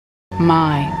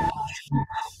my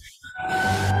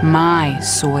my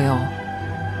soil,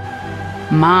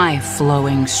 my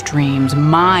flowing streams,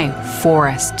 my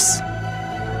forests.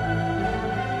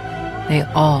 They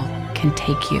all can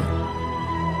take you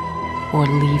or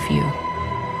leave you.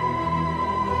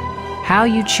 How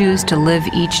you choose to live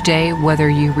each day, whether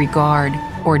you regard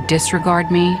or disregard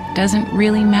me, doesn't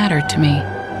really matter to me.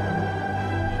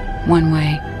 One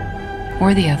way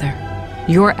or the other.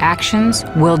 Your actions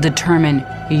will determine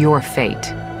your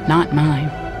fate, not mine.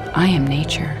 I am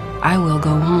nature. I will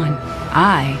go on.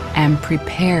 I am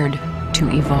prepared to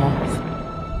evolve.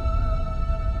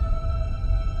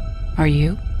 Are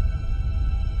you?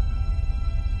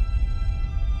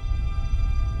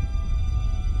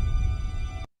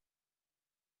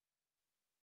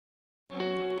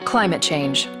 Climate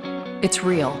change. It's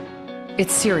real,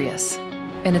 it's serious,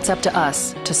 and it's up to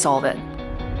us to solve it.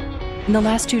 In the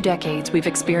last 2 decades, we've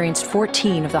experienced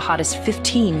 14 of the hottest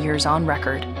 15 years on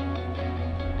record.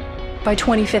 By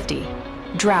 2050,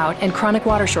 drought and chronic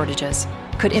water shortages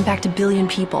could impact 1 billion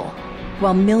people,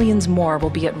 while millions more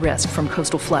will be at risk from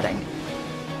coastal flooding.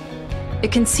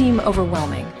 It can seem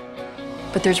overwhelming,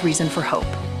 but there's reason for hope.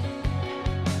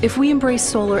 If we embrace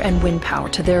solar and wind power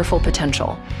to their full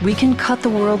potential, we can cut the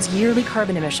world's yearly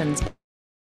carbon emissions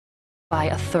by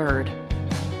 1/3.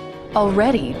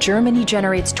 Already, Germany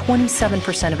generates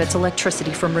 27% of its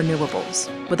electricity from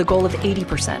renewables, with a goal of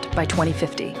 80% by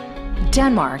 2050.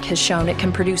 Denmark has shown it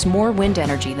can produce more wind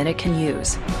energy than it can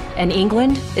use, and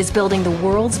England is building the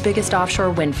world's biggest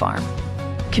offshore wind farm.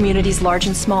 Communities large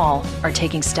and small are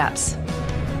taking steps.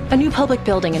 A new public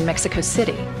building in Mexico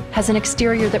City has an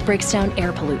exterior that breaks down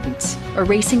air pollutants,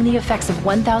 erasing the effects of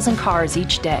 1,000 cars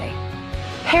each day.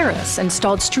 Paris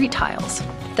installed street tiles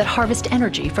that harvest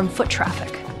energy from foot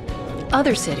traffic.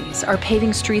 Other cities are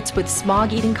paving streets with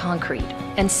smog-eating concrete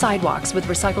and sidewalks with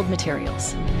recycled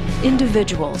materials.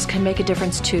 Individuals can make a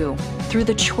difference too, through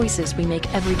the choices we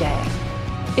make every day.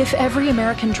 If every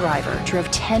American driver drove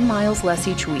 10 miles less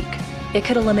each week, it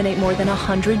could eliminate more than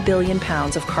 100 billion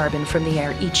pounds of carbon from the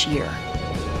air each year.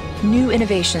 New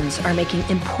innovations are making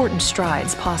important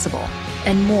strides possible,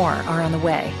 and more are on the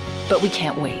way, but we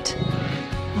can't wait.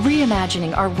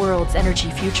 Reimagining our world's energy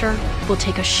future will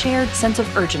take a shared sense of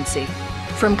urgency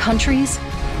from countries,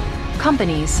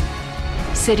 companies,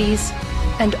 cities,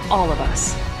 and all of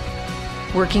us.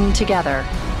 Working together,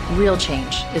 real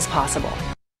change is possible.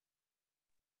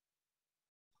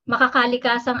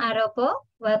 Makakalikasang araw po.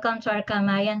 Welcome to our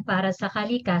Kamayan para sa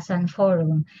Kalikasan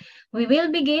Forum. We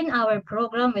will begin our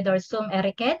program with our Zoom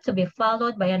etiquette to be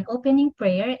followed by an opening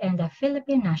prayer and the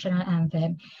Philippine National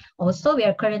Anthem. Also, we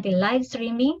are currently live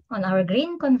streaming on our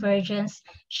Green Convergence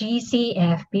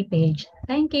GCFP page.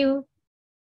 Thank you.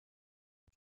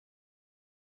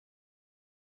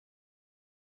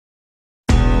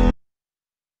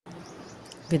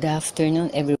 Good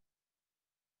afternoon, everyone.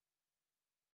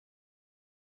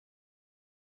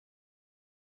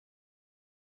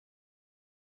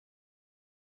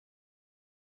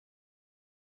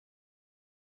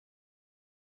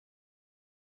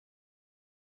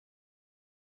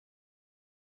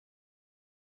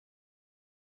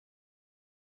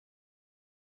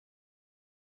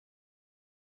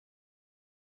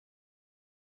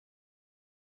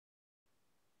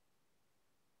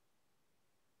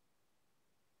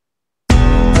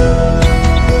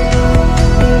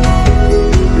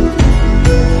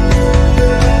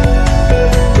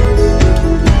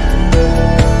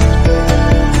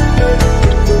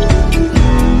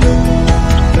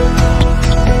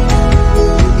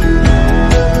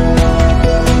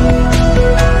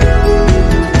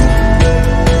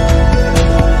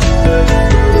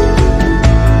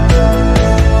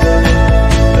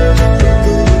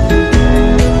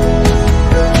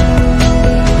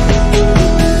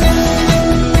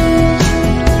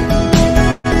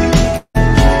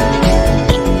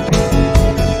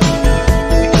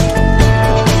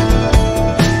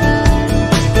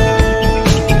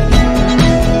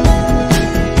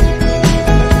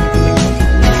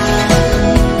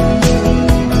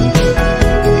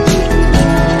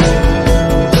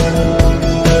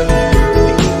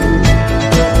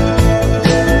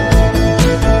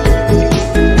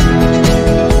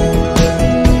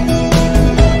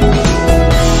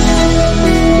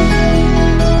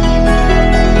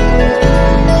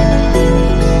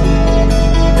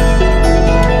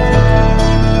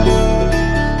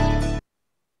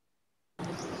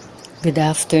 Good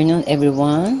afternoon,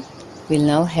 everyone. We'll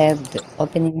now have the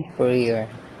opening prayer.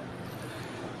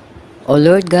 O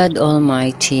Lord God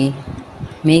Almighty,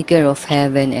 maker of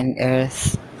heaven and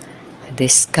earth, the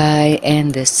sky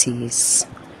and the seas,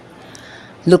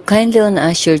 Look kindly on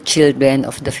us, your children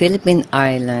of the Philippine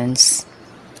Islands,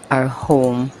 our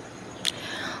home.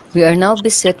 We are now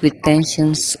beset with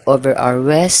tensions over our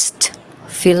West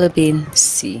Philippine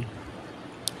Sea.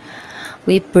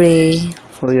 We pray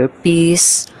for your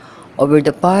peace over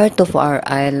the part of our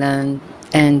island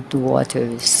and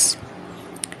waters.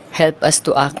 Help us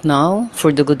to act now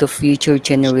for the good of future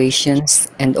generations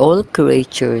and all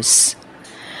creatures.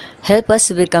 Help us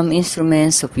to become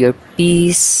instruments of your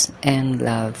peace and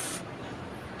love.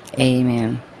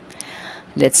 Amen.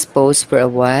 Let's pause for a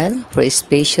while for a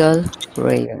special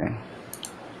prayer.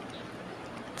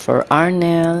 For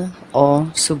Arnel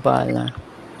O. Subala,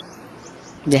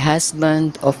 the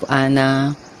husband of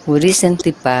Anna, who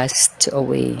recently passed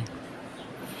away.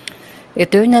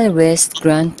 Eternal rest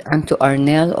grant unto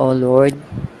Arnel, O Lord,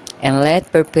 and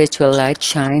let perpetual light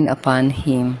shine upon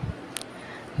him.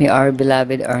 May our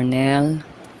beloved Arnel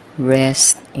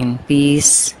rest in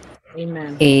peace.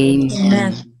 Amen.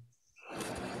 Amen.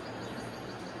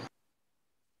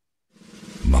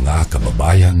 Mga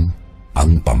kababayan,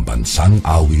 ang pambansang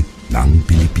awit ng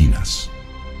Pilipinas.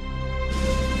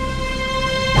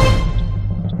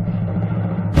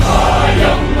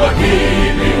 Kayang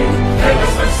magiliw,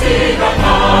 helas ng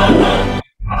sinakalan,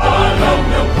 alam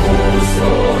ng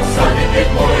puso, sa titik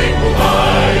mo'y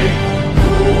buhay.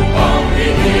 Upang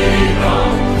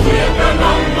hinirang, kuya ka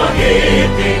ng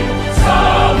magiting,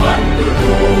 sa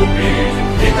manlulupin,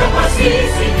 di ka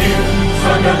pasisingil,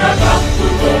 sa nagagang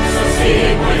tutok sa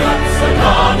simoy at sa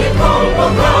langit ang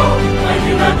bagaw, ay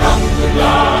hinatang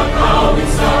tula, kawin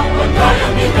sa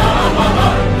pagkayang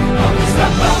minamahal. Ang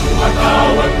isang ng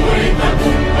matawad mo'y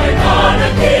tagumpay na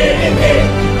nag-iingin,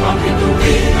 ang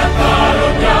bituin at araw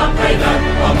niya kailan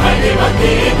pa may di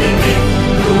magtitingin.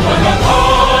 Luman ang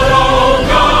araw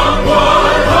ng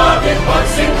warhatid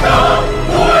pagsinta,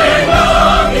 buhay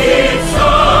langit sa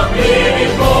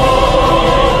piling ko.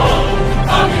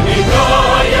 Ang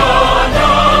inigaya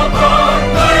na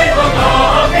pagkay mga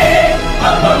amin,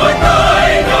 ang mamatay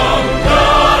ng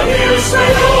dahil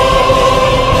sa'yo.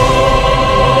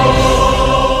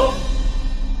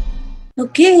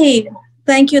 Okay,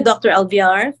 thank you, Dr.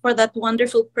 Alviar, for that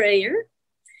wonderful prayer.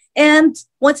 And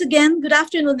once again, good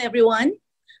afternoon, everyone.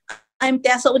 I'm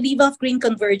Tessa Oliva of Green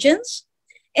Convergence,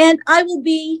 and I will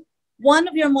be one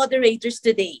of your moderators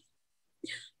today.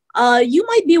 You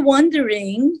might be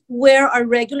wondering where our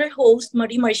regular host,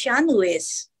 Marie Marciano,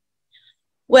 is.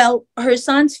 Well, her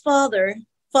son's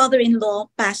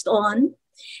father-in-law, passed on,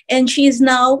 and she is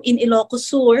now in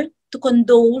Ilocos Sur to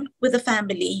condole with the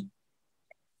family.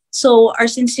 So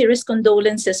our sincerest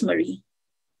condolences, Marie.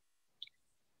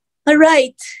 All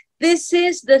right, this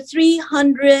is the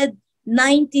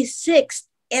 396th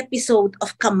episode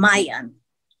of Kamayan.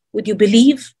 Would you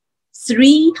believe?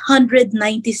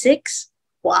 396?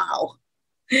 Wow.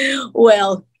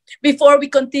 Well, before we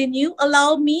continue,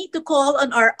 allow me to call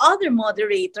on our other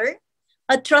moderator,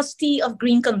 a trustee of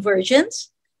Green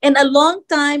Convergence, and a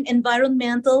longtime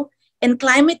environmental and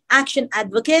climate action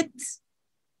advocate,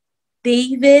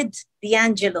 David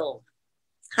D'Angelo.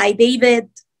 Hi, David.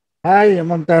 Hi,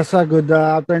 Ma'am Tessa. Good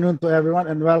afternoon to everyone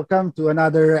and welcome to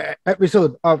another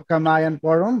episode of Kamayan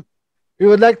Forum. We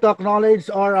would like to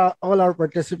acknowledge all our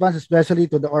participants, especially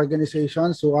to the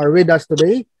organizations who are with us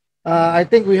today. I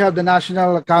think we have the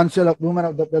National Council of Women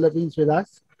of the Philippines with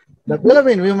us, the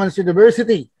Philippine Women's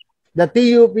University, the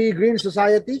TUP Green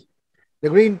Society, the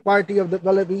Green Party of the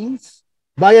Philippines,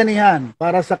 Bayanihan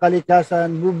para sa Kalikasan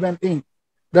Movement Inc.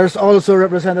 There's also a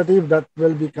representative that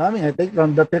will be coming, I think,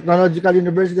 from the Technological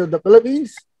University of the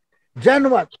Philippines,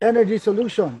 Genwatt Energy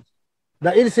Solutions,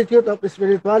 the Institute of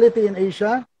Spirituality in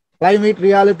Asia, Climate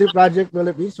Reality Project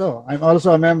Philippines. So I'm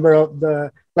also a member of the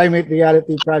Climate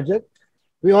Reality Project.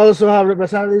 We also have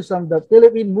representatives from the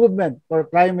Philippine Movement for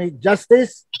Climate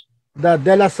Justice, the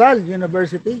De La Salle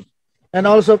University, and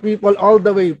also people all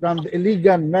the way from the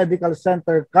Iligan Medical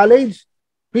Center College,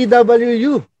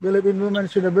 PWU, Philippine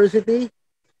Women's University.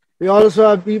 We also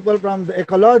have people from the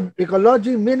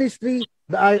Ecology Ministry,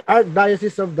 the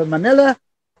Archdiocese of the Manila,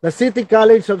 the City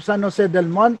College of San Jose del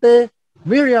Monte,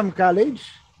 Miriam College.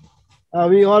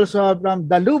 We also have from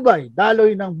Dalubay,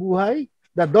 Daloy ng Buhay,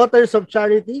 the Daughters of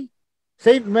Charity,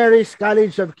 St. Mary's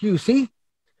College of QC,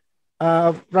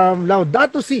 from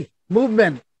Laudato Si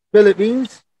Movement,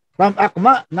 Philippines, from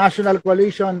ACMA, National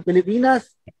Coalition, Pilipinas,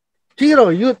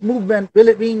 Chiro Youth Movement,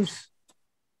 Philippines,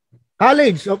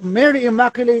 College of Mary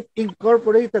Immaculate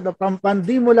Incorporated of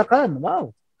Pampandi, Bulacan.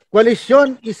 Wow.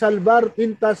 Coalición Isalbar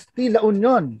Pintas Tila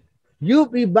Union,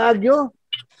 UP Baguio,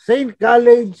 St.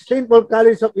 Paul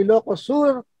College of Ilocos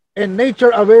Sur, and Nature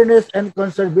Awareness and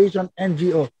Conservation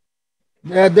NGO.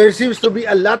 There seems to be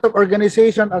a lot of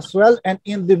organization as well and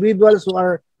individuals who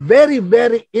are very,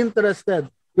 very interested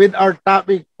with our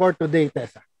topic for today,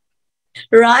 Tessa.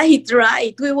 Right,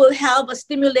 right. We will have a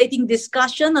stimulating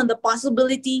discussion on the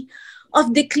possibility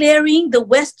of declaring the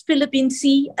West Philippine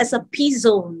Sea as a peace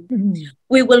zone.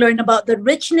 We will learn about the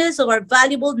richness of our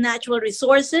valuable natural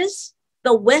resources,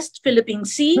 the West Philippine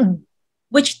Sea,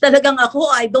 which talagang ako,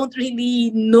 I don't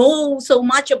really know so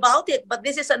much about it, but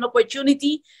this is an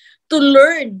opportunity to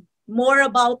learn more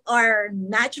about our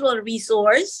natural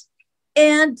resource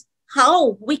and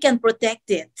how we can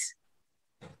protect it.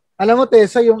 Alam mo,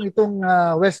 Tessa, yung itong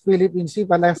West Philippine Sea,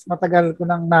 matagal ko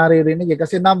nang naririnig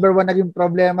kasi number one naging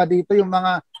problema dito yung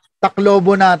mga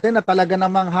taklobo natin na talaga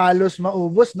namang halos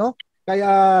maubos, no?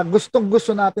 Kaya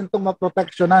gustong-gusto natin itong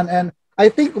maproteksyonan. And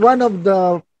I think one of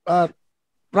the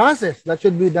process that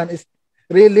should be done is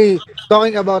really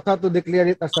talking about how to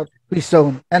declare it as a peace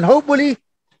zone. And hopefully,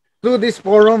 through this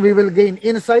forum, we will gain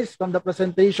insights from the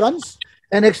presentations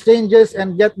and exchanges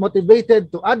and get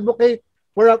motivated to advocate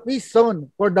for a peace zone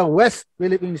for the West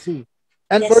Philippine Sea.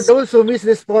 And for those who miss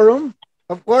this forum,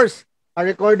 of course, a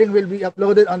recording will be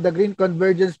uploaded on the Green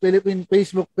Convergence Philippine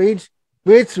Facebook page,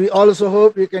 which we also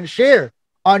hope you can share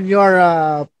on your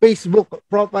Facebook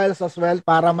profiles as well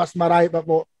para mas marami pa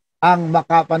po ang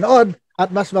makapanood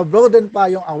at mas ma-broaden pa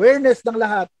yung awareness ng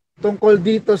lahat tungkol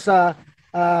dito sa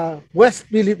West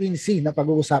Philippine Sea na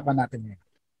pag-uusapan natin ngayon.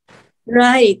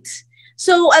 Right.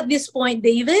 So at this point,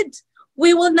 David,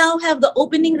 we will now have the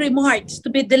opening remarks to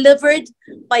be delivered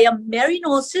by a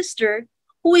Maryknoll sister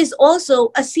who is also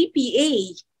a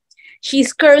CPA. She is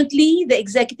currently the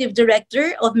executive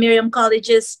director of Miriam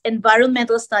College's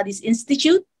Environmental Studies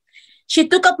Institute. She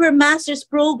took up her master's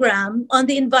program on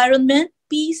the environment,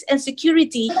 peace, and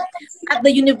security at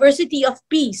the University of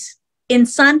Peace in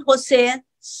San Jose,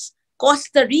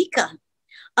 Costa Rica,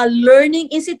 a learning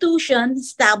institution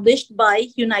established by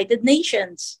United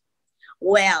Nations.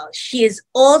 Well, she is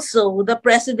also the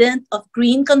president of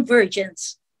Green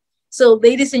Convergence. So,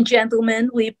 ladies and gentlemen,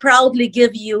 we proudly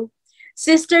give you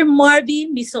Sister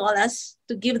Marby Misolas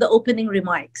to give the opening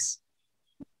remarks.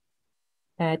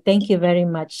 Thank you very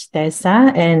much,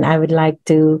 Tessa. And I would like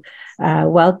to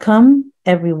welcome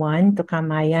everyone to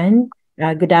Kamayan.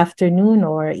 Good afternoon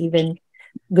or even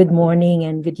good morning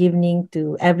and good evening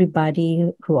to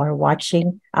everybody who are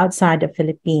watching outside the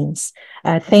Philippines.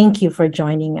 Thank you for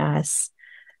joining us.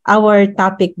 Our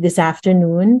topic this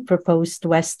afternoon, proposed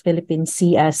West Philippine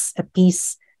Sea as a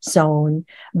peace zone,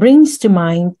 brings to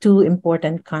mind two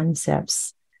important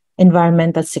concepts: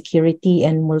 environmental security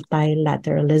and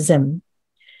multilateralism.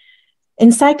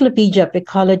 Encyclopedia of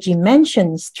Ecology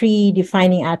mentions three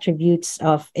defining attributes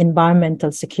of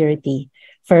environmental security.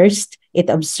 First, it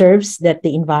observes that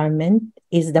the environment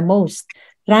is the most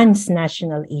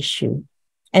transnational issue,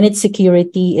 and its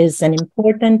security is an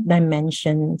important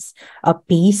dimension of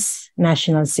peace,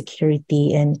 national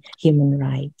security, and human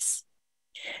rights.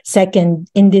 Second,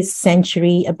 in this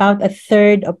century, about a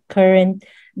third of current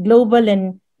global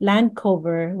and land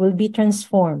cover will be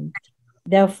transformed.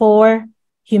 Therefore,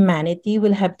 humanity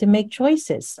will have to make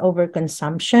choices over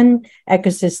consumption,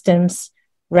 ecosystems,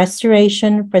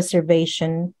 restoration,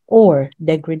 preservation, or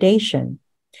degradation.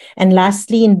 And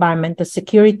lastly, environmental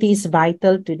security is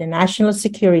vital to the national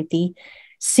security,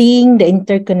 seeing the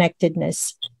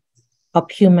interconnectedness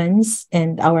of humans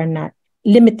and our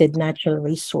limited natural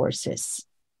resources.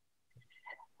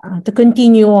 To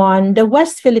continue on, the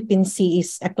West Philippine Sea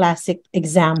is a classic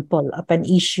example of an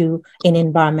issue in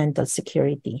environmental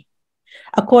security.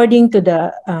 According to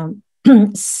the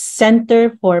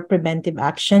Center for Preventive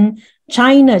Action,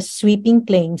 China's sweeping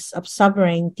claims of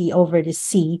sovereignty over the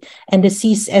sea and the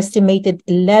sea's estimated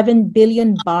 11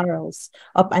 billion barrels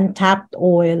of untapped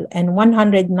oil and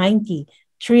 190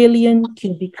 trillion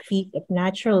cubic feet of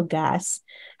natural gas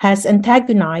has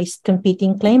antagonized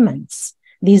competing claimants.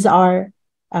 These are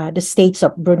the states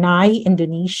of Brunei,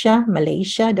 Indonesia,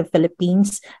 Malaysia, the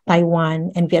Philippines,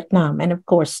 Taiwan, and Vietnam, and of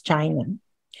course, China.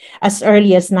 As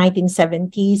early as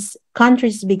 1970s,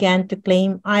 countries began to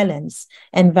claim islands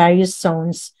and various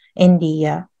zones in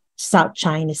the South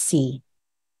China Sea,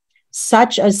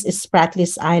 such as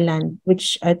Spratlys Island,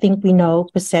 which I think we know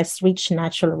possess rich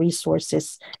natural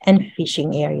resources and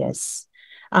fishing areas.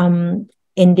 In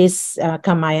this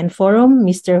Kamayan Forum,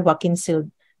 Mr. Joaquin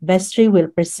Silvestre will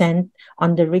present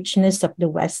on the richness of the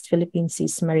West Philippine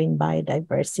Sea's marine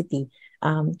biodiversity.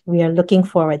 We are looking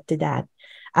forward to that.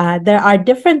 There are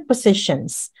different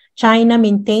positions. China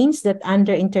maintains that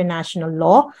under international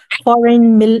law,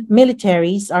 foreign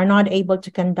militaries are not able to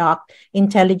conduct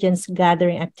intelligence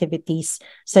gathering activities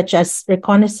such as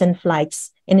reconnaissance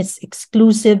flights in its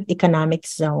exclusive economic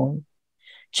zone.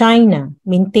 China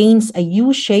maintains a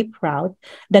U-shaped route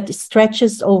that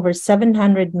stretches over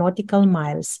 700 nautical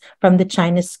miles from the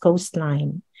China's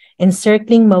coastline,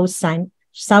 encircling most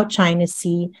South China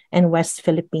Sea and West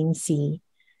Philippine Sea.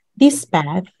 This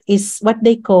path is what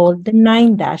they call the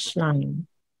Nine-Dash Line.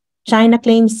 China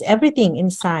claims everything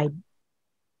inside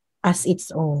as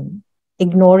its own,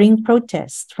 ignoring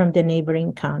protests from the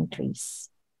neighboring countries.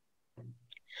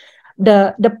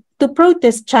 To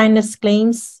protest China's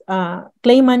claims,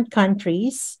 claimant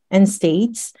countries and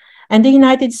states, and the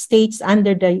United States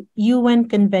under the UN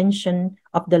Convention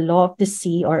of the Law of the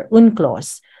Sea, or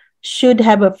UNCLOS, should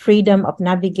have a freedom of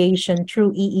navigation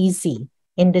through EEZ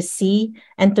in the sea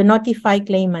and to notify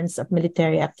claimants of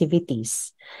military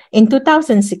activities. In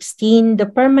 2016, the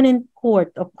Permanent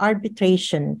Court of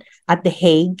Arbitration at The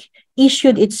Hague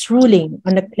issued its ruling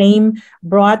on a claim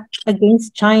brought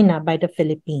against China by the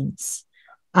Philippines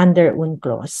under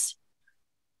UNCLOS,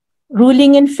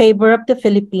 ruling in favor of the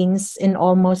Philippines in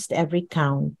almost every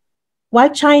count.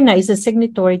 While China is a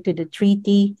signatory to the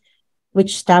treaty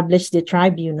which established the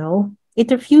tribunal,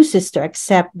 it refuses to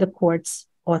accept the court's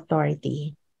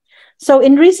authority. So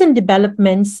in recent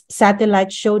developments,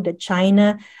 satellites show that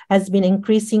China has been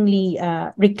increasingly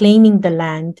reclaiming the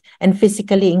land and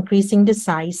physically increasing the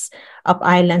size of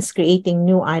islands, creating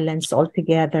new islands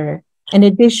altogether, in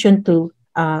addition to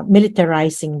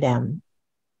militarizing them.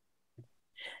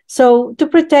 So to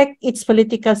protect its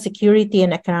political security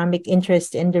and economic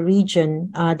interest in the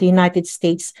region, the United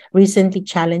States recently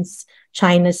challenged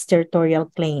China's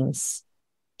territorial claims.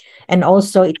 And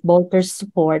also it bolsters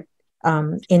support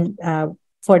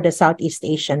for the Southeast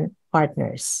Asian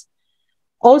partners.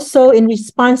 Also, in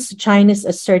response to China's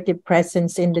assertive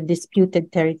presence in the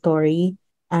disputed territory,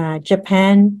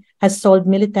 Japan has sold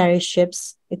military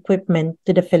ships equipment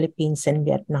to the Philippines and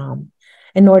Vietnam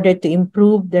in order to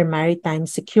improve their maritime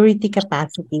security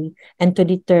capacity and to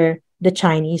deter the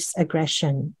Chinese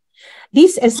aggression.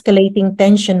 This escalating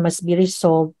tension must be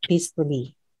resolved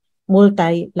peacefully.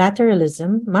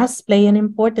 Multilateralism must play an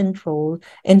important role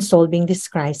in solving this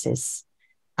crisis.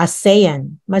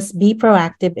 ASEAN must be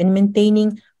proactive in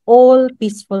maintaining all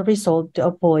peaceful resolve to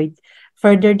avoid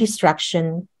further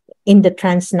destruction in the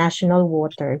transnational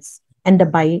waters and the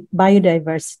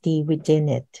biodiversity within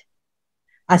it.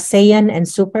 ASEAN and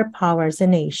superpowers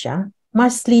in Asia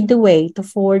must lead the way to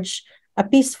forge a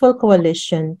peaceful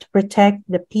coalition to protect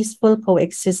the peaceful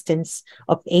coexistence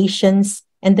of Asians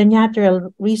and the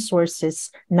natural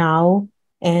resources now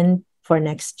and for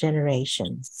next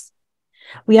generations.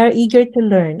 We are eager to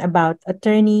learn about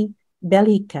Attorney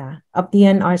Bellica of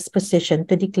DNR's position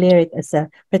to declare it as a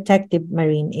protected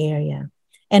marine area.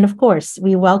 And of course,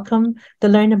 we welcome to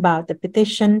learn about the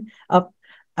petition of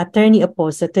Attorney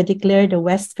Oposo to declare the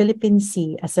West Philippine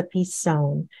Sea as a peace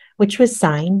zone, which was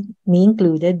signed, me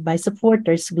included, by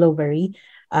supporters globally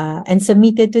and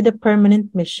submitted to the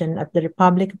Permanent Mission of the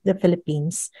Republic of the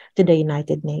Philippines to the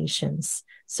United Nations.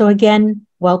 So again,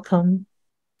 welcome,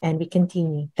 and we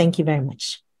continue. Thank you very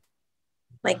much.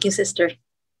 Thank you, Sister.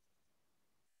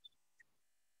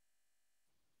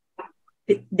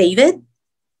 David?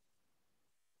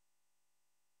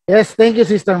 Yes, thank you,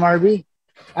 Sister Marby.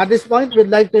 At this point, we'd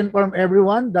like to inform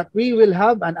everyone that we will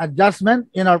have an adjustment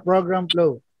in our program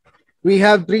flow. We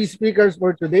have 3 speakers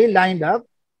for today lined up,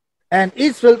 and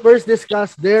each will first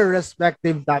discuss their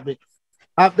respective topics.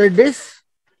 After this,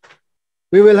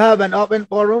 we will have an open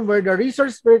forum where the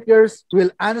resource speakers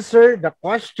will answer the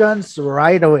questions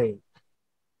right away.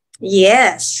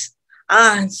 Yes.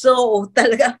 So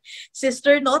talaga,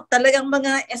 Sister, no, talagang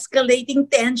mga escalating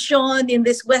tension in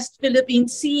this West Philippine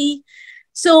Sea.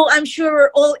 So I'm sure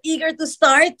we're all eager to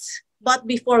start. But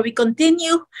before we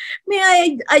continue,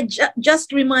 may I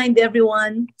just remind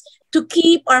everyone to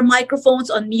keep our microphones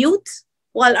on mute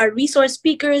while our resource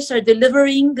speakers are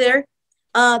delivering their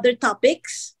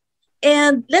topics.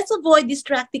 And let's avoid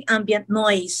distracting ambient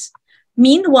noise.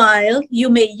 Meanwhile, you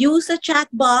may use a chat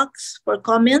box for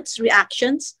comments,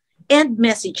 reactions, and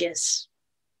messages.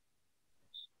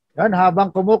 Yan, habang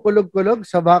kumukulog-kulog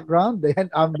sa background, the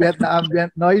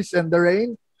ambient noise and the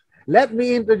rain, let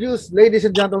me introduce, ladies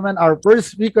and gentlemen, our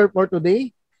first speaker for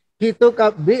today. He took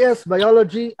up BS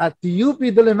Biology at UP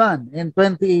Diliman in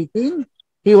 2018.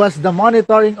 He was the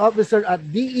monitoring officer at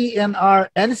DENR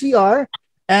NCR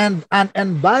and an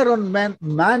environment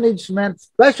management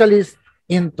specialist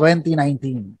in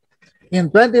 2019.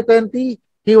 In 2020,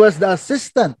 he was the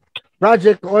assistant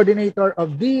project coordinator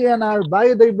of DENR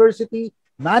Biodiversity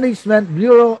Management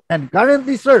Bureau and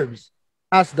currently serves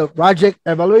as the project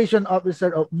evaluation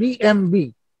officer of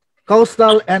BMB,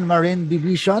 Coastal and Marine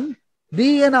Division,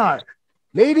 DENR,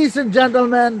 Ladies and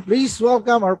gentlemen, please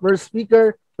welcome our first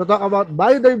speaker to talk about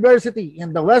biodiversity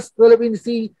in the West Philippine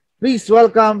Sea. Please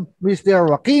welcome Mr.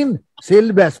 Joaquin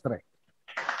Silvestre.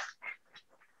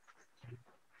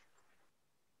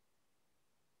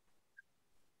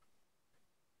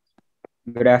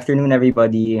 Good afternoon,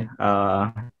 everybody.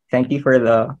 Thank you for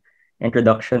the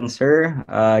introduction, sir.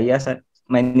 Yes,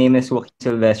 my name is Joaquin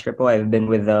Silvestre po. I've been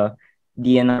with the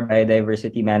DNR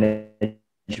Biodiversity Management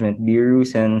Bureau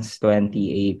since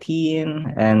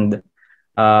 2018, and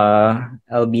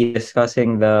I'll be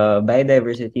discussing the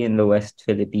biodiversity in the West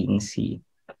Philippine Sea.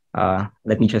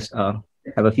 Let me just have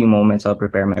a few moments. I'll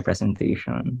prepare my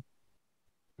presentation.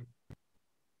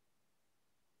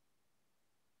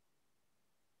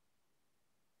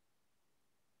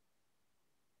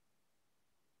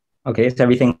 Okay, is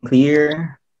everything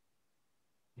clear?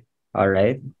 All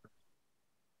right.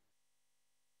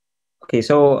 Okay,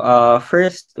 so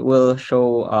first we'll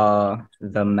show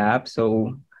the map.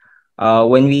 So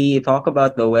when we talk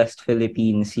about the West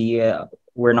Philippine Sea,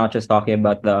 we're not just talking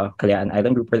about the Kalayaan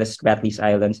Island group or the Spratlys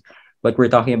Islands, but we're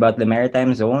talking about the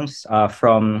maritime zones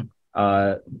from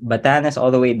Batanes all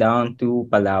the way down to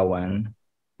Palawan.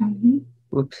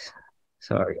 Oops,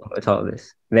 sorry, what's all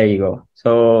this? There you go.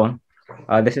 So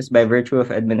this is by virtue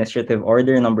of Administrative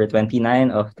Order number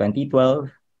 29 of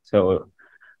 2012. So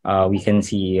we can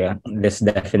see this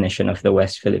definition of the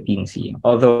West Philippine Sea,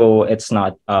 although it's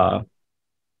not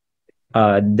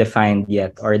defined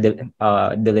yet or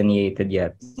delineated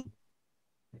yet.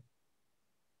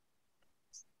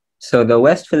 So the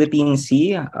West Philippine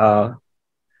Sea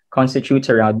constitutes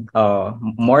around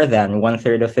more than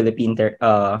one-third of Philippine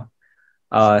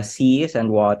seas and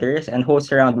waters, and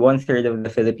hosts around one-third of the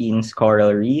Philippines'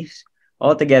 coral reefs.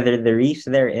 Altogether, the reefs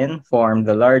therein form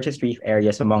the largest reef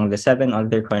areas among the 7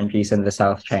 other countries in the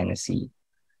South China Sea.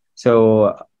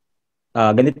 So,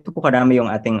 ganito po karami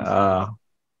yung ating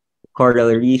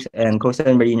coral reefs and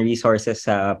coastal marine resources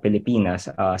sa Pilipinas.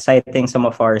 Citing some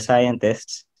of our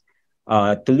scientists,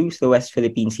 to lose the West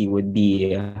Philippine Sea would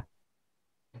be,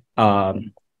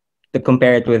 to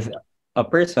compare it with a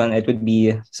person, it would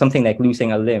be something like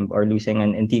losing a limb or losing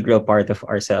an integral part of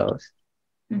ourselves.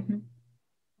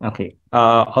 Okay.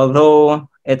 Although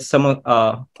it is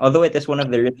one of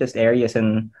the richest areas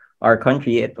in our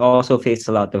country, it also faces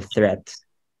a lot of threats.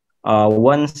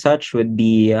 One such would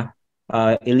be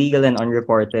illegal and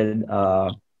unreported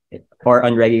or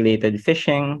unregulated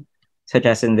fishing, such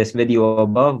as in this video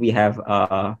above. We have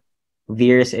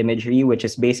VIRS imagery, which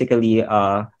is basically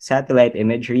satellite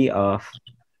imagery of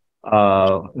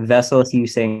vessels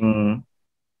using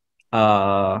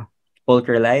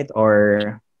ultralight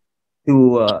or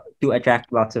to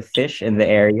attract lots of fish in the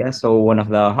area. So one of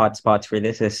the hotspots for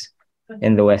this is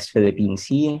in the West Philippine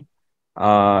Sea.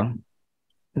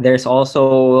 There's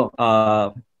also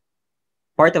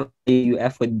part of the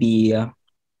UF would be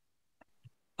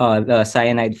the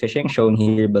cyanide fishing shown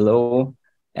here below.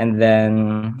 And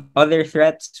then other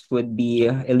threats would be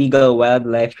illegal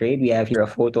wildlife trade. We have here a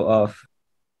photo of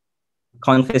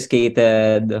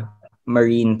confiscated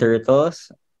marine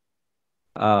turtles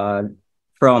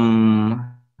from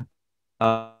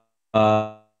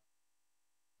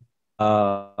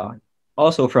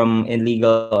also from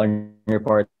illegal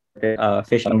unreported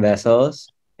fishing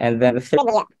vessels. And then the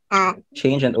third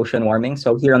change and ocean warming.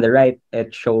 So here on the right,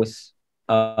 it shows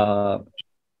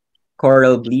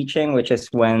coral bleaching, which is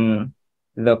when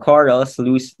the corals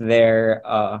lose their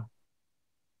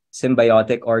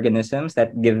symbiotic organisms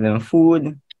that give them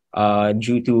food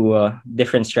due to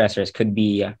different stressors. Could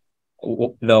be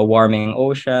the warming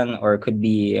ocean, or could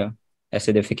be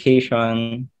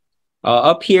acidification.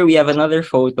 Up here, we have another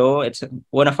photo. It's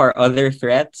one of our other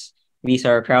threats. These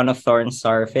are crown of thorns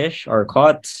starfish, or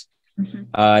cots.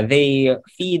 They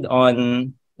feed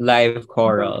on live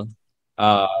coral.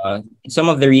 Some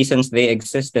of the reasons they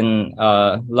exist in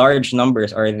large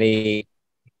numbers, or we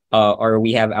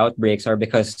have outbreaks, are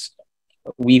because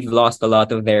we've lost a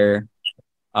lot of their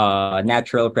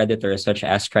natural predators, such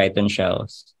as triton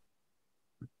shells.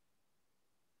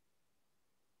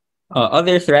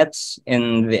 Other threats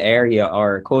in the area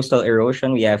are coastal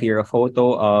erosion. We have here a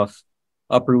photo of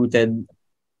an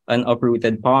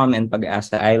uprooted palm in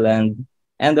Pag-asa Island.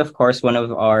 And of course, one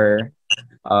of our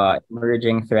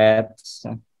emerging threats,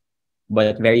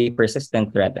 but very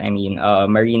persistent threat,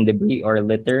 marine debris or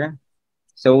litter.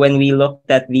 So when we looked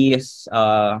at these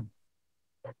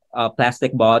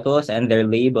plastic bottles and their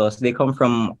labels, they come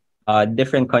from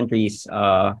different countries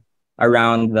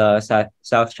around the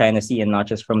South China Sea, and not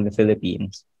just from the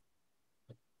Philippines.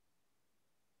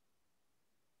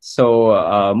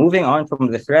 So moving on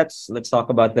from the threats, let's talk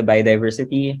about the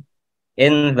biodiversity.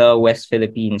 in the West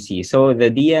Philippine Sea. So the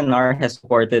DNR has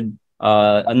supported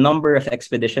a number of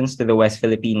expeditions to the West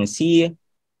Philippine Sea.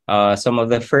 Some of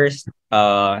the first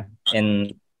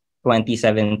in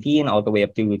 2017 all the way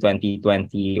up to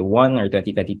 2021 or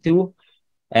 2022.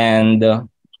 And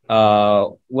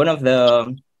one of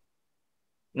the,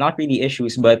 not really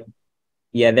issues, but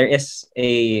yeah, there is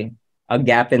a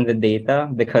gap in the data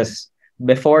because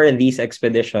before these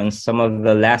expeditions, some of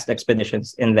the last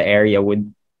expeditions in the area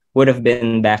would have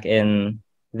been back in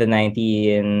the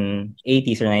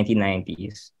 1980s or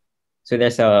 1990s. So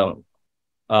there's a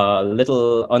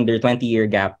little under 20-year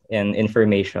gap in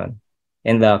information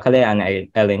in the Kalayan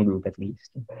Island group, at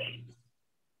least.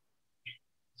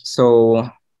 So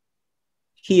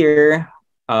here,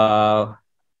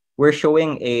 we're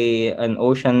showing an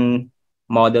ocean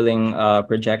modeling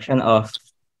projection of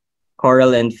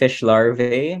coral and fish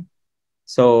larvae.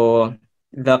 So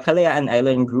the Kalayaan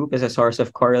Island group is a source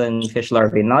of coral and fish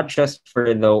larvae, not just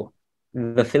for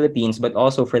the Philippines, but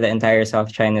also for the entire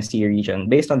South China Sea region,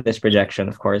 based on this projection,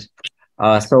 of course.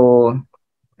 So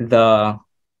the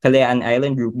Kalayaan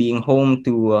Island group being home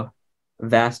to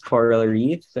vast coral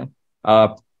reefs,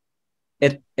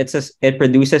 it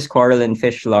produces coral and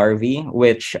fish larvae,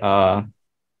 which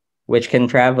can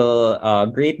travel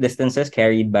great distances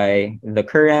carried by the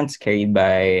currents, carried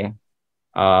by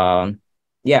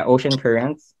ocean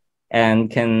currents,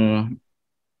 and can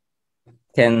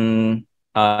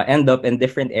end up in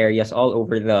different areas all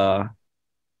over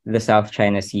the South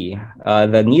China Sea.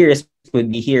 The nearest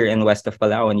would be here in west of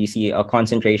Palawan. You see a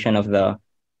concentration of the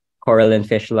coral and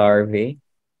fish larvae,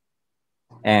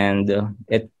 and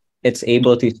it's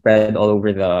able to spread all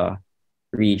over the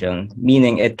region,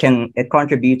 meaning it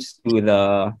contributes to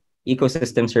the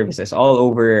ecosystem services all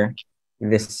over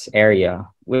this area,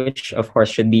 which of course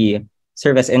should be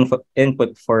serve as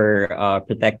input for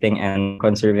protecting and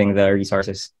conserving the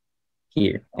resources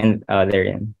here and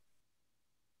therein.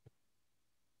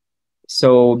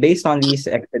 So based on these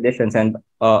expeditions and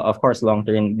of course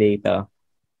long-term data,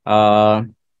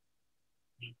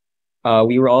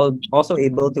 we were also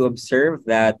able to observe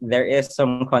that there is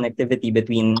some connectivity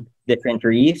between different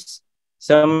reefs.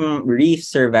 Some reefs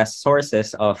serve as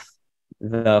sources of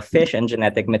the fish and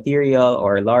genetic material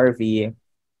or larvae.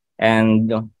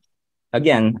 And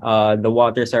again, the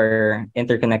waters are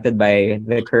interconnected by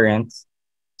the currents.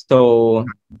 So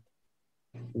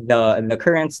the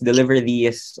currents deliver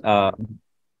these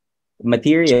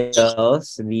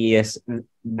materials, these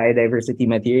biodiversity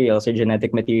materials or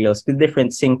genetic materials to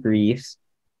different sink reefs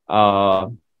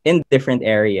in different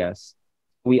areas.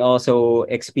 We also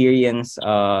experience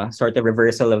sort of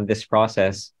reversal of this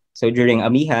process. So during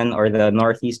Amihan or the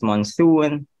northeast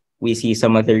monsoon, we see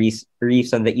some of the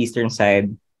reefs on the eastern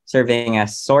side serving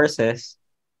as sources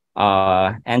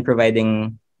and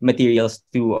providing materials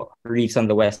to reefs on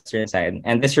the western side.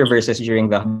 And this reverses during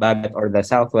the Habagat or the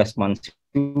southwest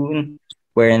monsoon,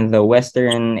 wherein the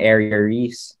western area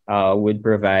reefs would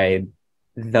provide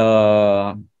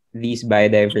these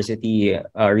biodiversity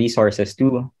resources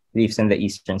to reefs on the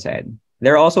eastern side.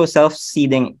 There are also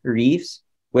self-seeding reefs,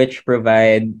 which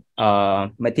provide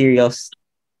materials,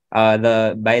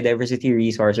 the biodiversity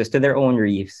resources to their own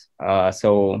reefs.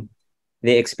 So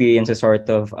they experience a sort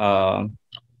of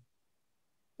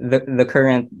the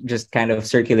current just kind of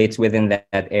circulates within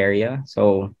that area.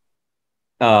 So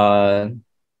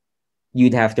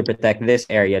you'd have to protect this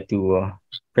area to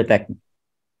protect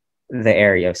the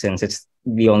area, since it's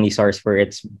the only source for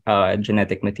its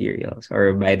genetic materials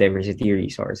or biodiversity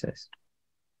resources.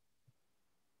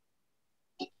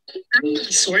 Ang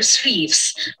mga source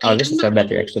reefs this is a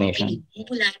better explanation.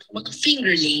 Mula ng mga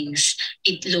fingerlings,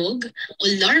 itlog o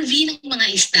larvae ng mga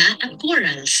isda at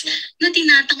corals na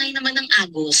tinatangay naman ng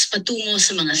agos patungo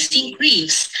sa mga sink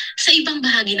reefs sa ibang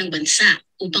bahagi ng bansa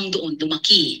upang doon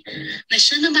lumaki, na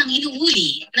siya namang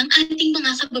hinuhuli ng ating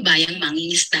mga kababayang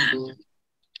mangingisda.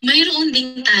 Mayroon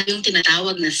din tayong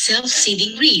tinatawag na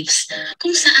self-seeding reefs kung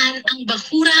saan ang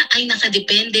bahura ay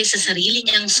nakadepende sa sarili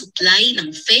niyang supply ng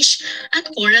fish at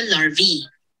coral larvae.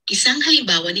 Isang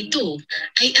halimbawa nito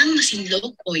ay ang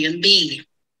Masinloc Oyon Bay.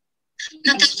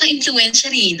 Nakaka-impluensya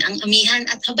rin ang Amihan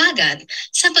at Habagat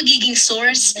sa pagiging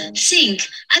source, sink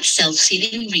at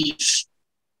self-seeding reef.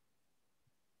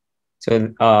 So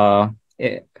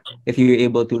if you're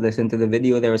able to listen to the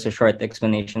video, there was a short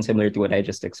explanation similar to what I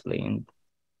just explained.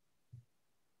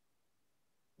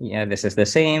 Yeah, this is the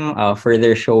same,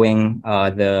 further showing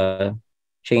the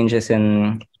changes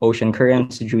in ocean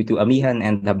currents due to Amihan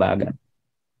and Habagat.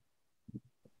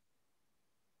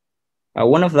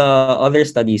 One of the other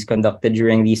studies conducted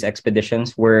during these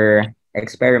expeditions was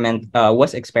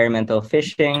experimental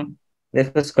fishing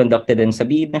This was conducted in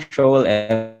Sabina Shoal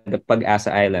and the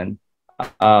Pag-asa Island,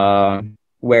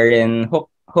 wherein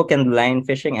hook and line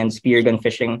fishing and spear gun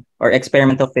fishing or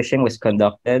experimental fishing was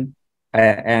conducted,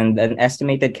 and an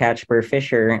estimated catch per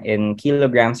fisher in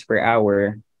kilograms per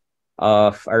hour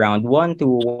of around 1 to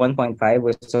 1.5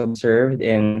 was observed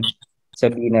in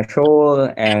Sabina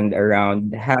Shoal, and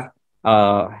around half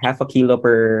a kilo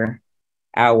per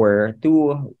hour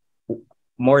to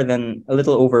more than a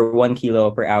little over 1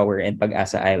 kilo per hour in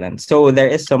Pag-asa Island. So there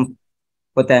is some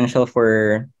potential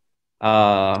for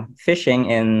fishing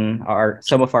in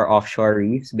some of our offshore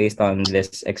reefs based on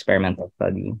this experimental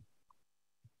study.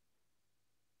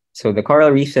 So the coral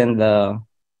reefs in the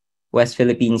West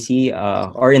Philippine Sea,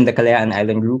 or in the Kalikasan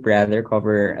Island group rather,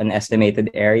 cover an estimated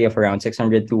area of around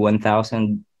 600 to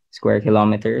 1,000 square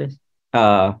kilometers.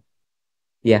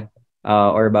 Yeah,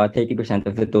 or about 30%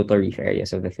 of the total reef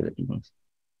areas of the Philippines.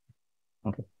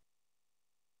 Okay.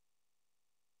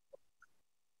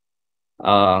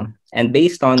 And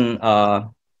based on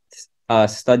a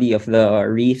study of the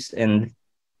reefs and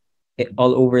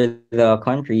all over the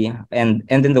country and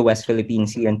in the West Philippine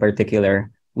Sea in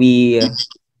particular, the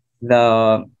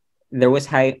there was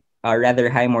rather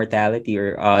high mortality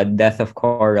or death of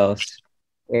corals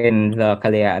in the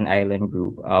Kalayaan Island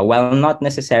group. While not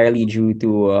necessarily due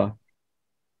to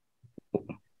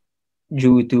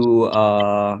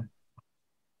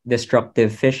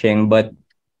destructive fishing, but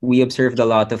we observed a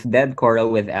lot of dead coral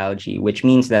with algae, which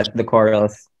means that the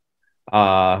corals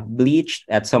bleached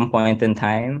at some point in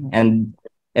time and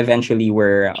eventually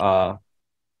were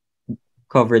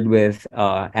covered with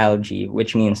algae,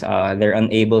 which means they're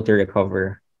unable to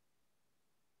recover.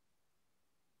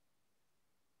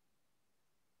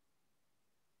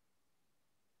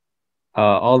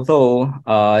 Although,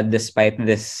 despite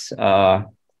this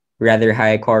rather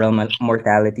high coral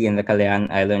mortality in the Kalayaan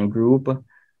Island group,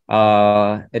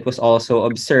 it was also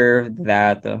observed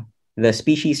that the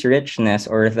species richness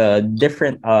or the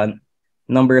different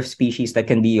number of species that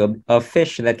can be of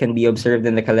fish that can be observed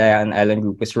in the Kalayaan Island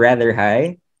group was rather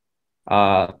high,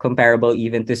 comparable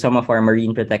even to some of our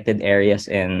marine protected areas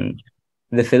in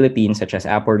the Philippines, such as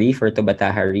Apo Reef or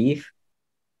Tubataha Reef.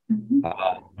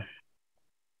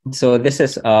 So this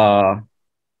is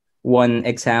one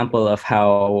example of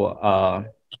how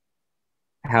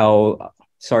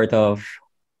sort of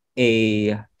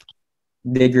a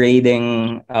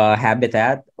degrading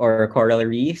habitat or coral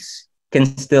reefs can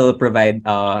still provide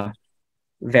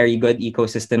very good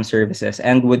ecosystem services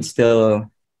and would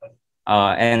still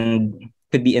and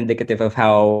could be indicative of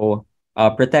how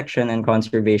protection and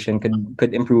conservation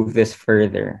could improve this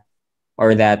further,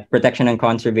 or that protection and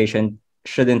conservation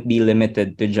shouldn't be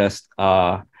limited to just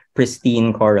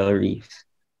pristine coral reefs.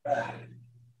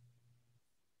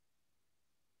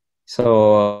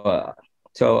 So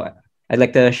I'd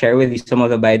like to share with you some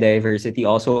of the biodiversity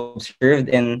also observed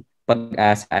in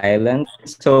Pag-asa Island.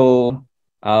 So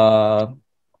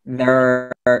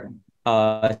there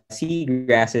are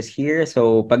seagrasses here.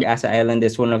 So Pag-asa Island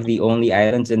is one of the only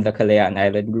islands in the Kalayaan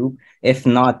Island group, if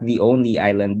not the only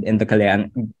island in the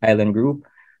Kalayaan Island group,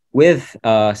 with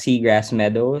seagrass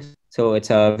meadows. So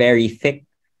it's a very thick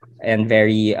and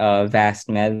very vast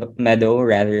meadow,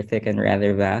 rather thick and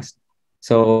rather vast.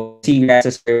 So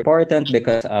seagrasses are important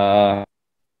because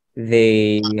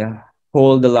they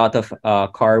hold a lot of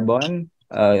carbon,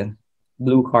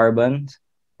 blue carbon,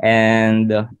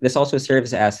 and this also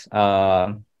serves as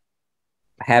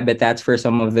habitats for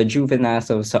some of the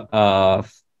juveniles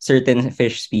of certain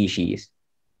fish species.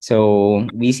 So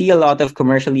we see a lot of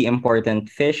commercially important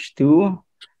fish too.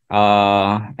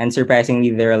 And surprisingly,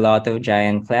 there are a lot of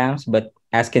giant clams, but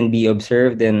as can be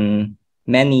observed in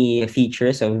many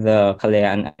features of the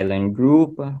Kalayaan Island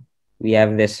group, we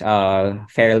have this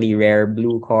fairly rare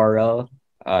blue coral,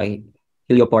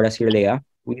 Helioporus hirlea.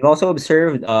 We've also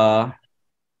observed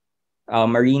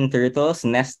marine turtles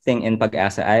nesting in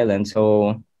Pag-asa Island.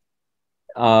 So,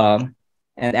 and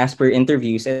as per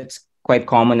interviews, it's quite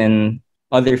common in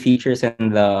other features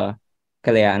in the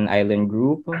Kalayaan Island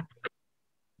group.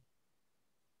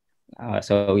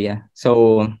 So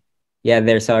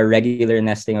there's a regular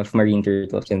nesting of marine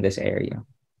turtles in this area.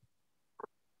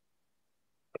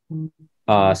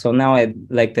 So now I'd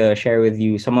like to share with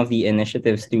you some of the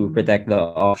initiatives to protect the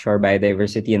offshore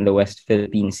biodiversity in the West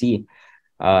Philippine Sea,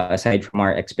 aside from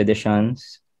our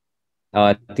expeditions,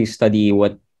 to study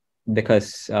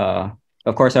because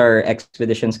of course our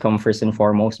expeditions come first and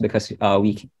foremost because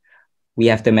we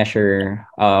have to measure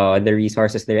the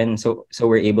resources therein, so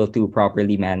we're able to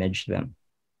properly manage them.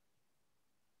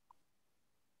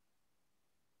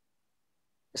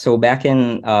 So back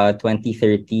in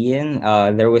 2013,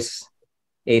 there was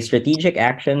a strategic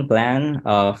action plan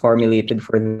formulated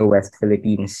for the West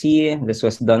Philippine Sea. This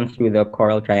was done through the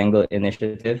Coral Triangle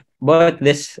Initiative, but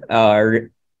this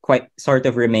quite sort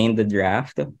of remained the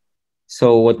draft.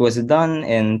 So what was done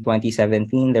in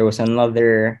 2017, there was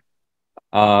another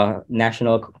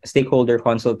national stakeholder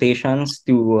consultations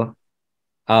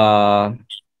uh,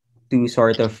 to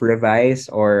sort of revise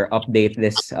or update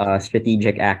this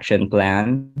strategic action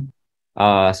plan.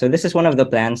 So this is one of the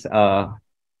plans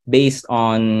based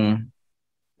on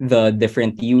the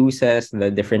different uses, the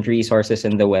different resources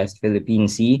in the West Philippine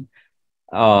Sea,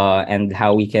 and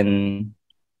how we can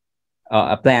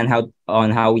a plan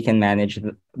how we can manage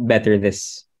better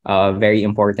this very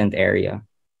important area.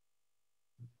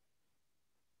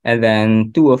 And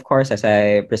then two, of course, as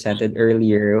I presented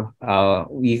earlier,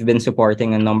 we've been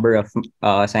supporting a number of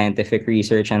scientific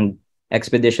research and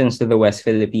expeditions to the West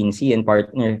Philippine Sea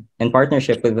in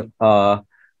partnership with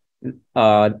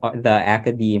the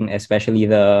academe, especially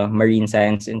the Marine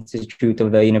Science Institute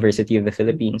of the University of the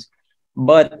Philippines.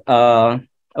 But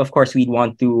of course, we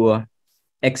want to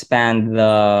expand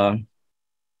the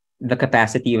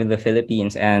capacity of the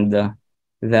Philippines and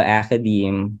the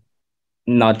academe,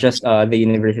 not just the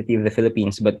University of the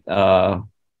Philippines, but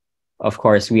of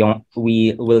course we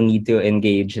will need to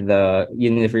engage the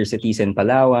universities in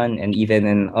Palawan and even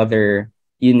in other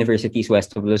universities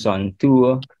west of Luzon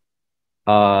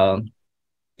uh,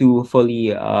 to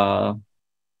fully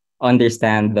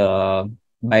understand the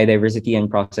biodiversity and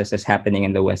processes happening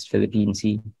in the West Philippine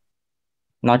Sea,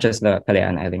 not just the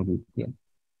Kalayaan Island group. Yeah.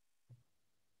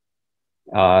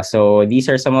 So these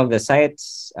are some of the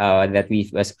sites that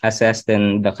we've assessed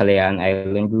in the Kalayaan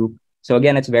Island group. So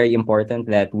again, it's very important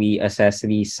that we assess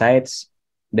these sites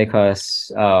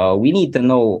because we need to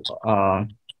know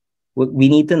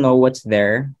what's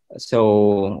there,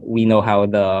 so we know how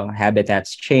the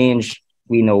habitats change.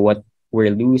 We know what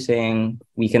we're losing.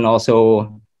 We can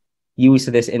also use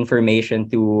this information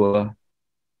to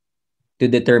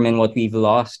determine what we've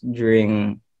lost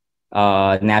during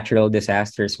natural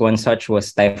disasters. One such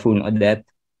was Typhoon Odette.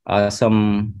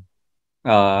 Some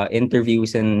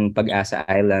interviews in Pag-asa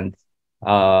Island,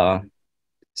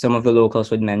 some of the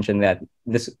locals would mention that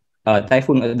this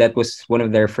Typhoon Odette was one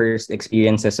of their first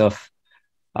experiences uh,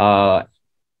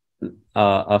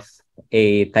 of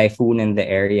a typhoon in the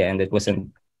area, and it was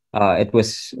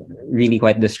really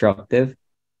quite destructive.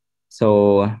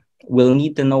 So we'll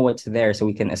need to know what's there so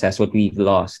we can assess what we've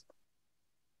lost.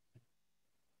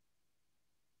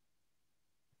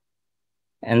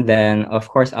 And then, of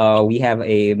course, we have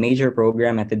a major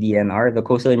program at the DNR, the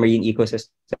Coastal and Marine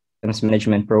Ecosystems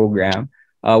Management Program,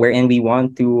 wherein we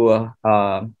want to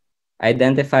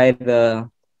identify the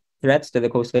threats to the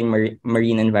coastal and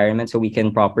marine environment so we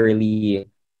can properly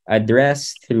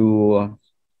address through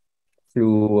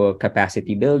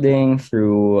capacity building,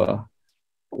 through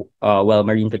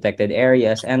marine protected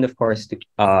areas, and of course, to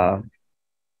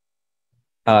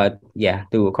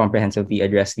comprehensively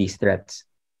address these threats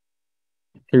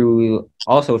through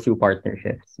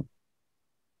partnerships.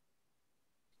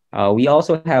 We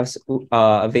also have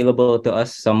available to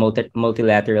us some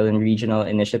multilateral and regional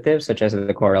initiatives such as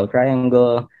the Coral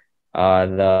Triangle,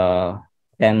 the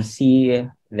MC.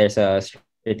 There's a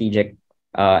strategic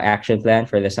action plan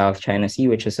for the South China Sea,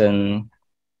 which is an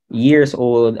years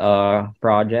old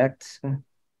project.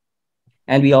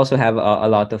 And we also have a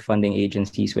lot of funding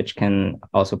agencies which can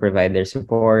also provide their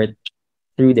support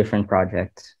through different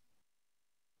projects.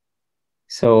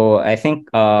 So I think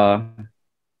our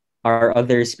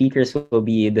other speakers will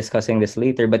be discussing this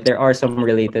later, but there are some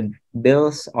related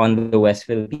bills on the West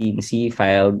Philippine Sea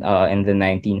filed in the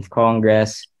 19th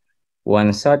Congress.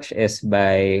 One such is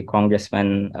by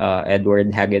Congressman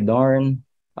Edward Hagedorn,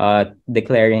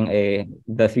 declaring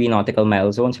the 3 nautical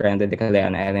mile zones around the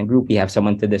Kalayaan Island group. We have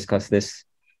someone to discuss this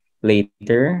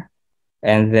later.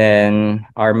 And then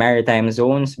our maritime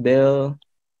zones bills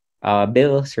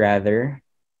rather,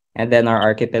 and then our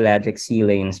archipelagic sea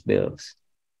lanes bills.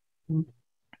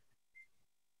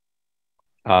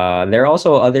 There are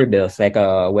also other bills like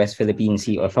West Philippine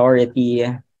Sea Authority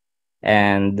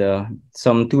and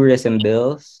some tourism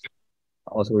bills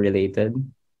also related.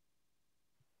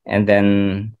 And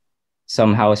then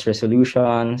some House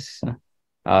resolutions,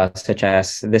 such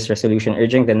as this resolution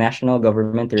urging the national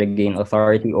government to regain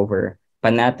authority over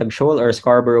Panatag Shoal or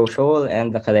Scarborough Shoal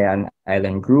and the Kalayaan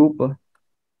Island Group.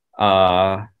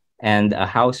 And a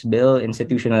House bill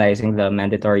institutionalizing the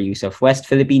mandatory use of West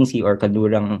Philippine Sea or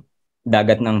Kadurang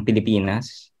Dagat ng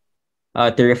Pilipinas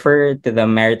to refer to the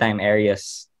maritime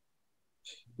areas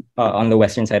on the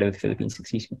western side of the Philippines.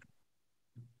 Excuse me.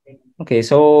 Okay,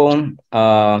 so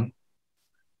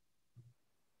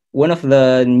one of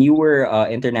the newer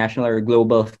international or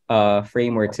global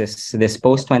frameworks is this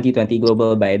post 2020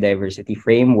 global biodiversity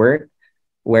framework,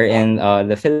 wherein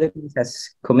the Philippines has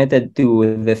committed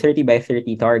to the 30 by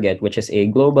 30 target, which is a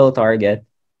global target.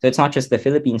 So it's not just the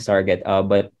Philippines target,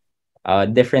 but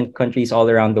different countries all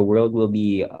around the world will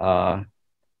be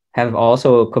have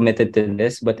also committed to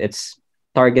this, but it's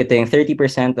targeting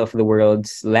 30% of the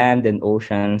world's land and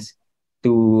oceans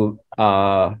to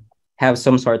have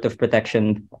some sort of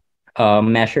protection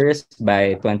measures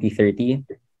by 2030.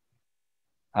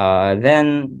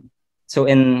 Then, so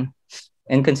in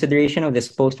consideration of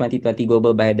this post 2020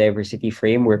 global biodiversity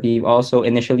framework, we've also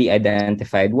initially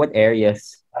identified what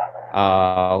areas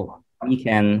we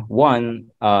can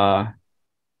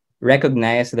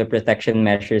recognize the protection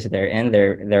measures therein.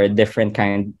 There are different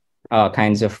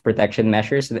kinds of protection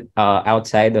measures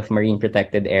outside of marine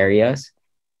protected areas,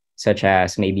 such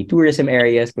as maybe tourism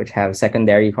areas which have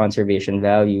secondary conservation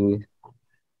value,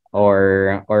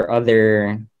 or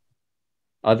other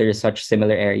such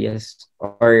similar areas,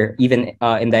 or even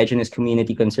indigenous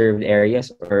community conserved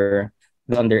areas, or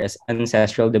the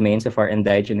ancestral domains of our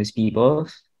indigenous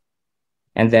peoples.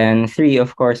 And then three,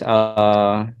 of course,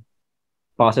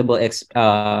 possible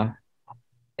expansion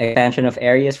of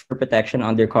areas for protection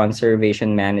under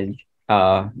conservation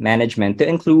management to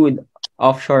include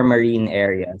offshore marine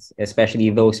areas, especially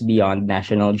those beyond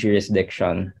national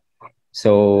jurisdiction.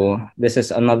 So this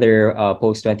is another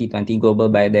post 2020 global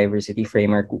biodiversity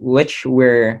framework, which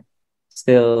we're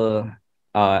still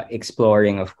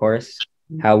exploring, of course,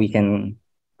 how we can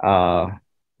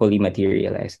fully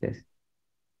materialize this.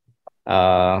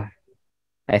 I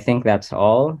think that's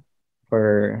all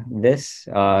for this.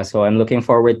 So I'm looking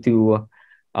forward to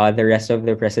the rest of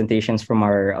the presentations from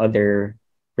our other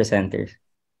presenters.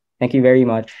 Thank you very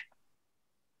much.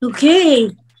 Okay.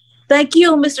 Thank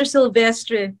you, Mr.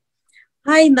 Silvestre.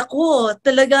 Ay, nako,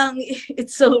 talagang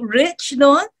it's so rich,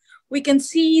 no? We can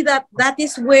see that that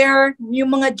is where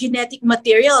yung mga genetic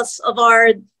materials of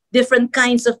our different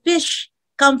kinds of fish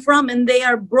come from, and they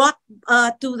are brought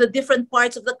to the different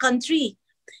parts of the country.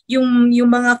 Yung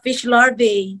mga fish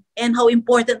larvae and how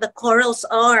important the corals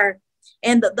are,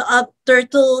 and the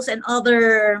turtles and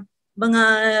other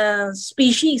mga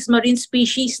species, marine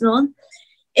species, no?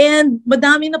 And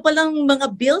madami na palang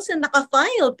mga bills na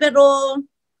naka-file, pero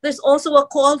there's also a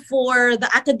call for the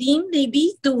academe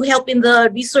maybe to help in the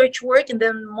research work and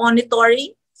then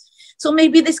monitoring. So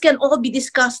maybe this can all be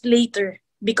discussed later,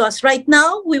 because right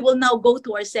now we will now go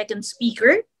to our second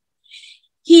speaker.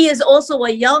 He is also a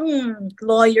young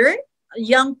lawyer, a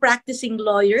young practicing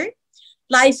lawyer,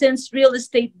 licensed real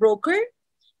estate broker,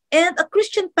 and a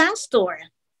Christian pastor.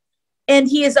 And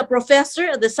he is a professor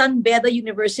at the San Beda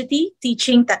University,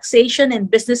 teaching taxation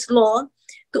and business law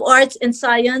to arts and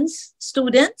science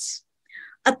students.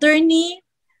 Attorney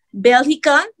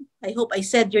Belhica, I hope I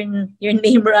said your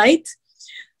name right,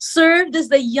 served as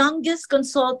the youngest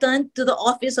consultant to the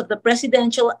Office of the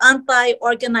Presidential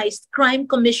Anti-Organized Crime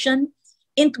Commission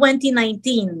in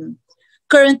 2019.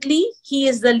 Currently, he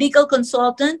is the legal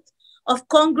consultant of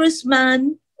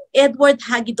Congressman Edward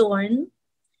Hagedorn.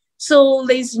 So,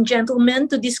 ladies and gentlemen,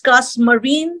 to discuss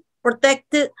marine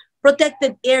protected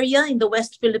area in the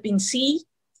West Philippine Sea,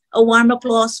 a warm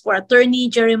applause for Attorney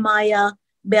Jeremiah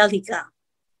Belhica.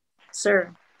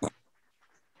 Sir.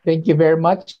 Thank you very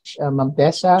much, Ma'am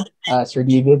Tessa. Sir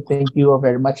David, thank you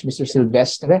very much, Mr.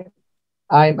 Silvestre.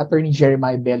 I'm Attorney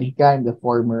Jeremiah Belhica. I'm the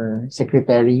former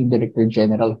Secretary, Director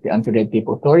General of the Anti-Red Tape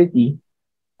Authority.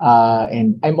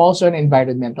 And I'm also an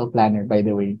environmental planner, by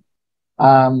the way.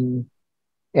 I'm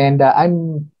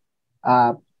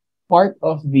part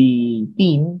of the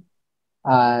team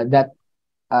that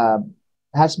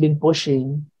has been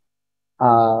pushing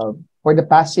for the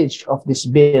passage of this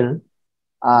bill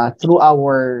through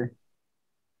our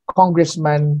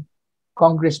Congressman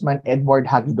Edward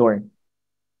Hagedorn.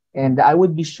 And I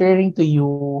would be sharing to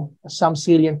you some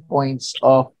salient points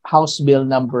of House Bill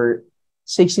number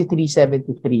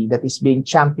 6373 that is being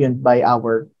championed by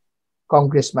our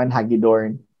Congressman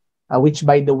Hagedorn, which,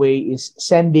 by the way, is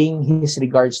sending his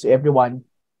regards to everyone.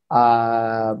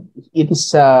 It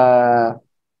is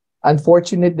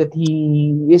unfortunate that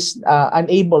he is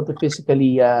unable to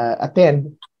physically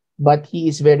attend, but he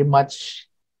is very much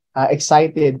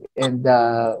excited and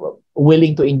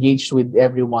willing to engage with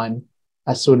everyone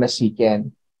as soon as he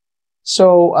can.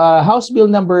 So House Bill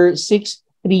number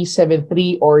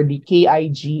 6373, or the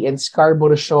KIG and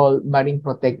Scarborough Shoal Marine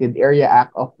Protected Area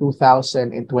Act of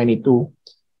 2022,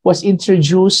 was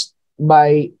introduced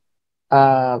by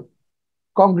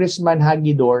Congressman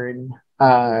Hagedorn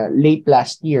late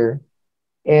last year,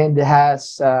 and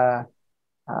has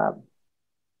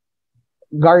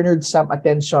garnered some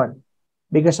attention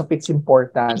because of its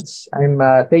importance. I'm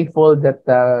thankful that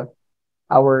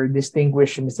our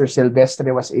distinguished Mr.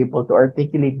 Silvestre was able to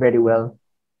articulate very well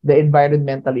the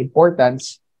environmental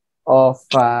importance of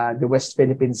the West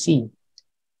Philippine Sea.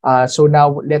 So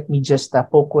now let me just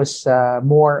focus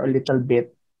more a little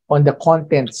bit on the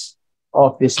contents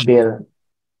of this bill.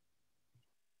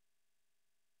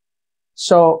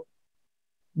 So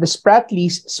the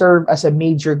Spratlys serve as a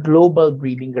major global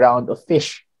breeding ground of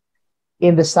fish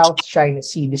in the South China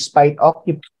Sea, despite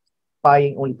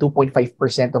occupying only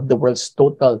 2.5% of the world's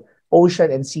total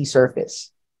ocean and sea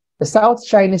surface. The South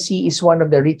China Sea is one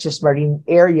of the richest marine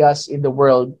areas in the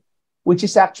world, which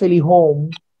is actually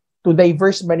home to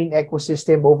diverse marine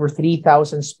ecosystem, over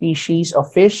 3,000 species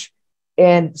of fish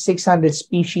and 600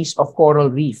 species of coral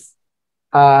reef,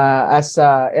 as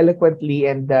eloquently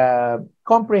and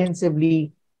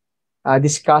comprehensively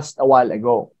discussed a while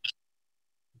ago.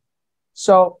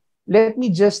 So let me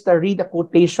just read a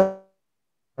quotation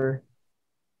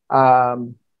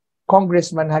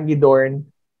Congressman Hagidorn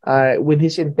with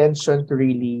his intention to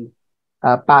really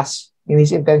pass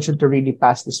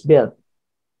this bill.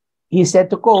 He said,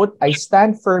 to quote, "I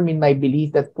stand firm in my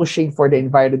belief that pushing for the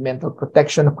environmental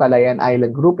protection of Calayan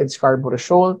Island Group and Scarborough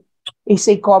Shoal is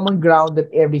a common ground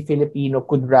that every Filipino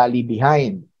could rally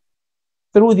behind.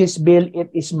 Through this bill,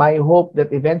 it is my hope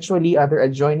that eventually other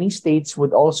adjoining states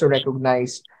would also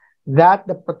recognize that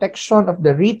the protection of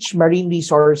the rich marine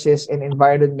resources and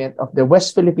environment of the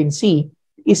West Philippine Sea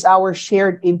is our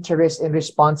shared interest and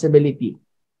responsibility.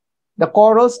 The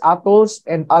corals, atolls,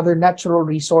 and other natural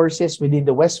resources within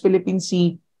the West Philippine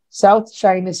Sea, South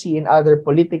China Sea, and other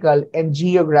political and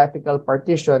geographical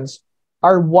partitions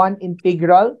are one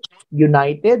integral,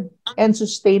 united, and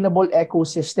sustainable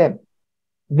ecosystem.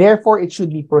 Therefore, it should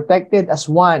be protected as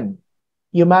one.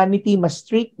 Humanity must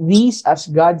treat these as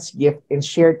God's gift and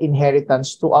shared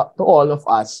inheritance to all of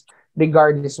us,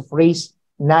 regardless of race,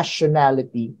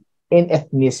 nationality, and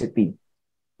ethnicity."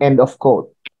 End of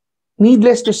quote.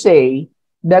 Needless to say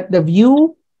that the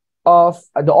view of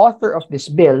the author of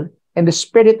this bill and the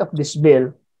spirit of this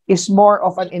bill is more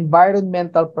of an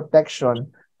environmental protection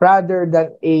rather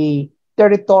than a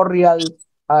territorial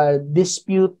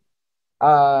dispute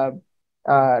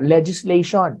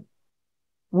legislation.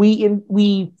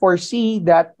 We foresee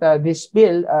that this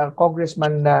bill,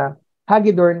 Congressman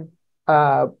Hagidorn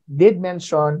did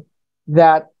mention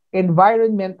that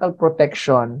environmental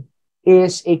protection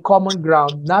is a common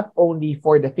ground not only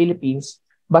for the Philippines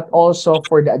but also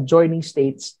for the adjoining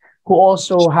states who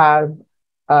also have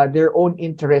their own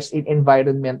interest in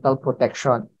environmental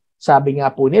protection. Sabi nga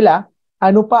po nila,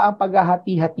 ano pa ang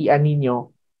paghahati-hatian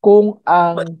ninyo kung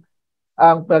ang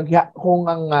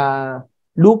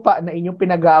lupa na inyong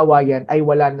pinag-aawayan ay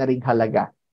wala na ring halaga.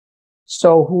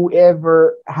 So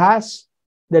whoever has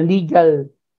the legal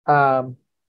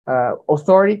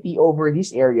authority over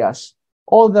these areas,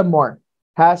 all the more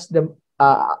has the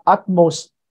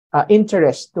utmost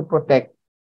interest to protect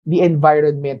the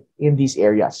environment in these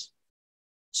areas.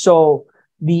 So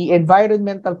the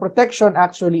environmental protection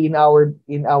actually in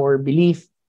our belief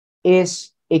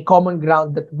is a common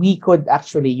ground that we could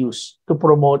actually use to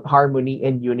promote harmony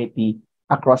and unity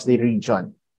across the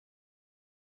region.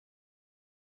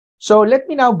 So let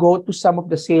me now go to some of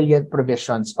the salient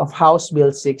provisions of House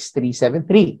Bill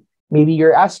 6373. Maybe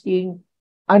you're asking,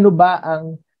 ano ba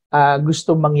ang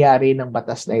gustong mangyari ng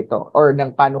batas na ito or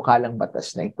ng panukalang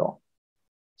batas na ito?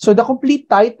 So the complete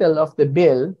title of the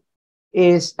bill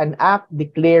is an act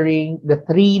declaring the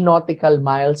 3 nautical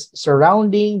miles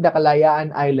surrounding the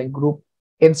Kalayaan Island Group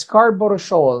and Scarborough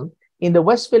Shoal in the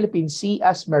West Philippine Sea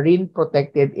as marine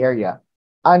protected area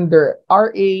under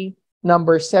RA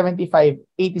number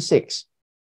 7586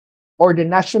 or the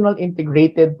National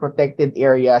Integrated Protected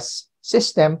Areas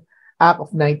System Act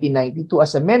of 1992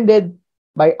 as amended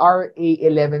by RA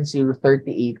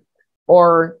 11038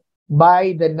 or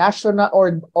by the national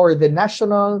or the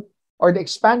national or the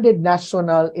expanded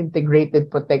National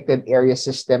Integrated Protected Area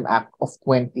System Act of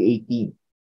 2018.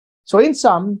 So in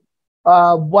sum,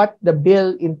 what the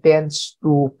bill intends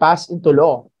to pass into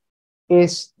law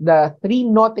is the 3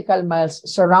 nautical miles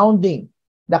surrounding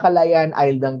the Kalayaan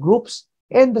Island groups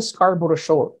and the Scarborough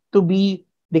Shoal to be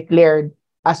declared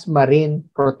as marine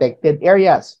protected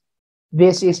areas.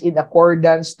 This is in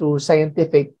accordance to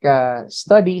scientific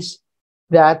studies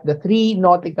that the 3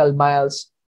 nautical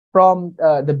miles from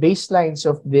the baselines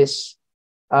of these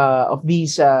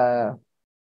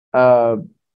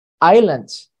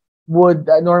islands would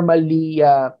normally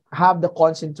have the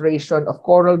concentration of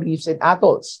coral reefs and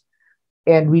atolls.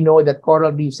 And we know that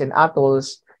coral reefs and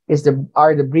atolls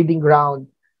are the breeding ground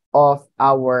of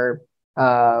our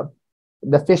uh,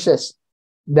 the fishes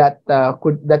that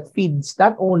feeds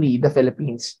not only the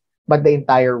Philippines but the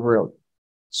entire world.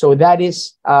 So that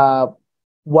is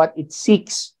what it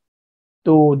seeks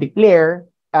to declare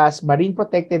as marine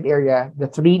protected area the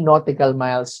 3 nautical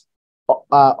miles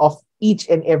of each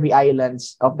and every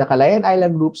islands of the Calayan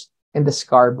Island groups and the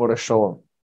Scarborough Shoal.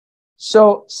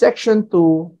 So Section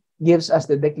 2 gives us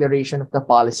the declaration of the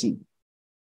policy.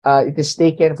 It is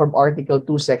taken from Article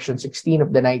 2, Section 16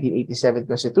 of the 1987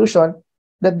 Constitution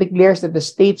that declares that the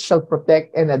state shall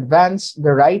protect and advance the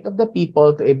right of the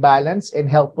people to a balanced and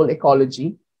healthful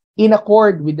ecology in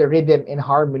accord with the rhythm and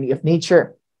harmony of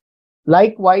nature.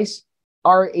 Likewise,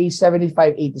 RA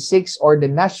 7586 or the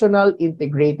National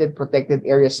Integrated Protected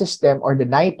Area System or the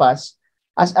NIPAS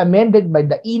as amended by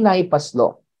the E-NIPAS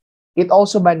law. It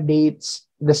also mandates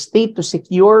the state to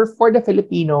secure for the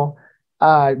Filipino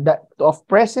of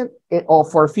present or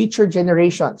for future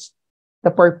generations the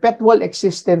perpetual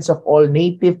existence of all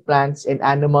native plants and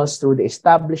animals through the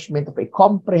establishment of a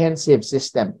comprehensive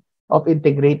system of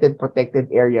integrated protected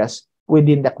areas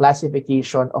within the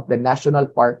classification of the national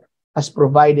park as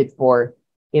provided for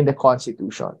in the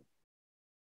Constitution.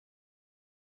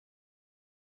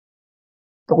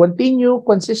 To continue,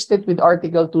 consistent with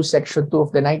Article 2, Section 2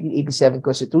 of the 1987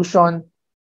 Constitution,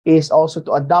 is also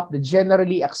to adopt the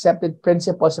generally accepted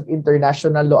principles of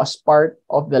international law as part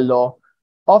of the law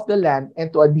of the land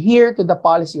and to adhere to the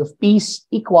policy of peace,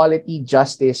 equality,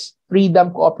 justice,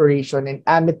 freedom, cooperation, and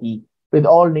amity with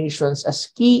all nations as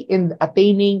key in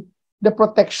attaining the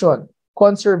protection,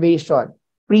 conservation,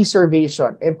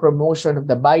 preservation, and promotion of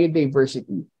the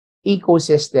biodiversity,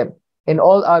 ecosystem, and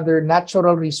all other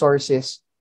natural resources.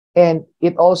 And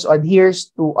it also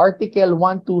adheres to Article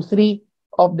 123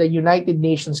 of the United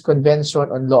Nations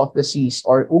Convention on Law of the Seas,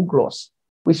 or UNCLOS,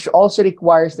 which also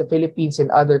requires the Philippines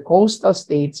and other coastal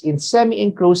states in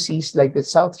semi-enclosed seas like the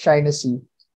South China Sea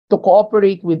to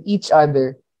cooperate with each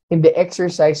other in the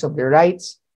exercise of their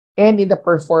rights and in the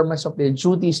performance of their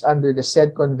duties under the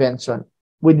said convention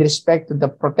with respect to the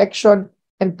protection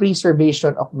and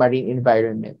preservation of marine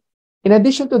environment. In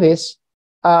addition to this,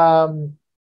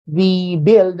 the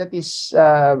bill that is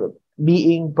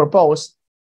being proposed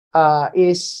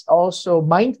is also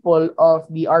mindful of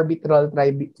the arbitral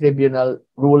tribunal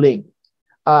ruling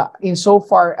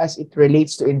insofar as it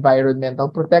relates to environmental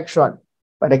protection.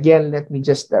 But again, let me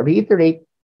just reiterate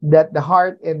that the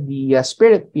heart and the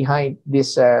spirit behind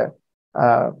this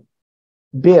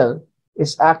bill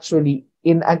is actually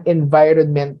in an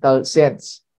environmental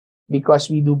sense, because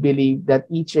we do believe that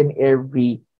each and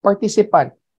every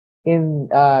participant in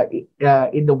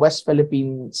the West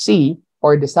Philippine Sea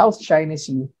or the South China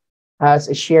Sea has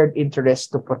a shared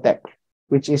interest to protect,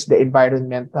 which is the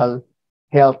environmental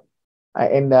health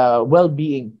and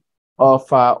well-being of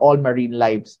all marine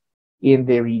lives in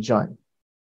the region.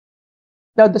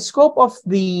 Now, the scope of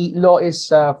the law is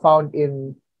found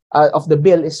in of the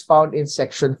bill is found in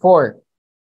Section 4.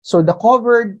 So the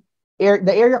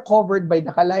area covered by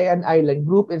the Calayan Island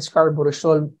Group and Scarborough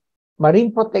Shoal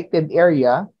Marine Protected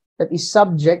Area that is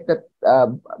subject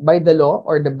by the law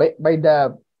or by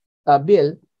the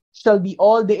bill shall be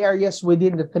all the areas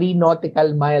within the 3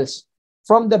 nautical miles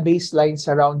from the baseline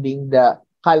surrounding the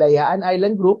Calayan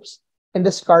Island Groups and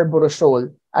the Scarborough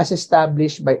Shoal as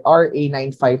established by RA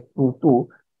 9522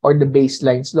 or the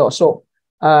Baselines Law. So,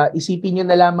 isipin nyo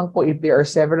na lamang po, if there are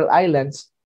several islands,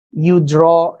 you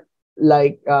draw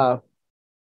like a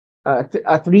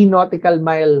 3 nautical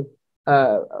mile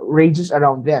radius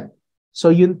around them. So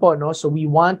yun po, no? So we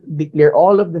want to declare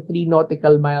all of the 3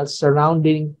 nautical miles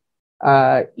surrounding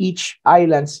each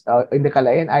islands in the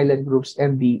Calayan Island Groups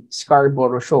and the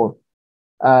Scarborough Shoal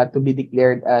to be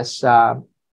declared as a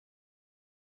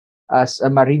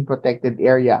marine protected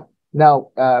area.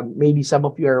 Now, maybe some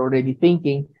of you are already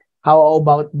thinking, how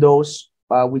about those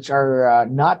which are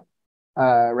not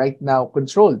right now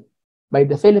controlled by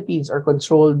the Philippines or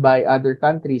controlled by other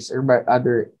countries or by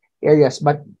other areas?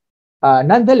 But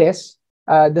nonetheless,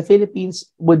 the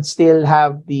Philippines would still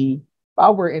have the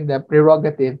power and the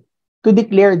prerogative to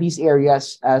declare these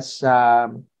areas as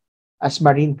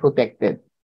marine protected.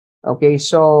 Okay,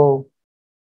 so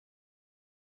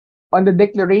on the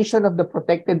declaration of the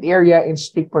protected area in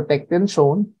strict protection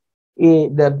zone,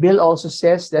 the bill also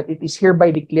says that it is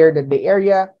hereby declared that the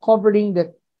area covering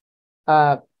the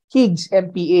KIGS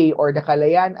MPA or the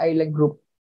Calayan Island Group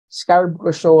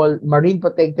Scarborough Shoal Marine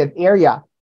Protected Area,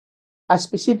 as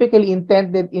specifically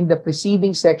intended in the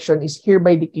preceding section, is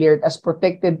hereby declared as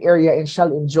protected area and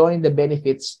shall enjoy the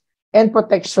benefits and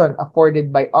protection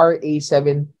afforded by RA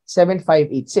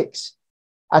 7586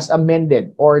 as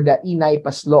amended or the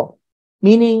E-NIPAS law.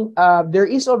 meaning there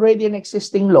is already an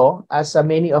existing law, as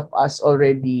many of us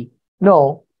already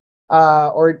know,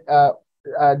 or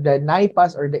the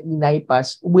NIPAS or the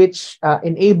e-NIPAS, which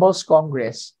enables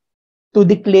Congress to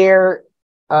declare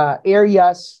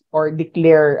areas or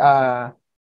declare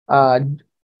uh,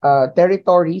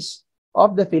 territories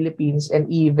of the Philippines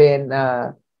and even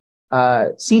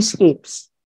seascapes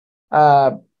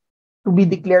to be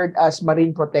declared as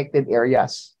marine protected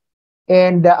areas.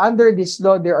 And under this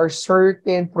law, there are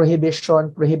certain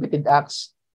prohibited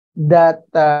acts that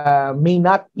may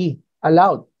not be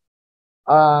allowed.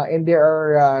 And there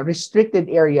are restricted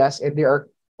areas, and there are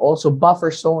also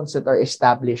buffer zones that are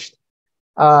established.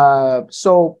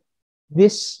 So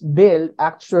this bill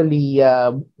actually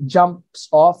jumps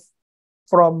off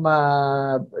from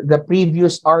the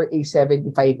previous RA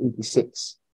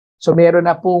 7586. So meron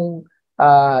na pong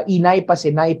e-NIPAS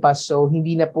and NIPAS, so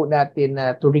hindi na po natin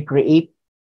to recreate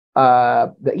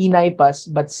the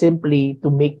e-NIPAS, but simply to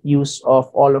make use of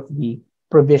all of the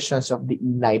provisions of the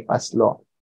e-NIPAS law.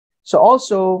 So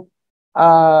also,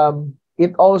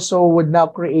 it also would now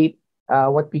create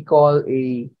what we call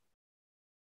a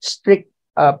strict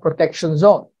protection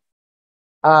zone.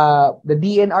 The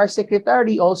DNR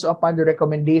Secretary, also upon the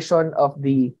recommendation of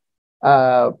the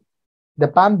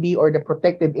PAMB or the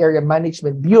Protected Area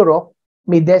Management Bureau,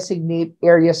 may designate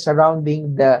areas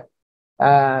surrounding the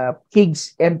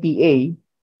KIGS MPA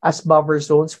as buffer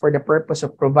zones for the purpose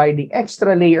of providing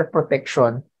extra layer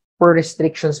protection where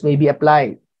restrictions may be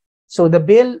applied. So the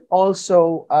bill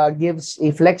also gives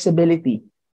a flexibility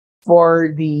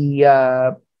for the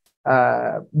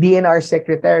DNR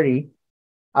Secretary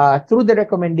through the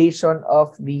recommendation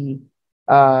of the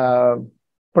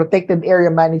Protected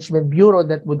Area Management Bureau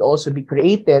that would also be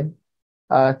created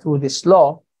through this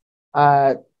law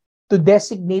to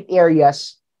designate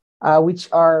areas which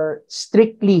are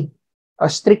strictly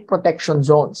strict protection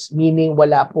zones, meaning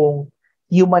wala pong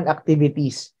human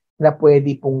activities na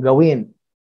pwede pong gawin.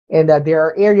 And there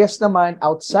are areas naman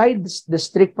outside the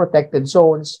strict protected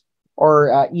zones or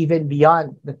even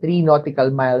beyond the 3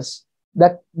 nautical miles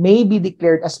that may be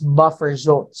declared as buffer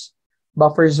zones.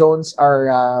 Buffer zones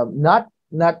are not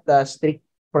strict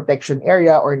protection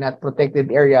area or not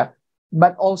protected area,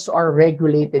 but also are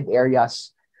regulated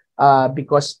areas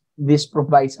because this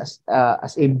provides as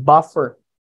a buffer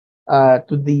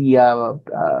to the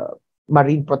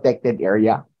marine protected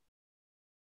area.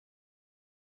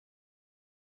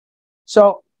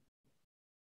 So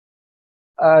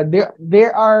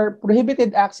there are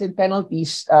prohibited acts and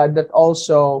penalties that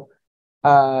also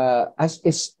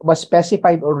was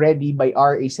specified already by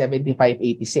RA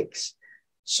 7586.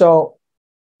 So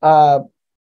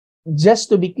just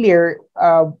to be clear,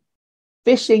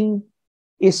 fishing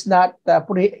is not a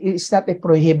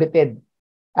prohibited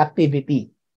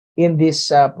activity in this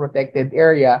protected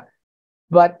area,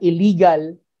 but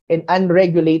illegal and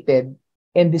unregulated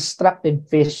and destructive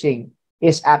fishing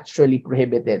is actually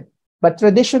prohibited. But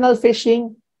traditional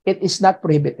fishing, it is not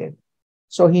prohibited.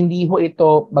 So hindi ho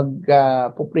ito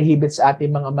mag-prohibit sa ating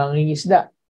mga mangingisda.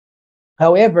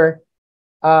 However,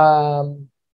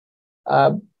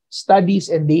 studies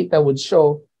and data would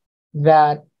show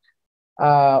that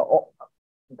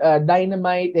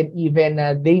dynamite and even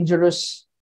dangerous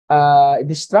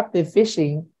destructive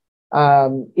fishing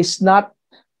is not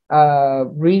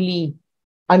really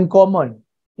uncommon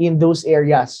in those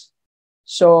areas.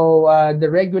 So the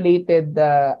regulated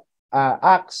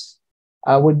acts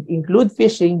would include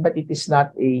fishing, but it is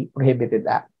not a prohibited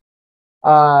act.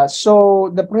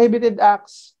 So the prohibited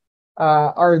acts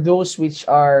are those which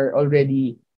are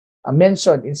already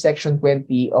mentioned in Section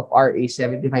 20 of RA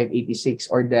 7586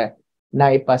 or the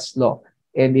NIPAS law,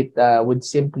 and it would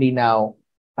simply now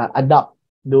adopt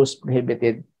those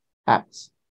prohibited acts.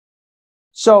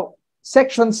 So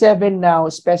Section 7 now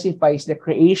specifies the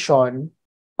creation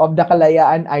of the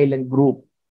Kalayaan Island Group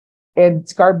and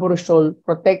Scarborough Shoal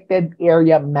Protected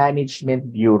Area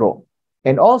Management Bureau,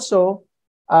 and also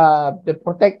the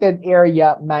Protected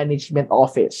Area Management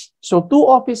Office. So 2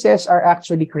 offices are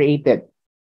actually created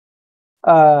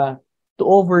to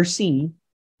oversee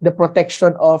the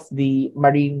protection of the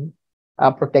marine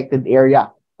protected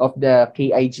area of the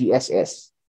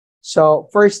KIGSS. So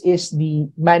first is the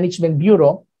Management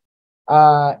Bureau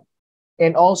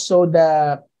and also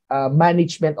the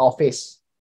Management Office.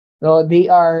 So they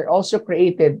are also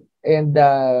created and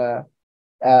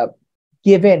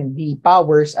given the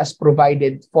powers as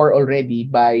provided for already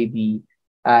by the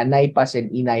NIPAS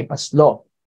and e-NIPAS law.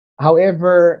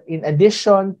 However, in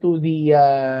addition to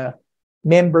the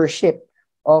membership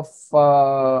of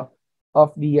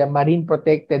the Marine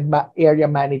Protected Area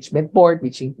Management Board,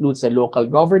 which includes the local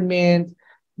government,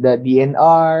 the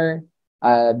DNR,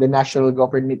 the national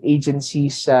government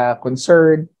agencies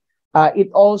concerned.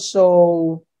 It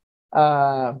also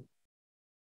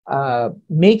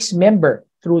makes member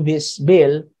through this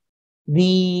bill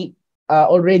the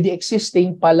already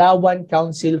existing Palawan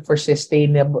Council for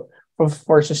Sustainable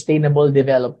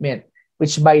Development,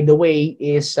 which by the way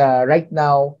is right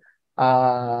now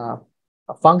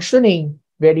functioning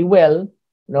very well.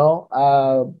 No,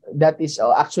 that is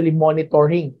actually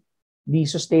monitoring the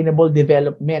sustainable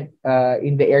development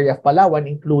in the area of Palawan,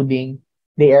 including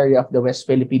the area of the West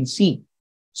Philippine Sea.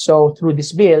 So through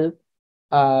this bill,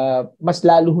 mas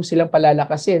lalo ho silang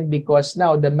palalakasin because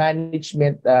now the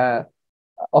management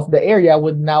of the area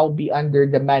would now be under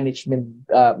the management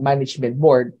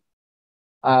board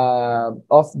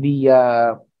of the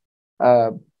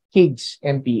KIGS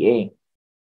MPA.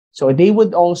 So they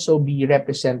would also be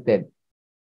represented.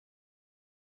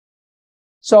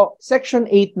 So Section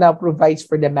 8 now provides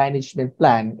for the management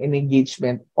plan and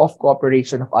engagement of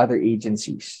cooperation of other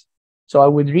agencies. So I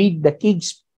would read the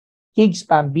KIGS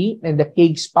PAMB and the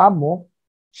KIGS PAMO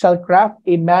shall craft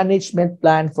a management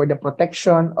plan for the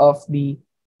protection of the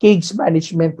KIGS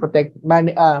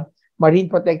marine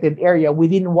protected area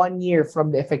within 1 year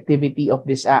from the effectivity of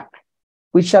this act,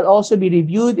 which shall also be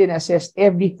reviewed and assessed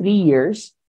every 3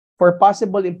 years for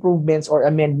possible improvements or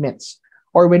amendments,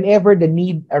 or whenever the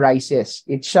need arises.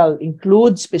 It shall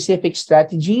include specific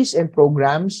strategies and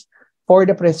programs for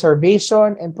the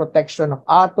preservation and protection of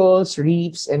atolls,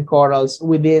 reefs, and corals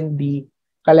within the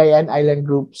Calayan Island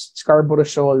Group's Scarborough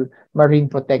Shoal Marine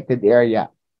Protected Area.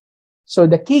 So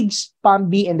the KIGS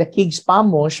PAMB and the KIGS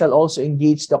PAMO shall also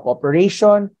engage the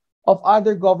cooperation of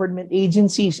other government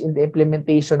agencies in the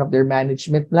implementation of their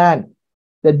management plan.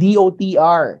 The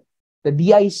DOTR, the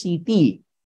DICT,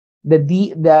 the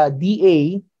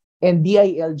DA, and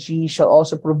DILG shall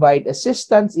also provide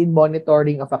assistance in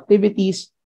monitoring of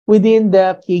activities within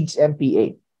the KIGS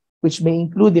MPA, which may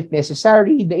include, if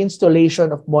necessary, the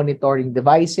installation of monitoring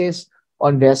devices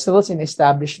on vessels and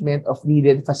establishment of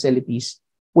needed facilities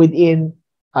within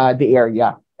the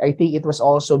area. I think it was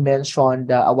also mentioned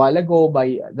a while ago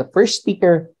by the first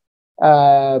speaker,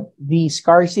 the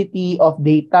scarcity of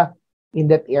data in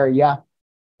that area.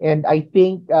 And I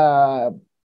think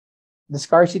the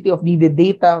scarcity of needed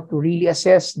data to really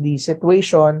assess the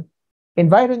situation,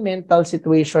 environmental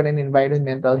situation and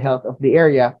environmental health of the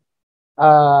area,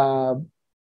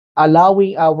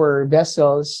 allowing our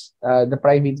vessels, the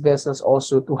private vessels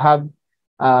also to have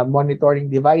monitoring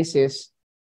devices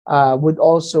would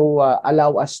also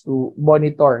allow us to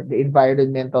monitor the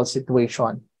environmental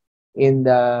situation in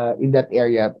that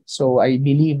area. So I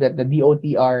believe that the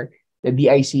DOTR, the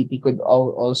DICT could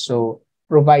also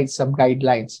provide some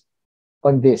guidelines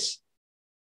on this.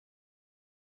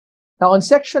 Now on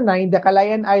Section 9, the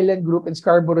Calayan Island Group and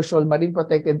Scarborough Shoal Marine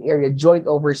Protected Area Joint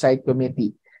Oversight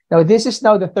Committee. Now this is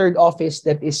now the third office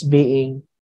that is being,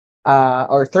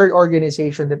 or third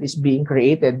organization that is being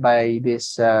created by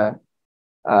this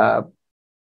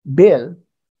bill.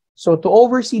 So to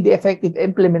oversee the effective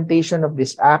implementation of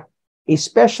this act, a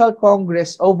special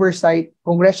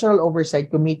Congressional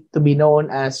Oversight Committee, to be known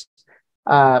as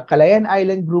Calayan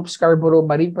Island Group Scarborough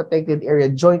Marine Protected Area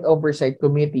Joint Oversight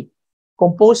Committee,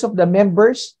 composed of the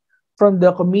members from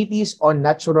the Committees on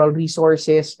Natural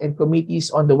Resources and Committees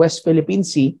on the West Philippine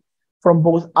Sea from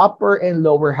both upper and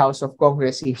lower house of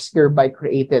Congress is hereby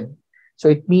created. So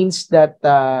it means that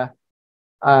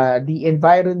the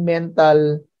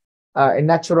environmental and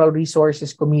natural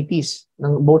resources committees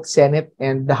ng both Senate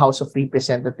and the House of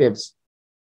Representatives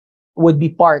would be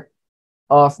part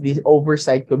of the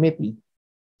oversight committee.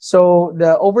 So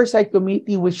the oversight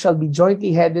committee, which shall be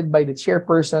jointly headed by the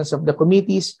chairpersons of the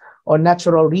committees on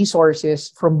natural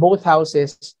resources from both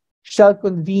houses, shall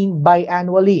convene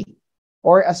biannually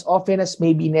or as often as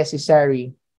may be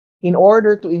necessary in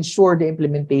order to ensure the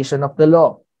implementation of the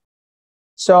law.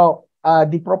 So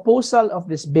the proposal of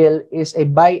this bill is a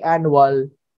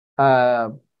biannual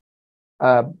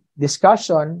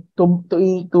discussion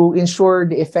to ensure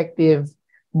the effective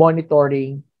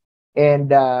monitoring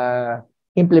and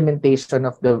implementation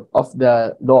of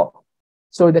the law.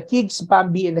 So the KIGS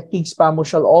PAMB and the KIGS PAMO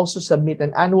shall also submit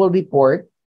an annual report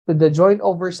to the Joint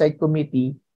Oversight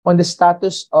Committee on the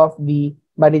status of the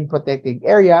marine protected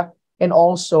area and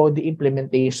also the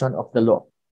implementation of the law,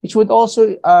 which would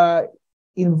also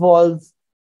involve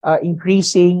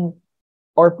increasing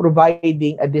or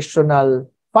providing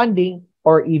additional funding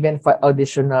or even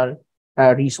additional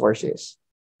resources.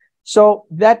 So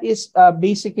that is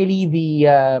basically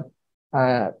the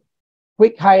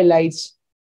quick highlights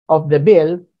of the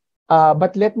bill.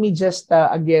 But let me just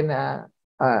again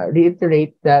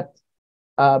reiterate that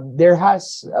there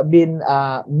has been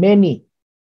many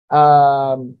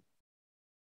um,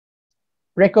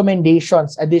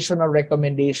 recommendations, additional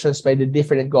recommendations by the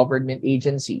different government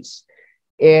agencies.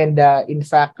 And in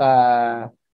fact,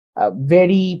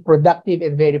 very productive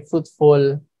and very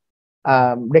fruitful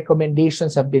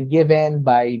recommendations have been given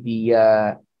by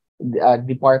the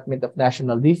Department of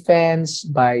National Defense,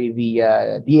 by the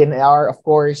DNR, of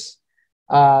course,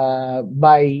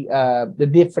 by the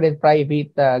different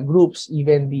private groups,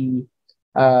 even the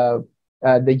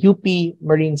UP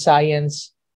Marine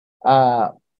Science uh,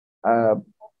 uh,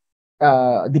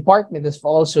 department has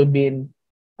also been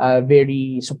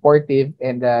very supportive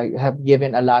and have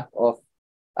given a lot of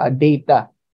data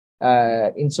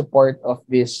in support of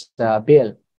this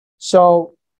bill.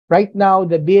 So right now,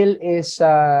 the bill is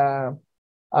uh,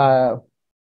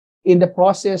 in the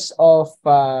process of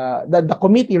the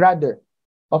committee rather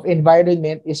of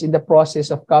environment is in the process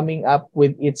of coming up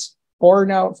with its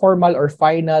formal or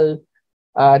final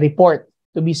report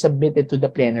to be submitted to the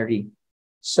plenary.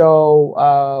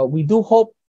 So we do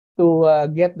hope to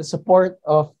get the support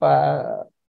of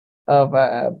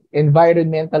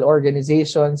environmental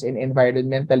organizations and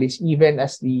environmentalists, even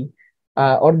as the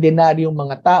ordinaryong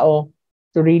mga tao,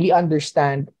 to really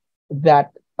understand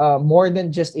that more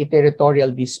than just a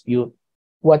territorial dispute,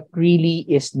 what really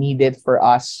is needed for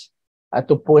us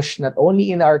to push not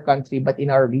only in our country but in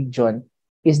our region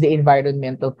is the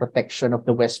environmental protection of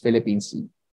the West Philippine Sea.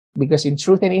 Because in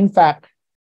truth and in fact,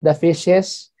 the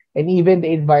fishes and even the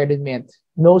environment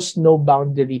knows no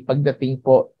boundary pagdating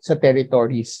po sa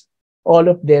territories.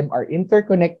 All of them are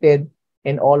interconnected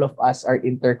and all of us are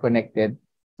interconnected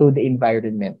to the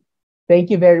environment.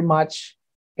 Thank you very much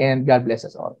and God bless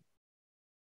us all.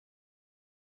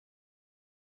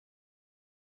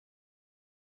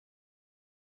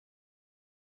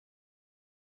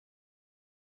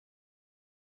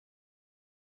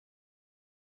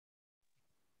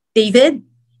 David?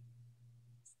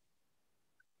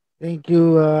 Thank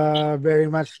you very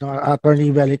much, no,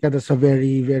 Attorney Belica. That's a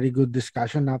very, very good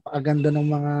discussion. Napakaganda ng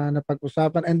mga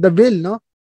napag-usapan. And the bill, no?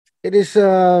 It is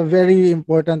very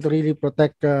important to really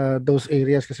protect those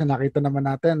areas kasi nakita naman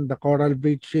natin the coral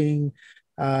bleaching,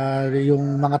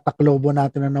 yung mga taklobo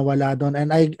natin na nawala doon.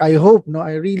 And I hope, no,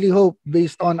 I really hope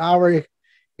based on our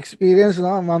experience,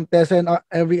 no, Ma'am Tessa and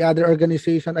every other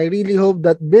organization, I really hope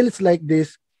that bills like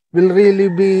this will really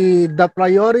be the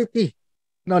priority,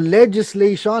 no,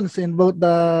 legislations in both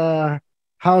the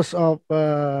House of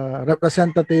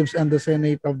Representatives and the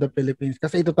Senate of the Philippines.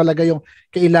 Kasi ito talaga yung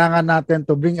kailangan natin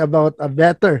to bring about a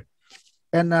better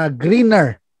and a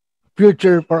greener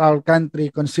future for our country,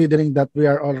 considering that we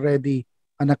are already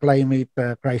on a climate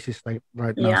crisis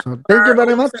right now. Yeah. So thank you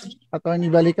very much, Attorney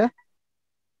Balica.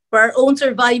 For our own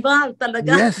survival,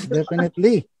 talaga. Yes,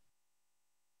 definitely.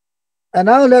 And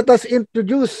now let us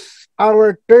introduce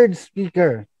our third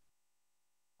speaker.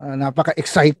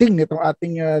 Napaka-exciting nitong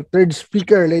ating third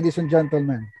speaker, ladies and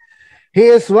gentlemen.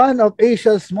 He is one of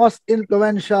Asia's most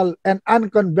influential and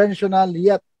unconventional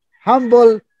yet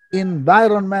humble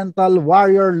environmental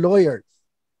warrior lawyers.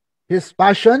 His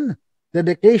passion,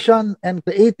 dedication, and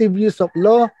creative use of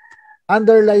law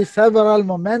underlie several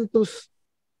momentous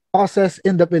causes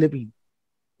in the Philippines.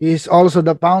 He is also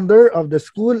the founder of the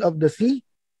School of the Sea,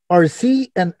 or Sea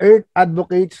and Earth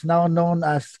Advocates, now known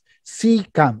as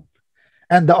SeaCamp,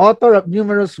 and the author of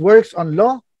numerous works on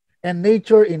law and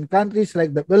nature in countries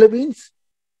like the Philippines,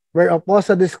 where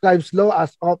Oposa describes law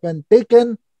as often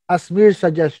taken as mere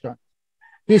suggestion.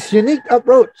 His unique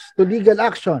approach to legal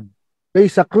action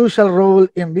plays a crucial role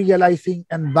in realizing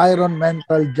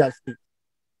environmental justice.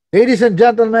 Ladies and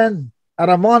gentlemen, a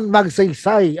Ramon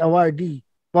Magsaysay Awardee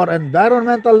for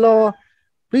Environmental Law,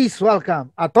 please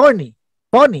welcome Attorney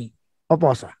Tony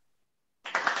Oposa.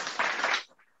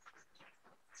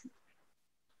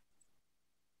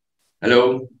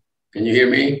 Hello, can you hear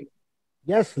me?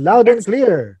 Yes, loud and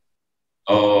clear.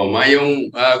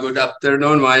 Mayong good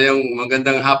afternoon, mayong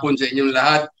magandang hapon sa inyong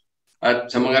lahat.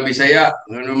 At sa mga Bisaya,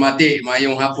 mati,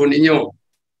 mayong hapon ninyo.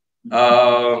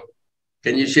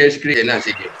 Can you share screen?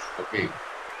 Sige, okay.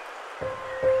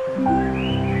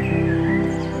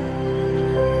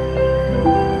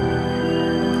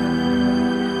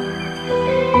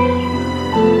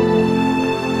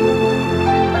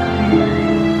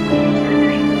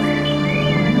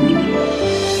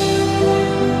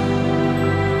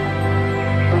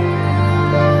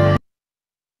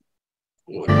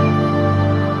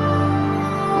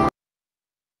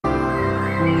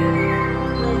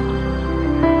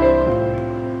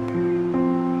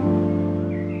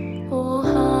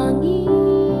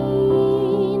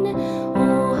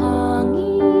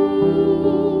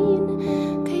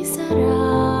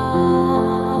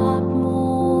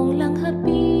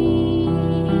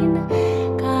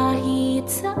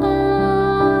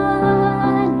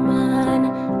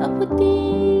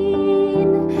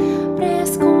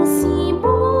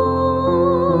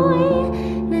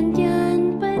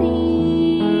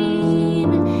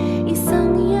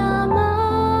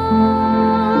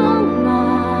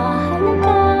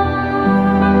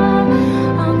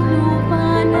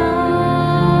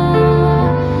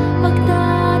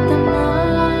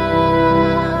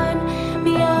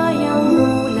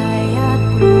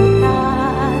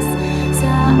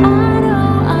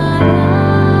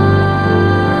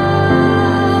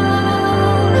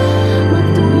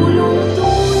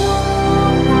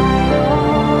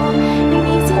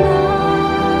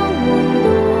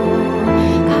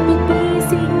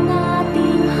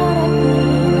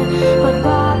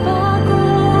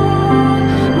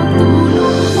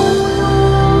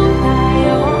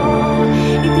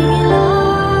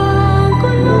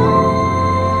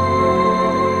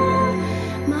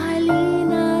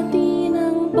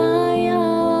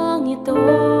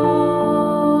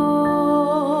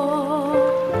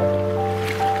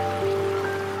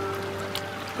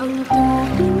 Hello?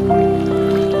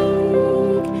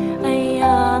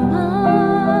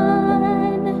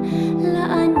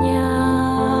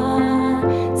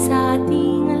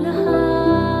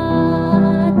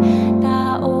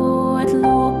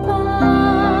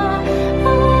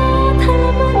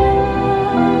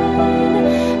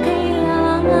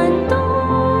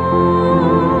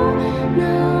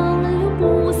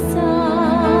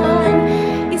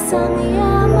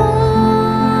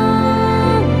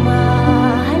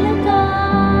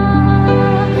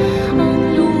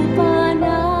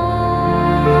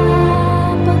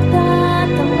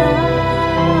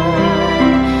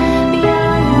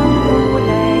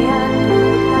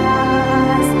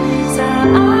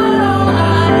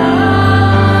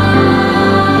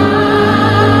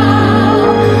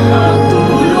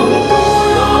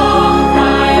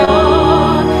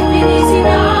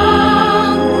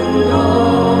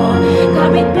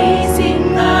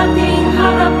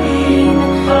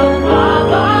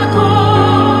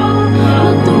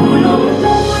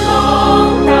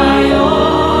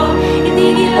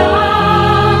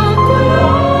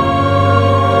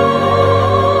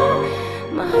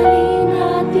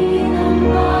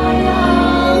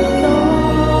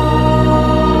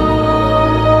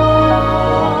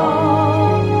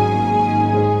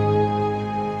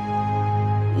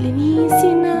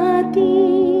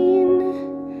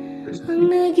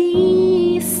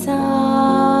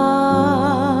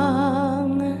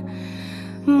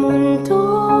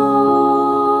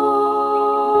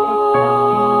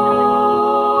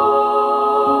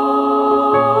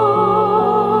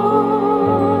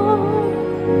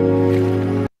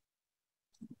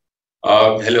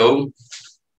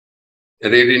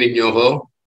 Naririnig niyo ako?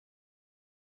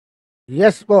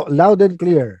 Yes po, loud and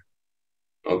clear.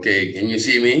 Okay, can you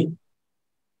see me?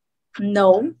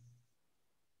 No.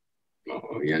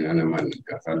 Oh, yan na naman.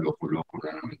 Kakaloko-loko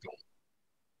na naman ito.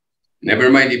 Never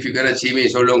mind if you cannot see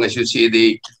me so long as you see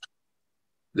the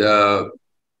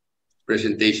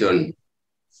presentation.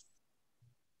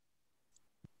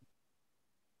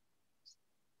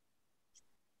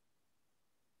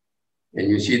 Can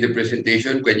you see the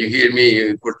presentation? Can you hear me?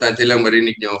 Importante lang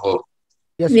marinig niyo ako.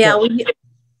 Yes Yeah, po.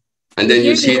 And then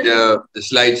you hear see you. the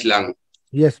slides lang.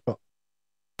 Yes po.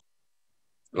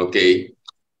 Okay.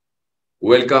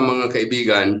 Welcome mga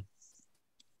kaibigan.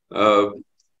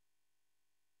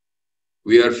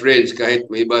 We are friends kahit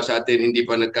may iba sa atin hindi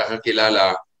pa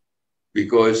nagkakakilala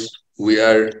because we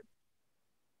are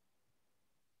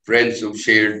friends who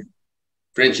shared.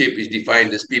 Friendship is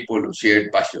defined as people who shared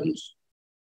passions.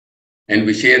 And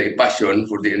we share a passion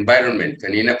for the environment.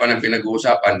 Kanina pa nang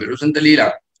pinag-uusapan, pero sandali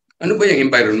lang. Ano ba yung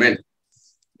environment?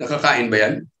 Nakakain ba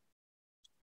yan?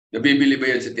 Nabibili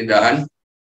ba yan sa tindahan?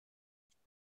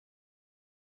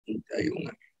 Tayo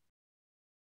nga.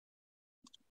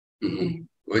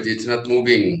 But it's not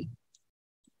moving.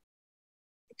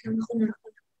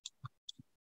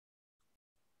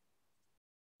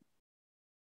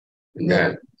 And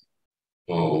then,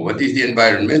 what is the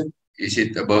environment? Is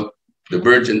it about the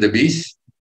birds and the bees?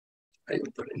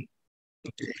 Okay.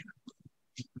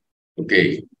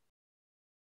 Okay.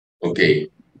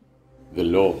 Okay. The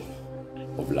law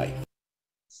of life.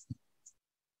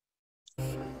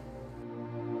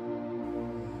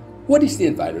 What is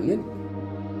the environment?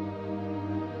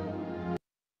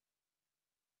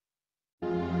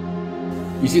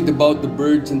 Is it about the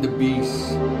birds and the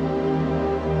bees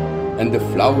and the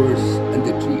flowers and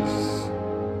the trees?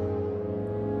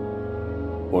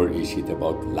 Or is it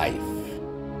about life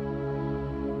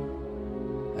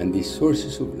and the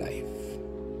sources of life,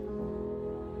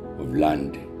 of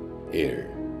land,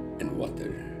 air, and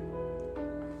water?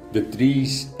 The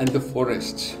trees and the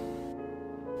forests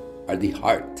are the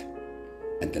heart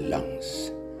and the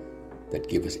lungs that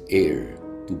give us air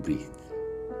to breathe.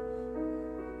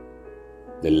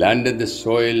 The land and the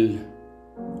soil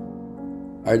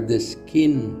are the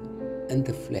skin and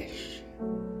the flesh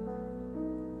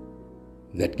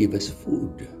that give us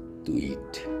food to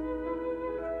eat.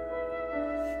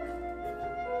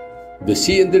 The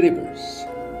sea and the rivers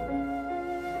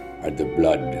are the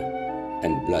blood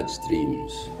and blood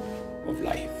streams of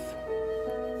life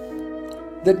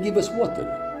that give us water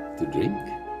to drink.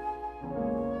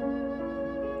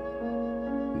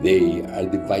 They are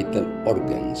the vital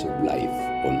organs of life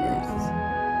on earth.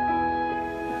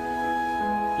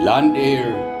 Land,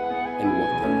 air, and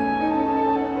water.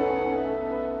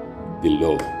 The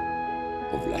law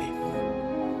of life.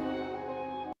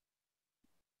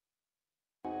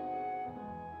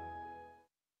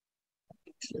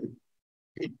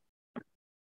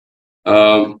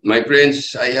 My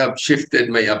friends, I have shifted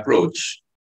my approach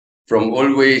from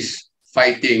always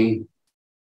fighting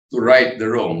to right the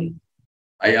wrong,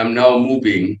 I am now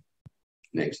moving,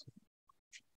 next,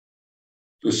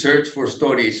 to search for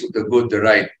stories of the good, the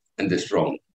right, and the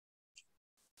strong.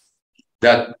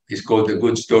 That is called the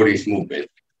Good Stories Movement.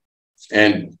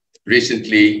 And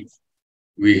recently,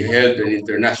 we held an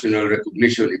international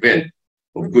recognition event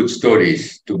of good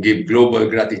stories to give global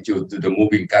gratitude to the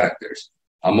moving characters.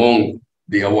 Among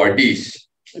the awardees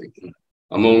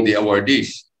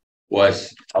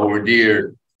was our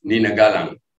dear Nina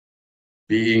Galang,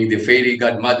 being the fairy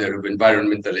godmother of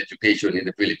environmental education in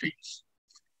the Philippines.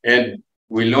 And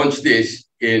we launched this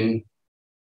in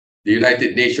the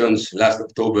United Nations last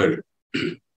October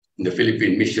in the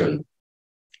Philippine mission.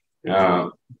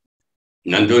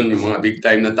 Nandun yung mga big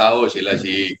time na tao, sila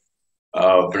si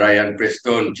Brian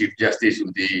Preston, Chief Justice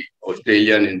of the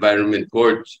Australian Environment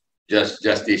Court,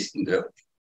 Justice the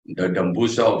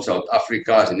Dambusa of South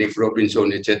Africa, si Nick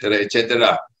Robinson, etc.,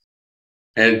 etc.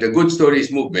 And the Good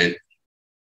Stories Movement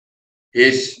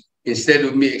is, instead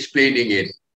of me explaining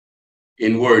it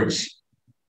in words,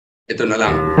 ito na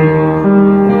lang.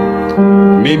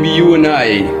 Maybe you and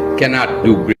I cannot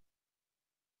do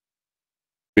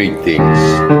great things.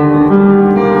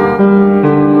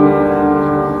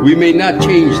 We may not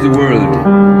change the world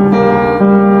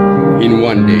in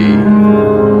one day,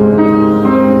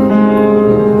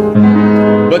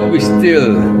 but we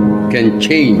still can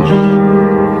change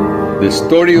the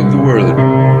story of the world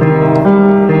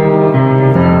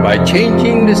by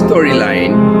changing the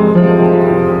storyline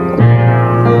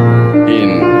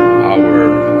in our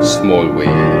small way.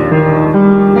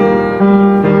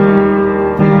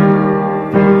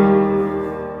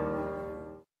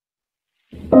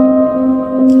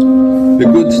 The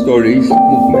Good Stories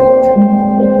Movement.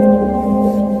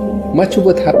 Much of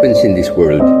what happens in this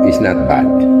world is not bad.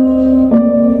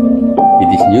 It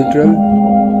is neutral,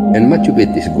 and much of it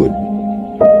is good.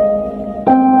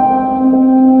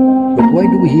 But why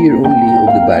do we hear only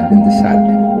of the bad and the sad?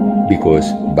 Because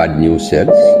bad news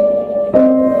sells?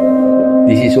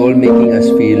 This is all making us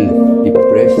feel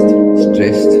depressed,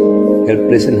 stressed,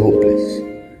 helpless, and hopeless.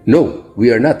 No, we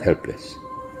are not helpless.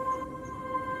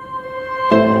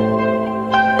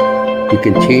 We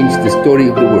can change the story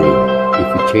of the world if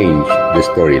we change the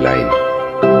storyline.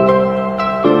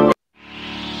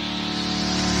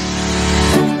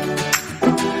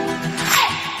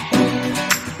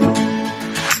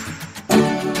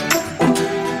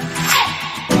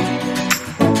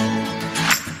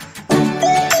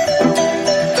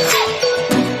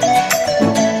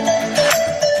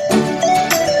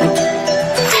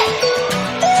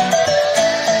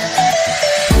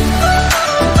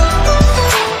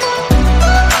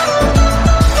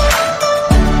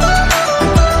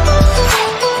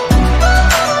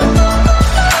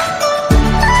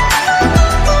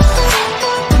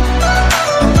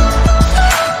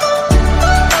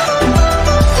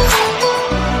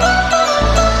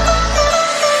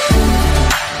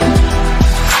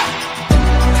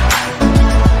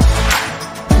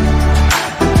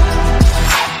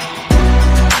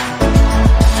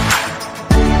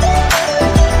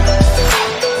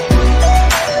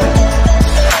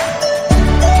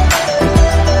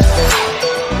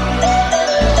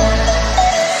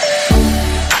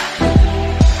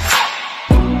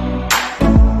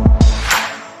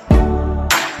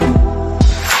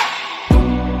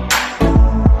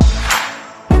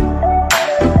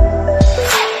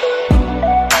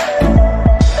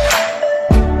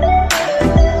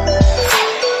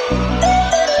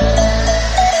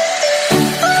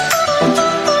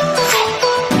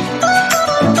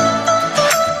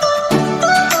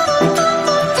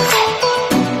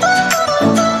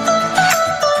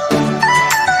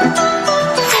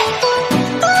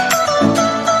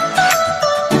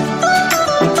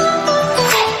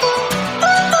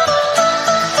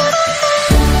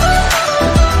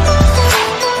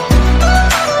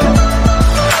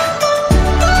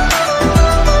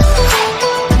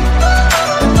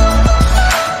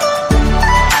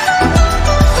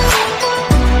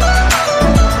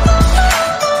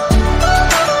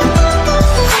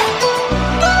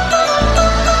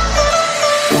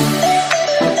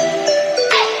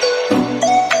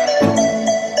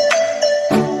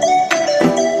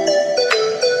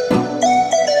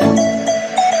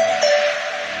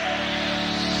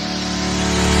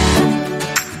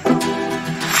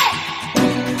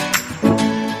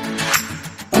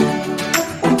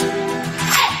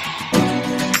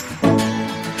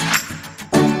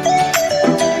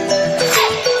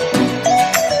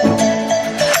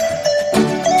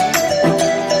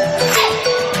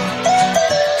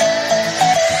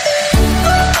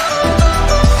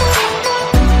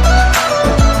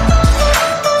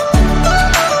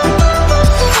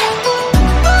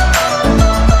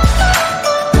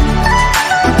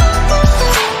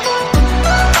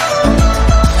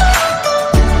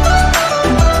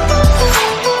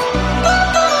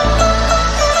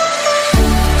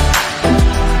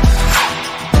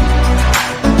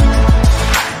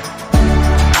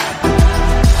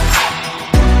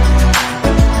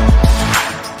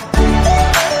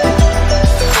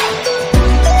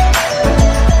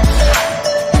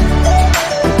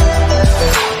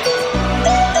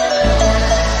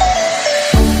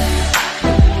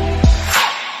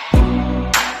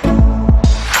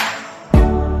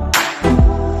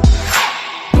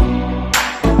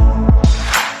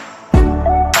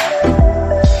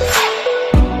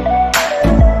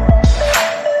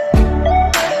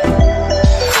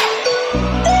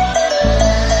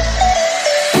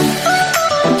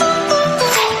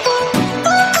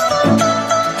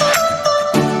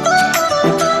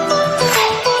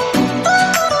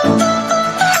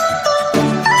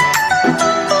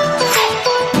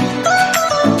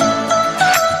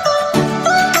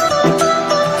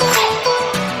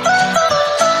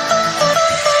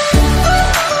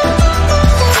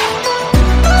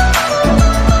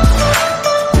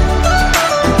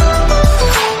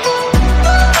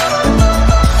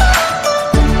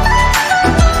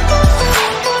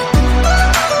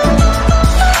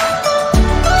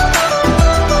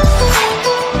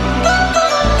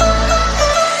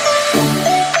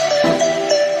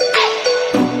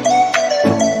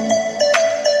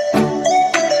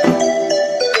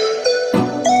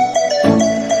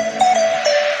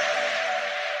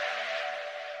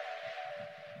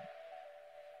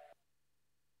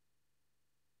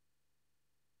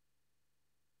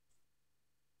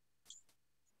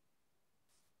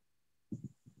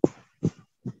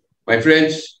 My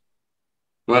friends,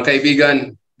 mga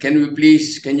kaibigan, can you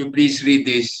please read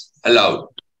this aloud?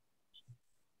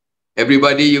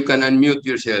 Everybody, you can unmute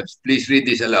yourselves. Please read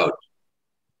this aloud.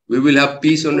 We will have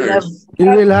peace on earth. We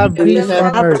will have peace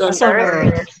on earth.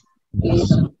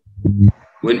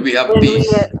 When we have peace.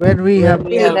 When we have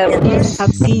peace.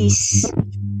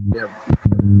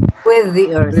 With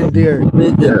the earth. With the earth.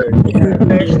 With the earth.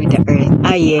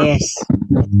 Ah, yes.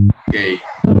 Okay.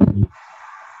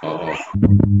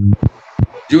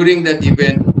 During that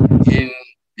event in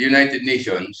the United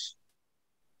Nations,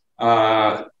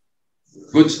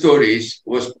 Good Stories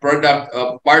was part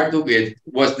of it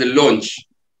was the launch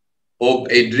of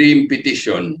a dream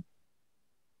petition,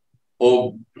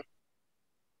 of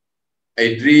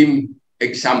a dream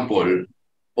example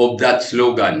of that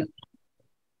slogan,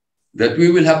 that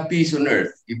we will have peace on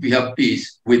earth if we have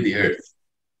peace with the earth.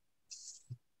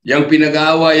 Yang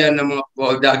pinag-aawayan ng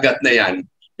mga dagat na yan,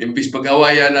 imbis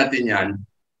pag-awayan natin yan,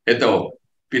 ito,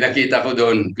 pinakita ko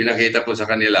doon, pinakita ko sa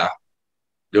kanila,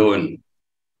 doon.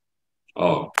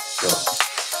 Oh, so.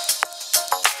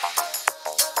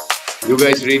 You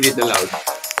guys read it aloud.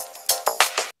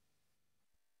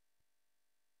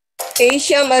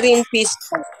 Asia Marine Peace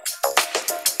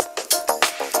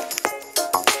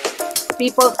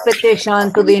People's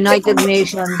Petition to the United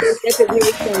Nations.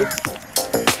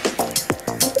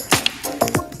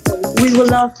 We will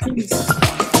love peace.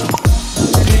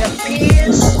 We have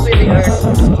peace with the earth.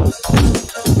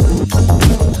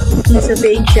 Peace of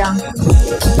Asia.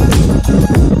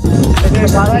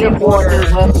 There's a body of water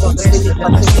west of the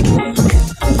Pacific.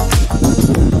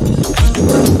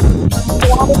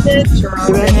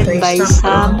 Surrounded by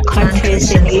some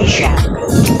countries in Asia.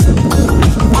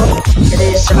 It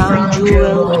is the crown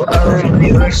jewel of our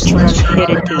universal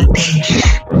heritage.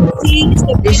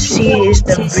 The sea is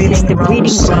the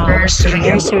breeding ground, the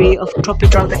nursery of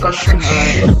tropical fish.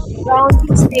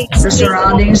 The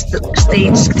surrounding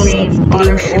states claim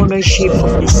ownership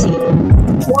of the sea.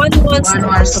 One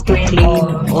wants to claim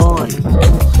all.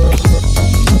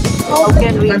 How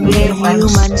can we blame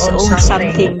humans own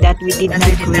something that we did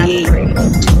not create?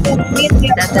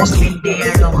 That has been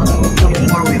there long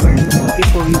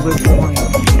before we were born,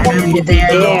 and will be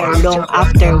there long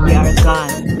after we are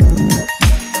gone.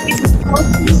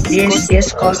 This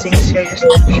is causing serious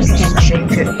tension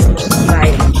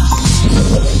by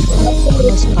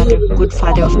good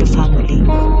father of the family.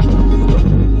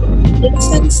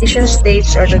 Nation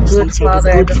states are the good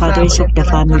fathers of the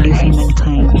family of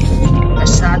humankind.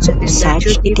 As such, it is their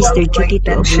duty to avoid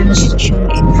tension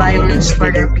and violence for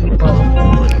their people.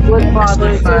 Good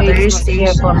fathers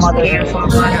care for Mother Earth.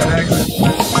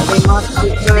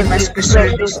 They must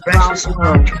preserve this precious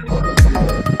world.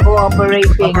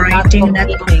 Cooperating, not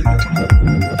competing.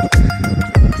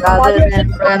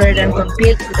 Rather than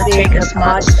compete, we take as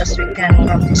much as we can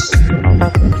from this.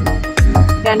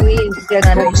 Can we instead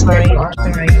cooperate?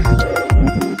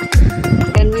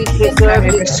 Can we preserve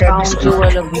this crown jewel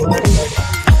of the earth?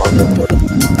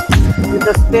 With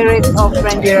the spirit of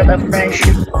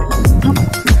friendship,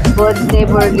 good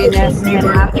neighborliness, and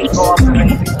happy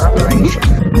cooperation.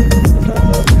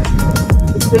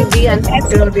 It will be an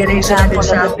example of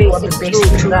the basic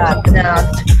truth that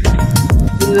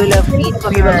we will have peace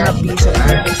on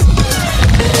earth.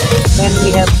 When we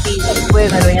have peace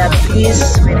with the earth.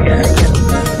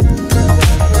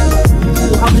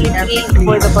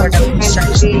 For the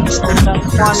participants to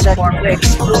transform the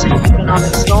exclusive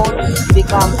economic zone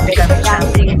become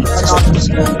expanding economic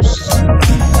zones.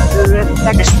 To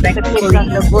respect the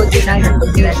good United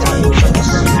Nations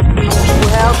to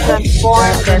help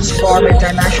transform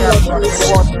international waters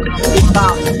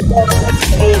become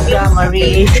Asia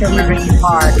Marine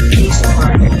Park.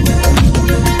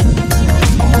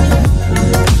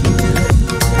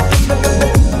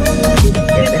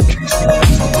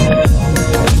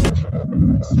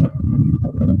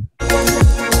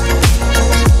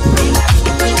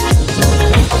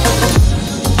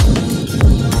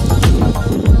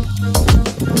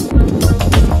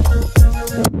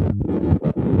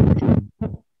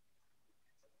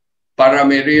 Para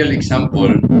may real example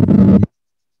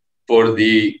for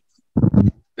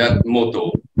that motto,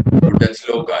 for that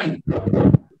slogan,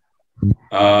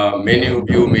 many of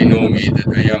you may know me that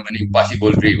I am an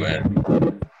impossible dreamer,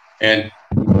 and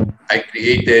I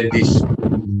created this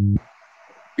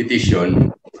petition.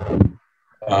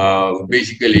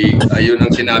 Basically, ayun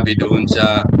ang sinabi doon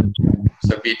sa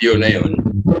video na yun.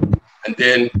 And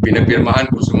then, pinapirmahan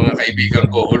ko sa mga kaibigan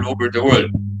ko all over the world.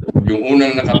 Yung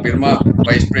unang nakapirma,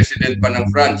 Vice President pa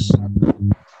ng France.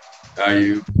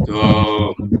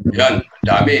 Yan,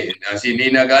 dami. Si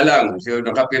Nina Galang, siya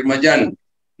nakapirma dyan.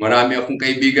 Marami akong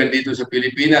kaibigan dito sa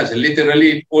Pilipinas,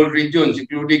 literally all regions,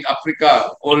 including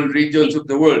Africa, all regions of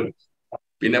the world.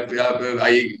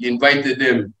 I invited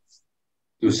them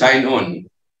to sign on.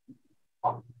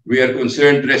 We are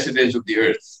concerned residents of the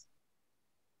earth.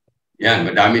 Yan,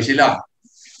 madami sila.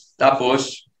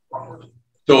 Tapos,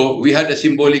 so we had a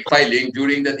symbolic filing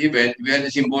during that event. We had a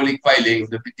symbolic filing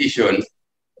of the petition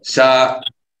sa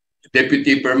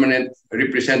Deputy Permanent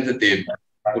Representative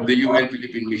of the UN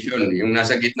Philippine Mission. Yung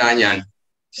nasa gitna niyan,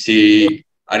 si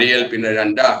Ariel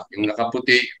Pinaranda. Yung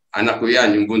nakaputi, anak ko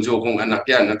yan. Yung bunso kong anak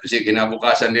yan. Kasi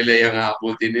kinabukasan nila yung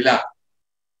abuti nila.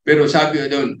 Pero sabi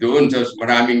doon sa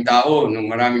maraming tao,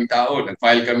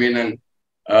 nag-file kami ng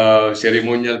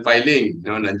ceremonial filing.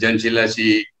 No? Nandyan sila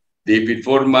si David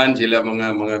Foreman, sila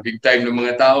mga big time ng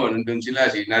mga tao. Nandun sila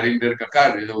si Narinder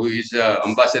Kakar, who is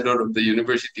ambassador of the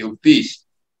University of Peace.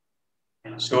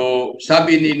 So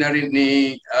sabi ni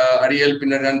Ariel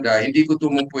Pinaranda, hindi ko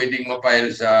pwedeng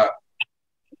ma-file sa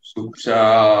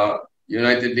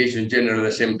United Nations General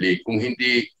Assembly kung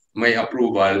hindi may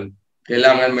approval.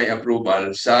 Kailangan may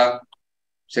approval sa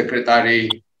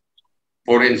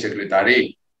Foreign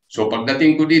Secretary. So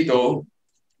pagdating ko dito,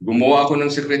 gumawa ako ng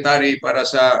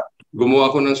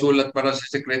sulat para sa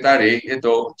secretary,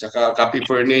 ito, tsaka copy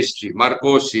furnish, si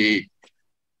Marcos, si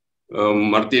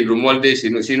Martin Romualdez,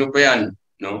 sino pa yan,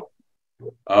 no?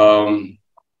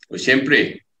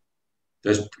 Siyempre,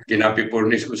 tapos kinapi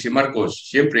furnish ko si Marcos,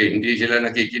 siyempre, hindi sila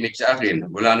nakikinig sa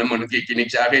akin. Wala namang nakikinig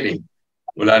sa akin eh.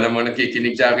 Wala namang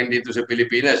nakikinig sa akin dito sa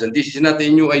Pilipinas. And this is not a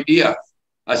new idea.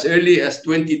 As early as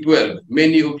 2012,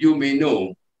 many of you may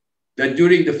know that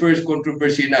during the first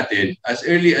controversy natin, as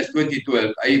early as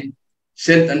 2012, I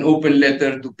sent an open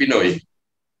letter to Pinoy.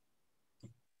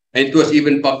 And it was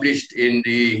even published in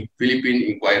the Philippine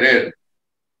Inquirer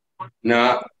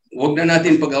na wag na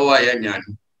natin pag-awayan yan.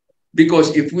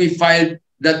 Because if we filed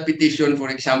that petition,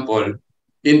 for example,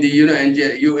 in the UN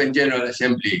General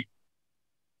Assembly,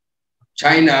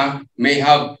 China may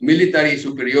have military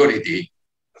superiority,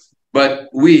 but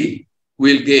we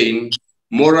will gain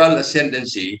moral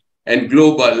ascendancy and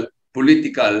global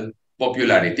political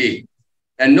popularity.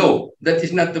 And no, that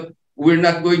is not we're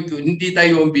not going to, hindi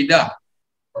tayo ang bida.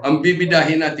 Ang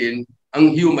bibidahin natin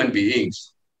ang human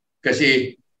beings.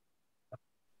 Kasi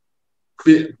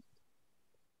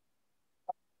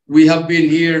we have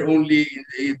been here only,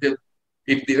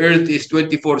 if the earth is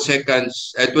 24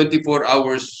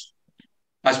 hours,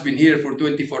 has been here for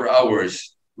 24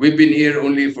 hours, we've been here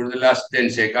only for the last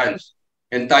 10 seconds.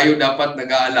 And tayo dapat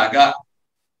nag-aalaga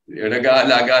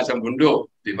sa mundo,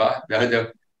 di ba?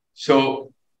 So,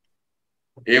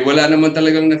 wala naman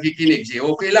talagang nakikinig.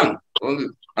 Okay lang.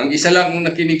 Ang isa lang ang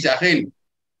nakinig sa akin.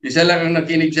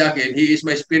 He is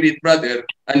my spirit brother,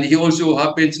 and he also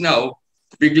happens now,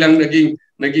 biglang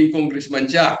naging congressman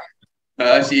siya.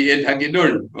 Si Ed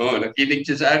Hagedorn. Nakinig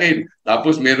siya sa akin.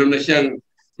 Tapos meron na siyang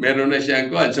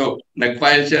kuwan. So,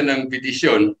 nag-file siya ng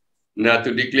petition na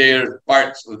to declare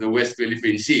parts of the West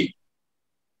Philippine Sea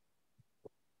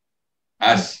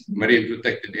as marine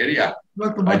protected area.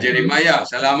 Jeremiah,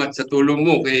 salamat sa tulong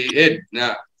mo kay Ed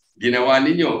na ginawa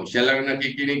ninyo. Siya lang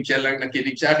nakikinig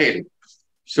sa akin.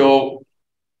 So,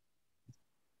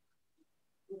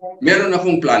 meron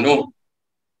akong plano.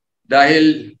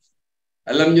 Dahil,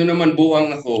 alam nyo naman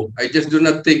buwang ako, I just do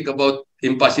not think about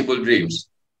impossible dreams.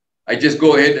 I just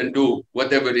go ahead and do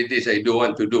whatever it is I do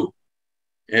want to do.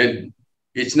 And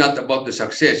it's not about the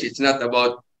success. It's not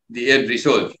about the end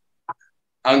result.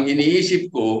 Ang iniisip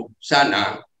ko,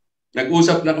 sana,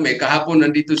 nag-usap na kami, kahapon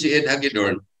nandito si Ed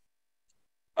Hagedorn,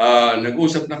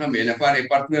 nag-usap na kami na pare,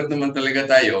 partner naman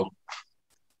talaga tayo.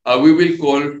 We will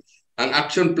call, ang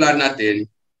action plan natin,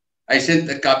 I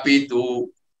sent a copy to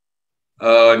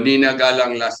Nina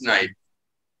Galang last night.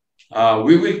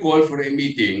 We will call for a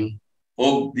meeting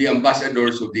of the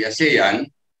ambassadors of the ASEAN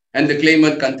and the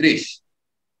claimant countries.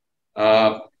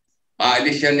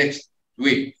 Aalis siya next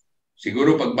week.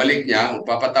 Siguro pagbalik niya,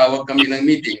 papatawag kami ng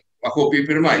meeting. Ako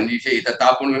pipirma, hindi siya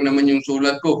itatapon lang naman yung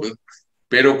sulat ko.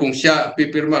 Pero kung siya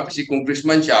pipirma, kasi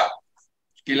congressman siya,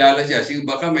 kilala siya,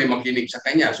 siguro baka may makinig sa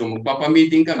kanya. So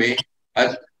magpapamiting kami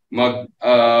at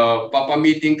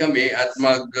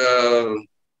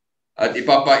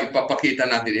ipapakita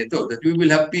natin ito, that we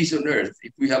will have peace on earth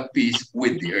if we have peace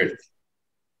with the earth.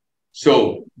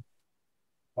 So,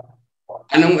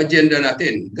 anong agenda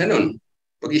natin? Ganon.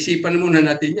 Pag-isipan muna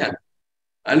natin yan.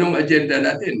 Anong agenda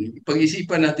natin?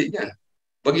 Pag-isipan natin yan.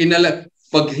 Pag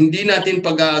hindi natin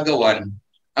pag-aagawan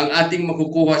ang ating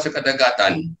makukuha sa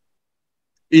kadagatan,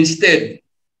 instead,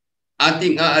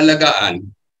 ating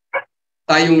aalagaan,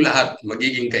 tayong lahat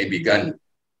magiging kaibigan.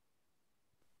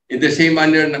 In the same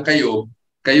manner na kayo,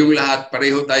 kayong lahat,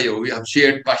 pareho tayo, we have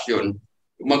shared passion,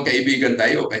 magkaibigan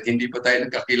tayo kahit hindi pa tayo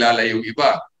nagkakilala yung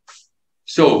iba.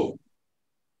 So,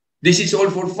 this is all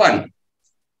for fun.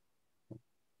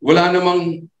 Walang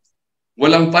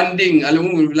funding.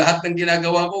 Alam mo, lahat ng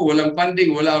ginagawa ko, walang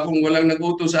funding, walang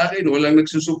nag-utos sa akin, walang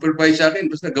nagsusupervise sa akin,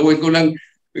 basta gawin ko lang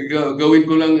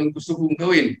ang gusto kong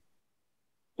gawin.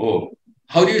 Oh,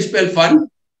 how do you spell fun?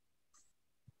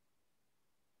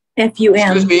 F-U-N.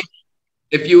 Excuse me?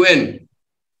 F-U-N.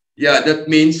 Yeah, that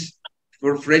means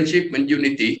for friendship and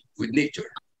unity with nature.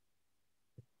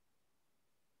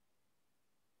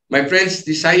 My friends,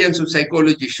 the science of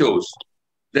psychology shows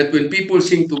that when people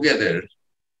sing together,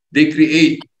 they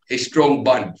create a strong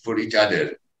bond for each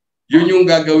other. Yun yung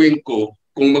gagawin ko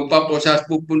kung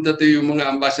pupunta tayo yung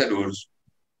mga ambassadors,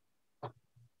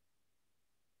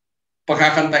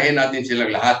 pakakantahin natin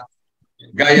silang lahat.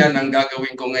 Gaya ng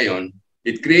gagawin ko ngayon,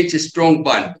 it creates a strong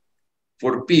bond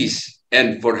for peace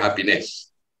and for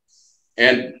happiness.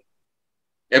 And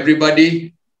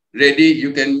everybody ready?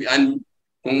 You can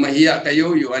kung mahiya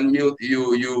kayo, you unmute,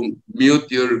 you mute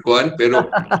your kwan, pero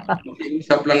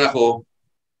makiusap lang ako.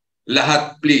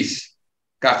 Lahat please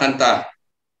kakanta.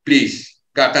 Please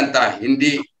kakanta.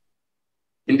 Hindi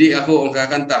ako ang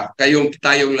kakanta. Tayong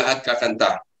lahat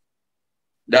kakanta.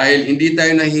 Dahil hindi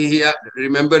tayo nahihiya.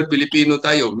 Remember, Filipino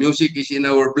tayo. Music is in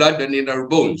our blood and in our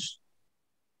bones.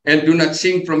 And do not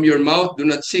sing from your mouth, do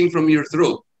not sing from your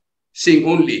throat. Sing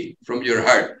only from your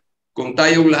heart. Kung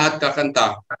tayong lahat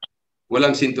kakanta,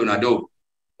 walang sintonado.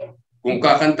 Kung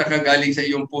kakanta ka galing sa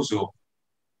iyong puso,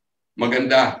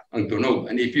 maganda ang tunog.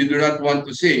 And if you do not want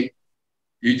to sing,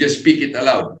 you just speak it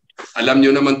aloud. Alam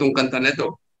nyo naman tong kanta na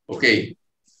ito. Okay.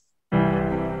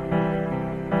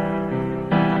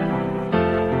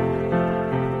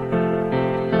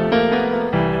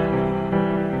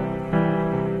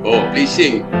 Oh, please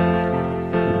sing.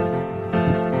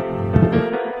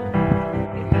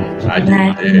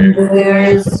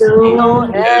 There's no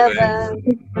heaven.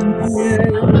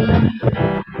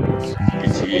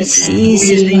 It's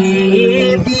easy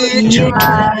if you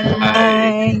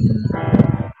try.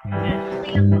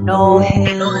 No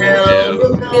hell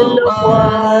below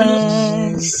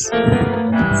us.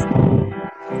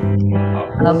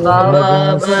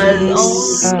 Above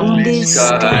us on this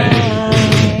sky.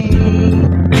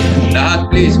 Lahat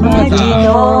please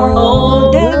kumanta.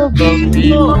 All the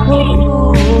people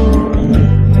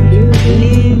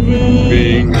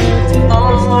living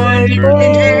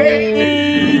ordinary.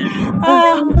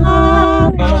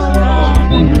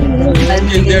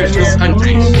 In their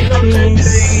countries.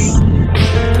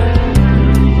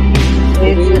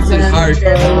 It's hard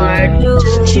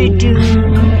to do.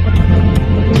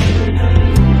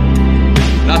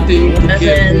 Nothing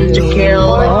to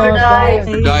kill or die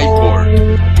for.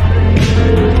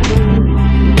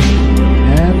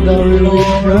 And the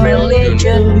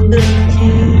religion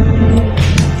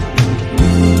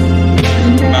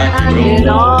and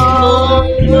all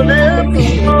the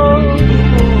people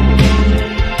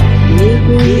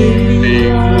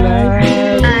living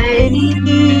like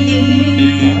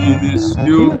this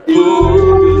new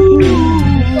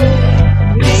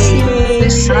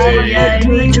Messiah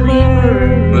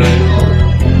dreamer,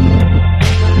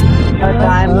 but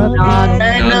I'm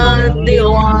not the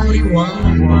only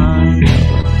one.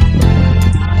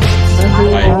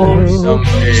 I hope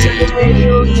someday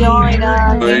you'll join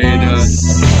us,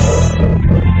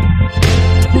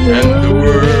 and the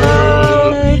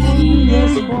world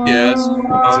yes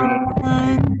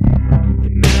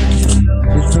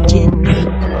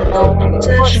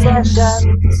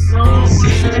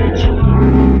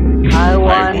I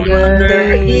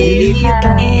wonder if you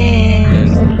can.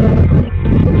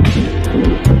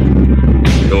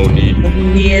 No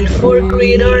need for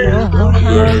greed or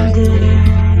hunger.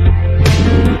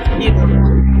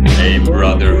 a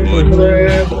brotherhood of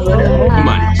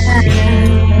humans.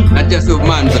 Not just of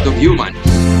man, but of humans.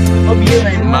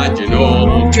 Imagine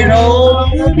all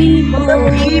the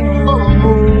people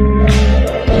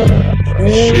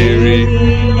sharing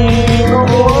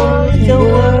the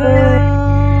world.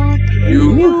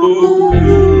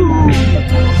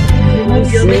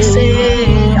 You may say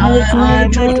I'm a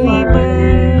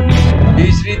dreamer.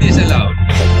 Please read this aloud.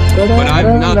 But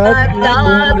I'm not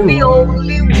the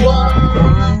only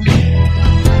one.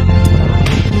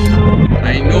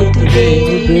 I know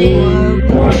today the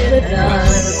world is one.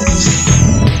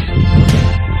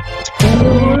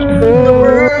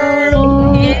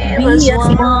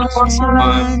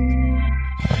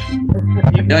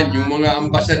 Yan, yung mga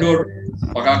ambasador,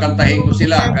 pakakantahin ko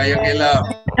sila, kaya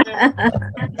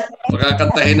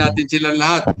pakakakantahin natin sila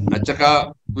lahat. At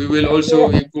saka, we will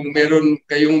also, kung meron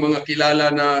kayong mga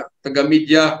kilala na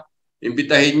taga-media,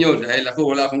 imbitahin nyo. Dahil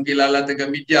ako wala akong kilala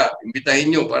taga-media, imbitahin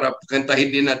nyo para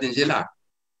kantahin din natin sila.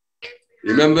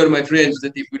 Remember, my friends,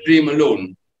 that if we dream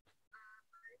alone,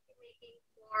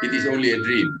 it is only a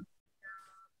dream.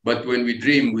 But when we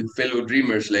dream with fellow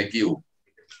dreamers like you,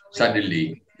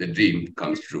 suddenly the dream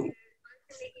comes true.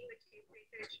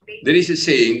 There is a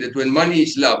saying that when money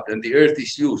is loved and the earth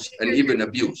is used and even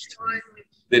abused,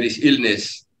 there is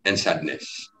illness and sadness.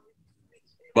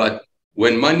 But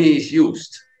when money is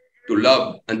used to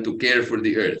love and to care for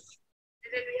the earth,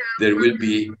 there will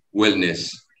be wellness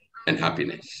and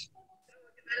happiness.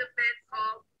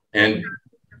 And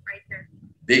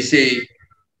they say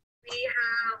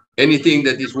anything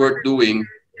that is worth doing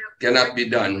cannot be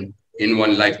done in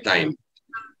one lifetime.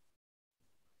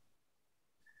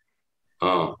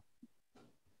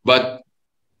 But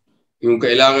yung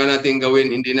kailangan natin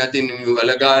gawin, hindi natin yung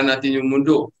alagaan natin yung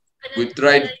mundo. We've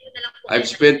tried, I've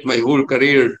spent my whole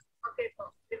career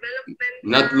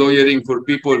not lawyering for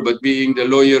people, but being the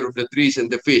lawyer of the trees and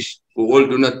the fish who all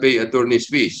do not pay attorney's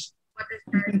fees.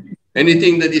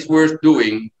 Anything that is worth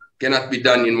doing cannot be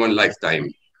done in one lifetime.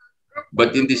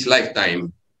 But in this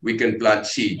lifetime, we can plant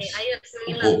seeds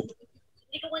of hope.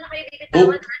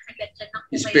 Hope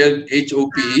is spelled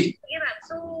H-O-P-E.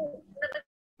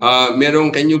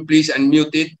 Can you please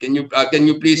unmute it? Can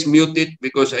you please mute it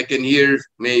because I can hear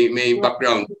my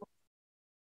background.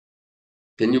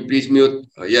 Can you please mute?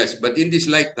 Yes, but in this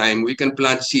lifetime, we can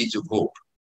plant seeds of hope.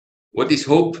 What is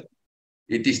hope?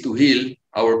 It is to heal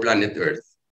our planet Earth.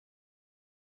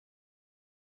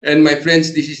 And my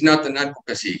friends, this is not an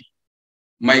advocacy.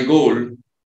 My goal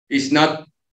is not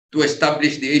to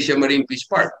establish the Asia Marine Peace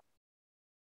Park.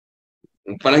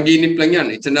 Panaginip lang yan.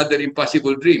 It's another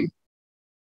impossible dream.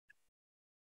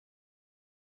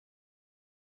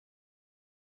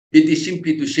 It is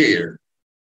simply to share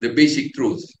the basic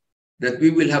truth that we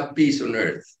will have peace on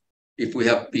earth if we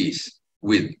have peace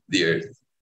with the earth.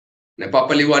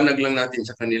 Napapaliwanag lang natin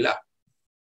sa kanila.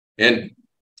 And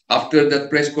after that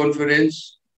press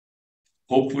conference,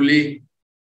 hopefully,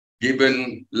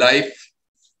 given life,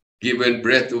 given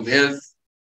breath of health,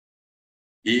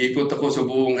 iikot ako sa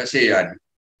buong ASEAN.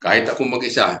 Kahit ako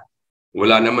mag-isa,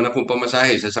 wala naman akong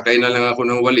pamasahe, sasakay na lang ako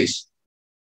ng walis.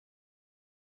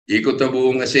 Ikot na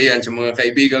buong ASEAN sa mga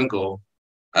kaibigan ko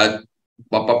at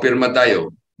papapirma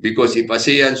tayo. Because if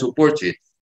ASEAN supports it,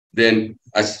 then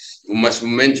as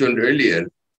mentioned earlier,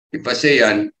 if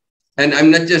ASEAN, and I'm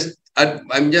just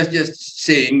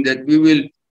saying that we will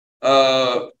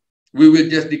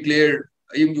just declare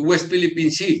West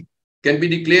Philippine Sea can be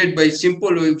declared by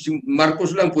simple,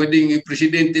 Marcos lang, pwedeng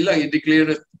presidente lang,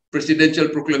 i-declare presidential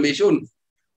proclamation.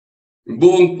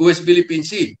 Buong West Philippine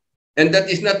Sea. And that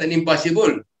is not an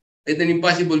impossible. It's an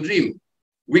impossible dream.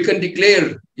 We can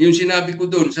declare, yung sinabi ko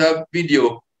doon sa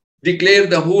video, declare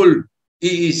the whole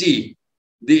EEZ,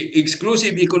 the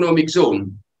exclusive economic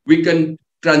zone. We can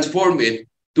transform it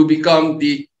to become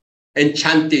the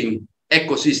enchanting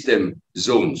ecosystem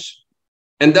zones.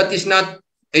 And that is not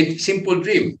a simple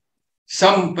dream.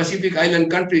 Some Pacific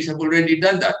Island countries have already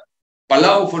done that.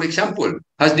 Palau, for example,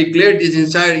 has declared its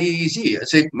entire EEZ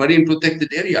as a marine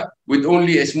protected area with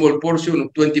only a small portion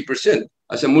of 20%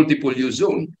 as a multiple-use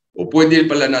zone. O pwede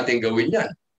pala natin gawin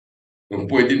yan. Kung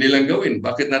pwede nilang gawin,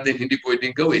 bakit natin hindi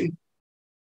pwedeng gawin?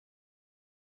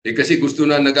 Kasi gusto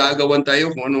na nag-aagawan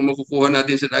tayo kung anong makukuha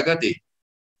natin sa dagat eh.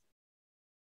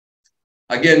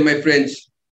 Again, my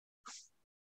friends,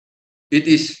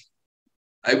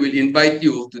 I will invite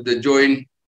you to join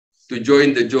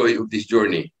the joy of this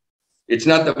journey. It's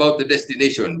not about the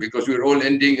destination because we're all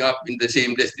ending up in the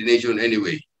same destination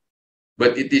anyway.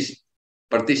 But it is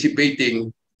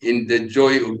participating in the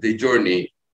joy of the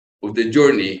journey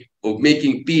of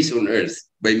making peace on earth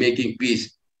by making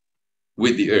peace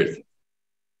with the earth.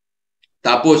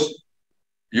 Tapos,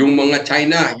 yung mga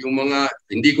China,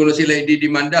 hindi ko na sila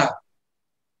ididimanda.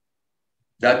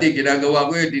 Dati ginagawa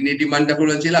ko yun, dinidimanda ko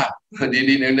lang sila.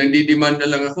 Nandidimanda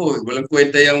lang ako.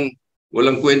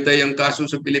 Walang kwenta yung kaso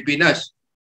sa Pilipinas.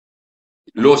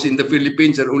 Laws in the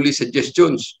Philippines are only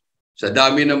suggestions. Sa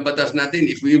dami ng batas natin,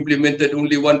 if we implemented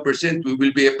only 1%, we will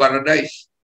be a paradise.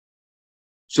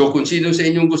 So kung sino sa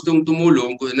inyong gustong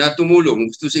tumulong,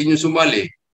 gusto sa inyong sumali,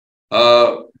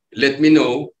 let me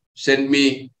know, send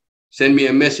me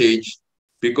a message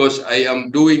because I am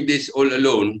doing this all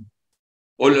alone.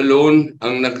 All alone,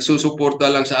 ang nagsusuporta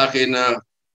lang sa akin na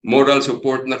moral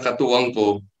support na katuwang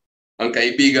ko, ang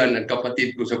kaibigan at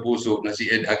kapatid ko sa puso na si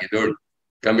Ed Hagedorn.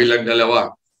 Kami lang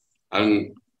dalawa ang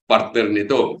partner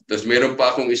nito. Tapos meron pa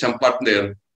akong isang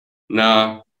partner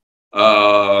na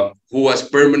who was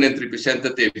permanent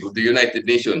representative of the United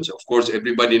Nations. Of course,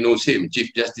 everybody knows him,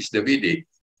 Chief Justice Davide.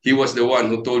 He was the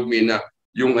one who told me na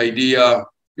yung idea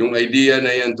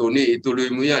na yan, Tony,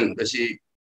 ituloy mo yan kasi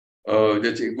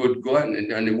that's a good one. And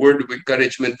a word of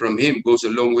encouragement from him goes a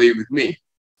long way with me.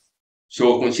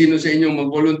 So kung sino sa inyong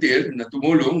mag-volunteer na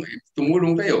tumulong,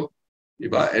 tumulong kayo.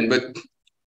 Diba? But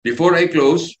before I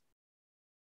close,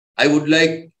 I would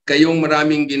like kayong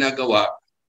maraming ginagawa.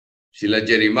 Sila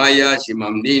Jeremiah, si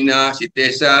Ma'am Nina, si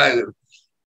Tessa,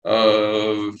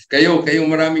 kayong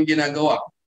maraming ginagawa.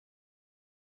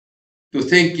 To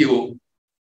thank you,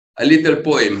 a little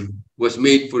poem was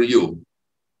made for you.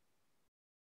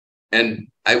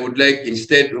 And I would like,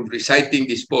 instead of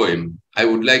reciting this poem, I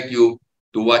would like you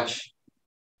to watch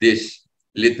this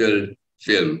little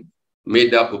film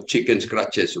made up of chicken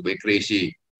scratches of a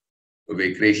crazy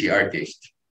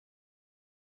artist.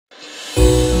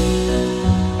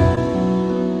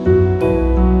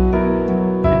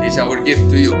 It is our gift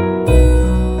to you.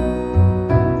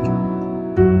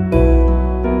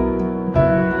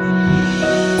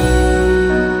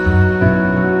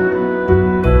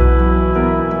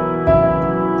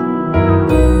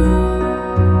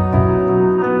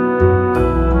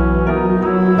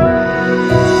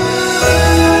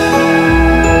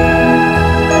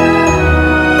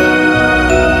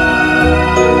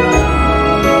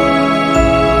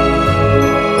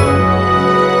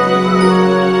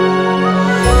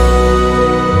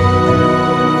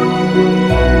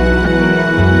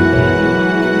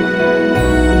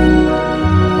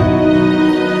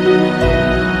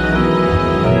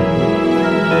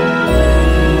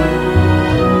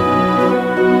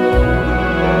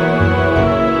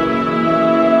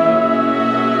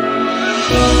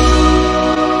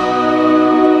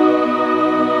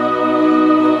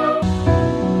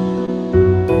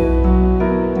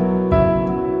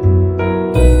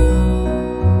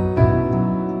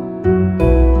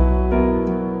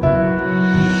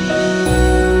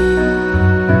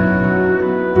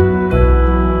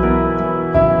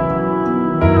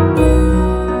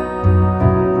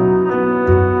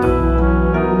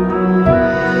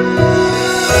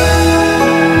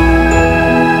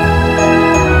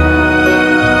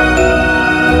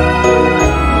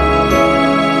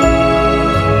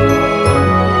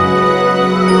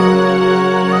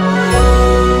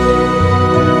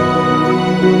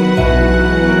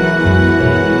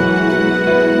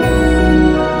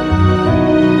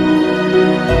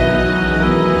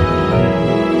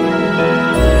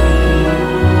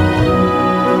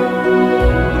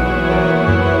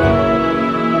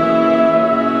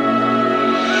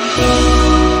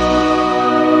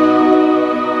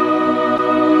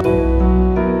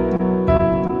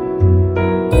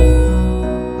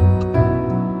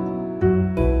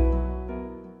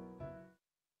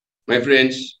 My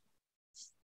friends,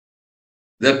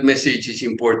 that message is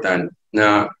important.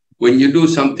 Now, when you do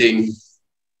something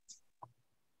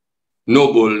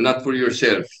noble, not for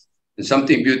yourself, and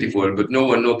something beautiful, but no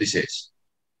one notices,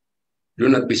 do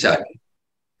not be sad.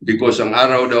 Because ang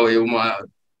araw daw,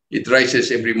 it rises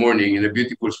every morning in a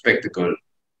beautiful spectacle,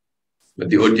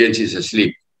 but the audience is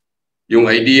asleep.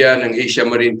 Yung idea ng Asia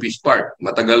Marine Peace Park,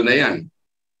 matagal na yan.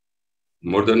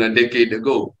 More than a decade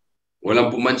ago.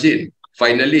 Walang pumansin.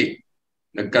 Finally,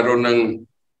 nagkaroon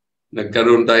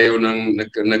tayo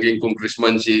naging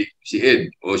congressman si Ed,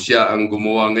 o siya ang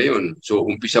gumawa ngayon. So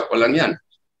umpisa pa lang yan.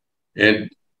 And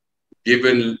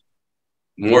given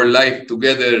more life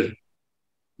together,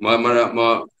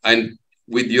 and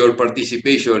with your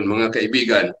participation, mga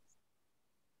kaibigan,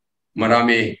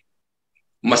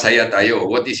 masaya tayo.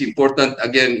 What is important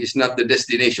again is not the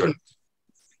destination.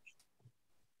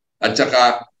 At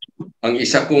saka, ang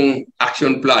isa kong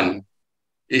action plan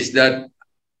is that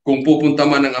kung pupunta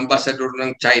man ang ambassador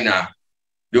ng China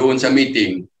doon sa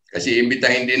meeting, kasi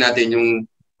imbitahin din natin yung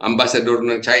ambassador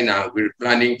ng China, we're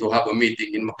planning to have a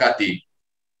meeting in Makati.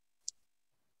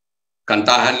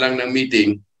 Kantahan lang ng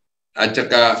meeting, at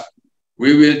saka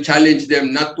we will challenge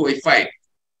them not to a fight.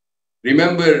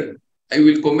 Remember, I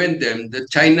will commend them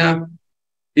that China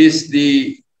is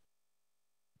the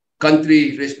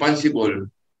country responsible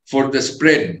for the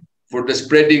spreading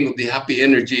of the happy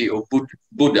energy of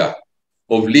Buddha,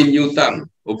 of Lin Yutang,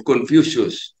 of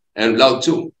Confucius, and Lao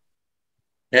Tzu.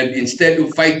 And instead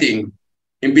of fighting,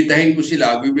 imbitahin ko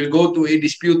sila, we will go to a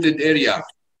disputed area,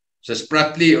 sa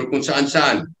Spratly or kung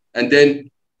saan-saan, and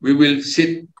then we will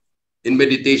sit in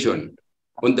meditation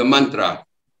on the mantra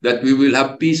that we will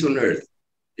have peace on earth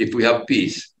if we have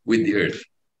peace with the earth.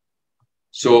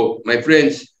 So, my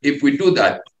friends, if we do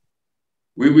that,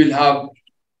 we will have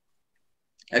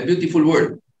a beautiful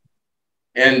world.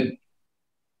 And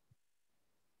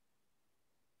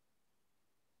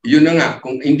yun na nga,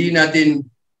 kung hindi natin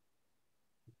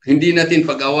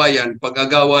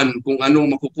pag-agawan kung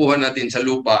anong makukuha natin sa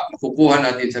lupa, makukuha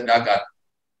natin sa dagat.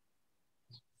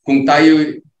 Kung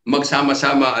tayo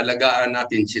magsama-sama, alagaan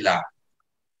natin sila,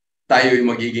 tayo'y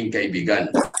magiging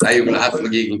kaibigan. Tayong lahat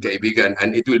magiging kaibigan,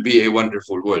 and it will be a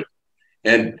wonderful world.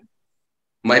 And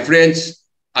my friends,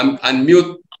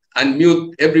 unmute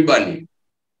everybody.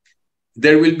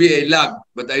 There will be a lag,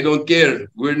 but I don't care.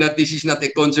 This is not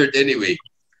a concert anyway.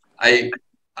 I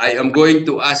am going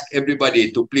to ask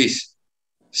everybody to please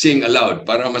sing aloud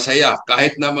para masaya.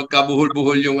 Kahit na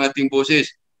magkabuhol-buhol yung ating boses,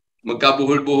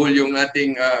 magkabuhol-buhol yung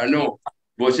ating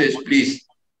boses, please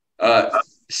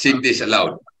sing this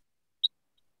aloud.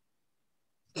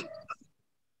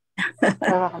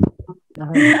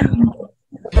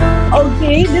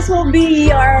 Okay, this will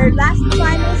be our last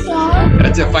final song.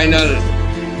 That's a final.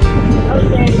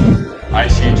 Okay. I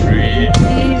see trees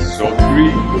so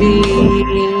green,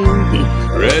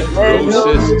 red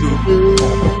roses too.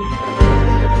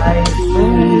 I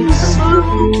see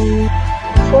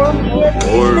For me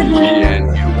and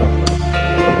you.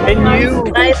 and you.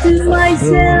 I to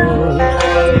myself.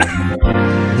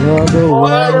 What a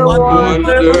What a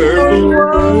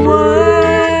wonderful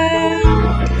world.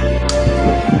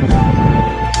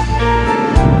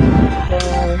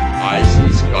 I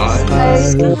see skies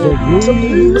eyes of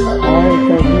blue,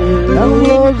 and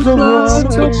words of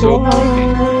look so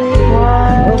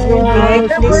wonderful, Bright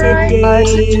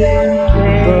blessed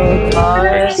day, but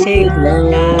I say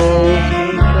goodnight.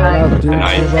 and I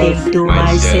Think to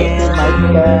myself, what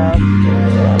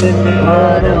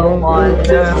what a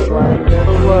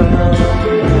wonderful world.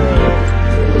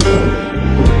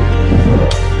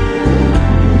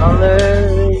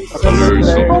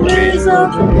 colors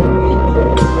of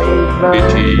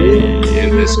rainbow in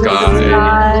the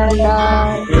sky.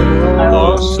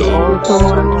 Also,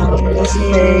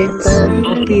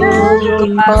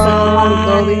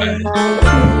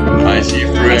 I see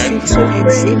friends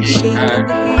shaking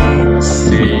hands,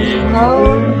 saying,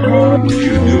 "How do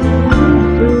you do?"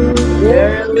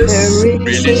 Yes,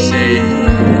 really saying,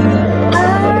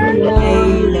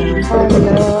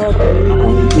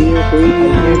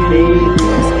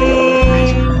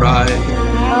 cry.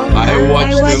 I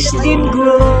watched them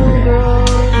grow.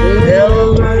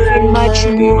 They'll learn much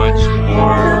more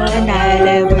than I'll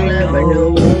ever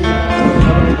know.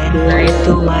 Think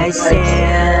to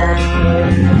myself,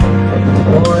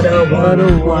 what a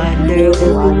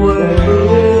wonderful world.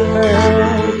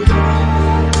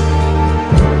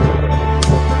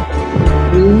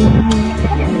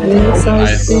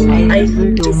 I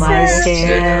Think to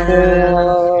myself,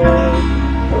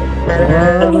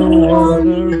 what a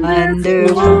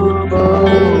wonderful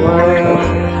world.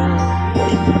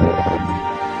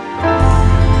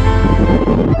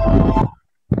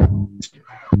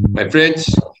 My friends,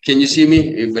 can you see me?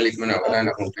 Ibalik mo na, wala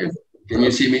na akong friend. Can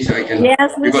you see me so I can?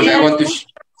 Yes, Because I want to.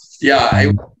 I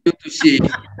want you to see.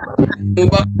 Kung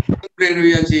ba preno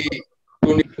yan si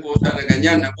Tony Posa na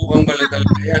ganyan, nabuhang bala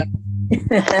talaga yan.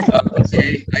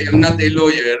 Kasi I am not a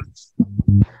lawyer.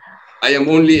 I am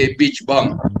only a beach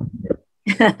bum.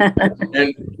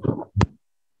 And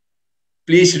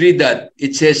please read that.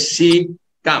 It says sea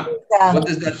camp. What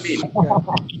does that mean?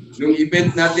 Nung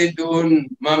event natin doon,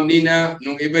 Ma'am Nina,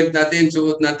 nung event natin,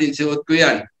 suot ko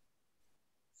yan.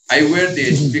 I wear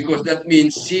this because that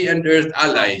means sea and earth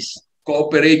allies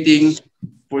cooperating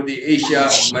for the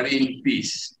Asia marine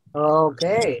peace.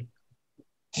 Okay.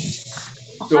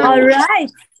 So, all right.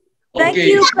 Thank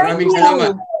okay, you. maraming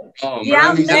salamat. Oh,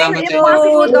 maraming salamat sa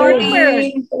inyo.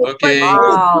 Okay.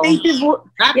 Wow.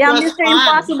 Mr.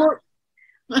 Impossible.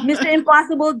 Mr.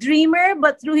 Impossible dreamer,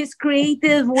 but through his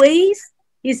creative ways,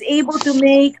 he's able to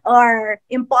make our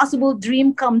impossible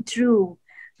dream come true.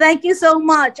 Thank you so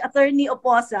much, Attorney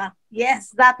Oposa.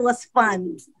 Yes, that was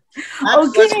fun.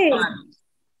 Okay.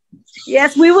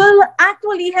 Yes, we will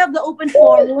actually have the open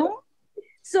forum.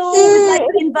 So we'd like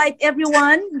to invite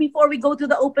everyone before we go to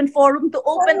the open forum to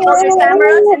open all your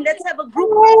cameras and let's have a group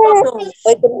photo.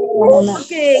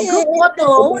 Okay, group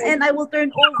photo, and I will turn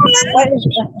over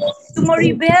to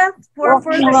Maribeth for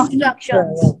further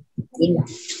instructions.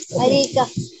 Halika.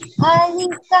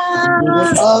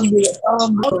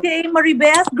 Okay,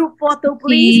 Maribeth, group photo,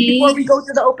 please, before we go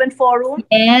to the open forum.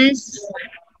 Yes.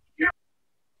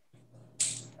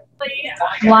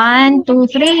 1, 2,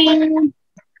 3.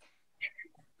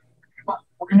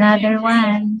 Another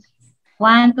one.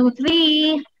 1, 2,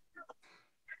 3.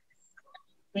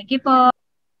 Thank you po.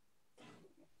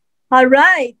 All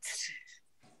right.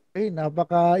 Okay,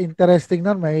 napaka-interesting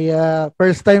nun. May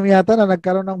first time yata na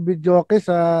nagkaroon ng video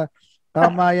sa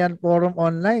Kamayan Forum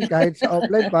online. Kahit sa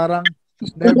offline, parang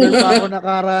Never pa ako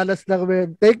nakaranas ng men.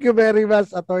 Thank you very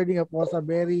much, Attorney Aposa.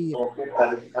 Very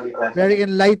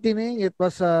enlightening. It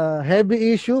was a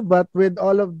heavy issue, but with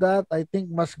all of that, I think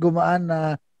mas gumaan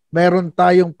na meron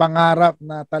tayong pangarap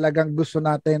na talagang gusto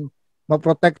natin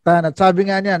maprotektahan. At sabi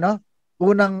nga niya, no?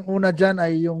 Unang-una dyan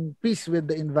ay yung peace with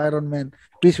the environment,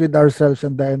 peace with ourselves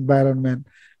and the environment,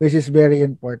 which is very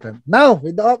important. Now,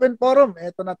 with the open forum,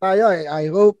 eto na tayo. I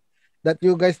hope that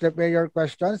you guys prepare your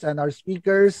questions and our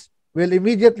speakers will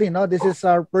immediately, no? This is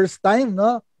our first time,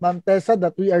 no? Ma'am Tessa,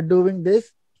 that we are doing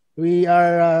this. We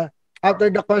are,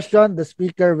 after the question, the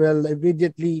speaker will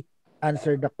immediately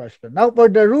answer the question. Now, for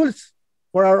the rules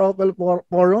for our open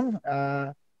forum,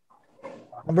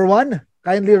 number one,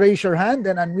 kindly raise your hand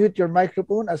and unmute your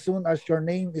microphone as soon as your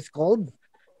name is called.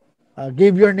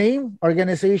 Give your name,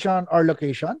 organization, or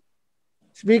location.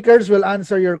 Speakers will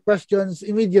answer your questions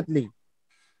immediately.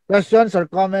 Questions or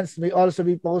comments may also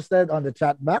be posted on the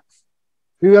chat box.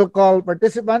 We will call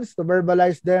participants to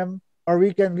verbalize them, or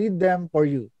we can read them for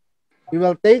you. We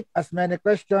will take as many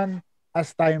questions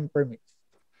as time permits.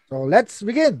 So let's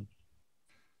begin.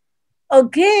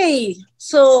 Okay,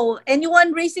 so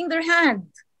anyone raising their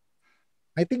hand?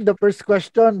 I think the first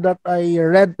question that I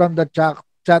read from the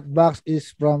chat box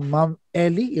is from Ma'am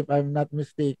Ellie, if I'm not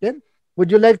mistaken.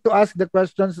 Would you like to ask the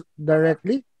questions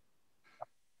directly?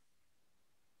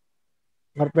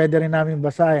 Or pwede rin namin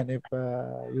basahin if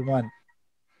you want.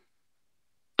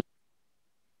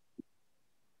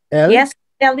 Yes,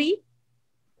 Ellie.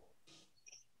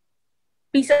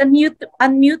 Please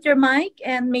unmute your mic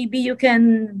and maybe you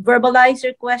can verbalize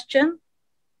your question.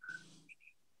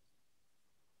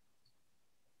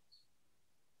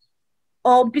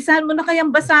 O, umpisahan mo na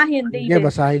kayang basahin, David. Yeah,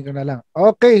 basahin ko na lang.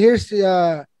 Okay, here's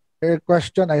her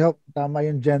question. I hope tama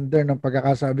yung gender ng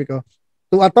pagkakasabi ko.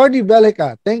 To Attorney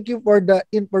Belica, thank you for the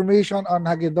information on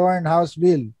Hagedorn House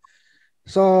Bill.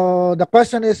 So the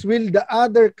question is, will the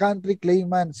other country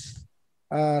claimants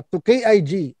to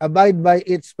KIG abide by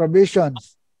its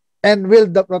provisions? And will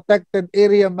the Protected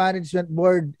Area Management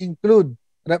Board include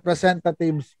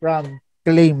representatives from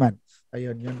claimants?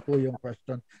 Ayun, yun po yung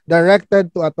question.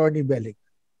 Directed to Attorney Belic.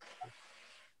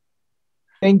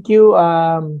 Thank you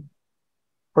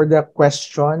for the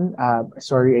question.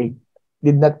 Sorry, I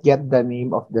did not get the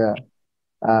name of the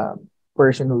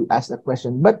person who asked the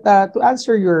question. But to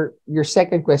answer your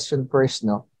second question first,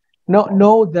 no,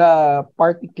 the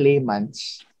party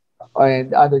claimants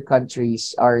and other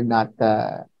countries are not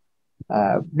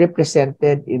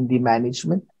represented in the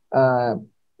management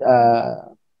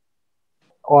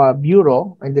or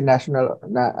bureau in the national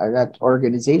that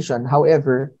organization.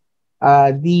 However,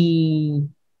 the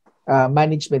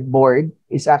management board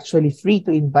is actually free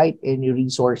to invite any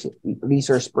resource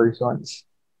persons,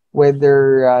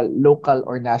 whether local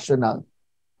or national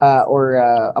or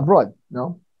abroad,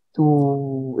 no,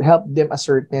 to help them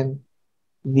ascertain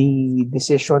the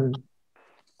decision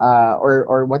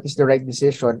or what is the right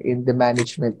decision in the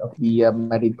management of the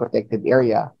marine protected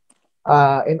area.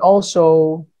 And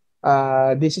also,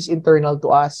 this is internal to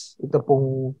us. Ito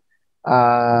pong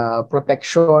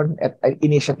protection at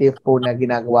initiative po na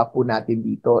ginagawa po natin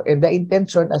dito. And the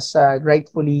intention, as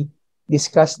rightfully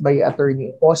discussed by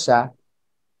Attorney Osa,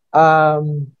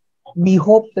 we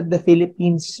hope that the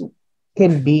Philippines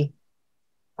can be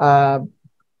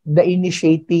the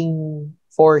initiating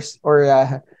force or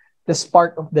the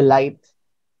spark of the light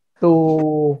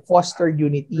to foster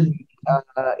unity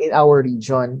in our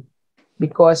region.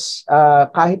 Because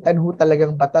kahit ano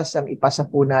talagang batas ang ipasa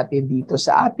po natin dito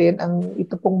sa atin, ang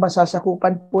ito pong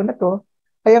masasakupan po na to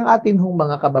ay ang atin hong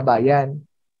mga kababayan.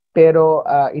 Pero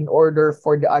in order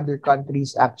for the other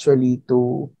countries actually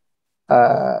to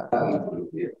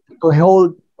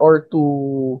hold or to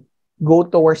go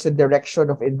towards the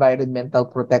direction of environmental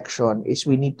protection is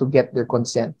we need to get their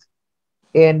consent.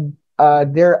 And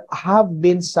there have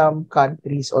been some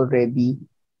countries already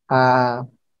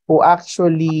who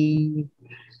actually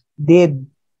did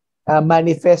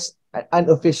manifest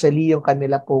unofficially yung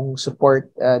kanila pong support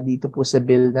dito po sa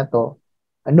bill na to,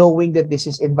 knowing that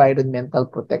this is environmental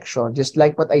protection. Just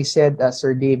like what I said,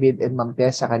 Sir David and Ma'am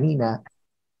Tessa kanina,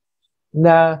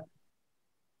 na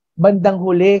bandang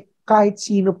huli, kahit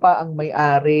sino pa ang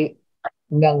may-ari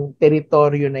ng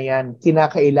teritoryo na yan,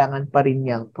 kinakailangan pa rin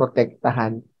niyang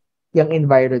protektahan yung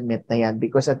environment na yan,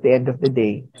 because at the end of the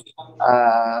day,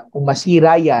 kung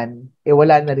masira yan,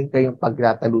 wala na rin kayong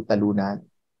pagtatalu-talunan.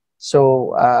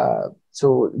 So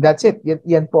that's it.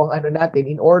 Yan po ang ano natin.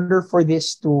 In order for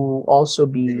this to also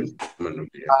be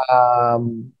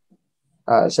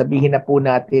sabihin na po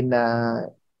natin na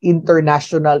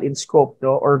international in scope,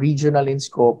 no, or regional in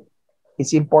scope,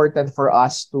 it's important for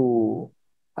us to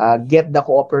get the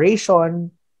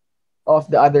cooperation of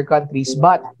the other countries.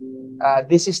 But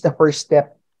this is the first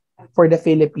step for the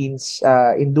Philippines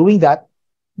in doing that,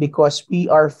 because we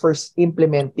are first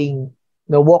implementing,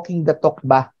 walking the talk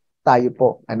ba tayo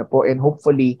po. And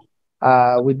hopefully,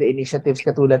 with the initiatives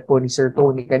katulad po ni Sir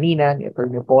Tony kanina, ni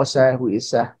Atty. Posa, who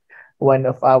is one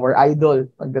of our idol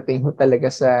pagdating ho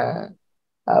talaga sa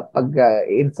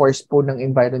pag-enforce po ng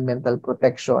environmental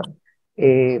protection.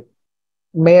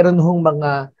 Meron hong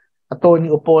mga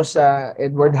Tony Uposa,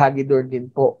 Edward Hagedorn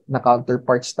din po na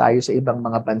counterparts tayo sa ibang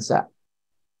mga bansa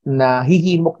na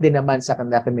hihimok din naman sa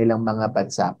kanilang mga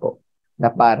bansa po na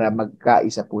para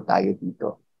magkaisa po tayo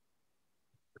dito.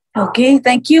 Okay,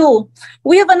 thank you.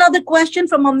 We have another question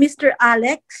from Mr.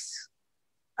 Alex.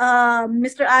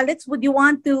 Mr. Alex, would you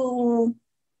want to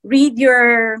read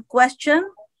your question?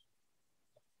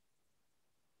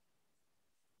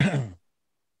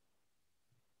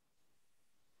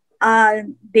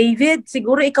 David,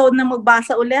 siguro ikaw na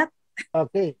magbasa ulit.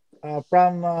 Okay,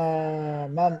 from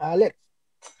Ma'am Alex.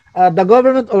 The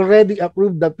government already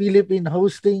approved the Philippine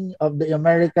hosting of the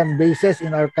American bases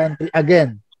in our country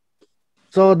again.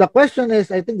 So the question is,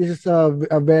 I think this is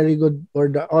a very good for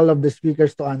all of the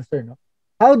speakers to answer. No?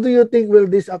 How do you think will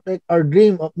this affect our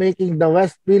dream of making the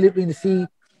West Philippine Sea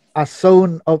a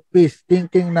zone of peace?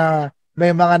 Thinking na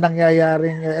may mga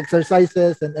nangyayaring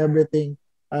exercises and everything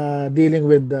dealing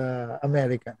with the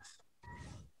Americans.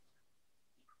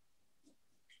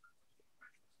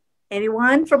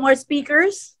 Anyone from our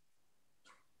speakers?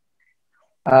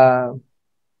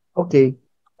 Okay.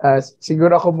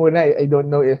 Siguro ako muna, I don't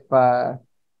know if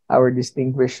our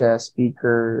distinguished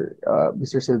speaker,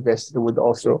 Mr. Silvestre, would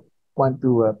also want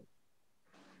to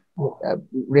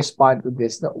respond to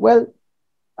this. No? Well,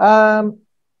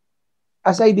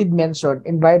 as I did mention,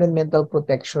 environmental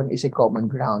protection is a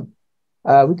common ground.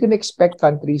 We can expect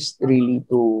countries really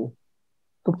to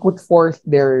put forth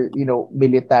their,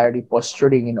 military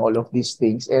posturing in all of these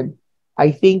things. And I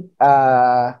think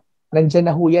nandyan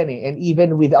na ho yan eh. And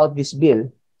even without this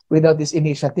bill, without this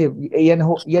initiative, yan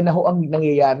na ho ang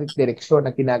nangyayari direksyon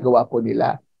na ginagawa po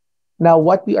nila. Now,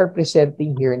 what we are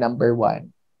presenting here, number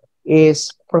one, is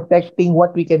protecting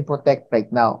what we can protect right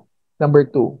now. Number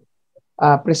two,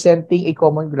 presenting a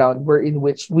common ground wherein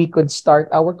which we could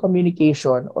start our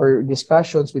communication or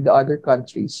discussions with the other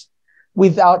countries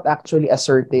without actually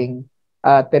asserting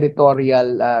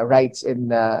territorial rights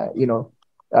and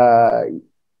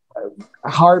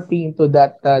harping to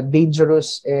that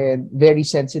dangerous and very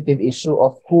sensitive issue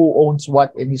of who owns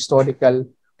what and historical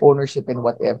ownership and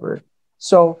whatever.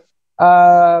 So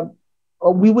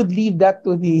we would leave that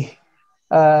to the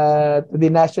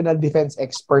national defense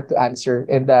expert to answer,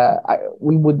 and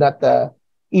we would not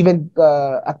even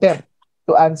attempt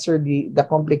to answer the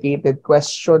complicated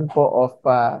question po of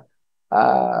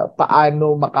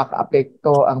paano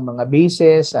makakaapekto ang mga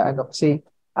bases, kasi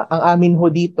ang amin ho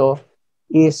dito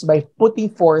is by putting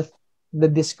forth the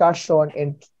discussion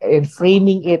and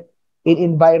framing it in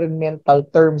environmental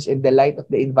terms in the light of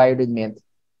the environment,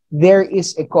 there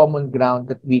is a common ground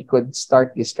that we could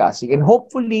start discussing. And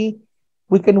hopefully,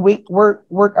 we can work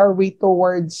our way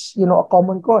towards, a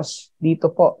common cause dito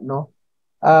po, no?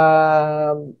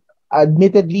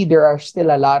 Admittedly, there are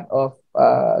still a lot of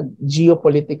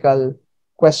geopolitical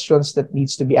questions that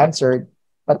needs to be answered.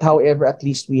 But however, at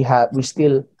least we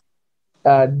still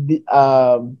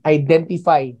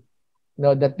identify,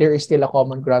 that there is still a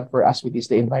common ground for us, which is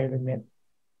the environment.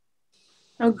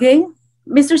 Okay.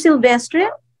 Mr.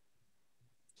 Silvestre?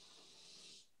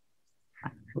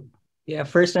 Yeah,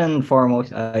 first and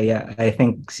foremost, I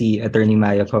think Attorney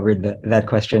Maya covered that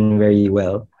question very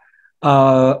well.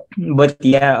 But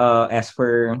yeah, as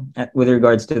for with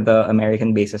regards to the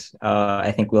American bases,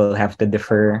 I think we'll have to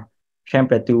defer,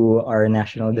 syempre, to our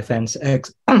national defense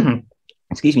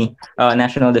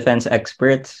national defense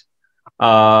experts.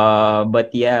 But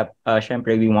yeah,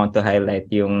 syempre we want to highlight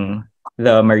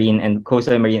the marine and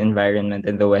coastal marine environment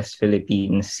in the West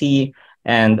Philippine Sea,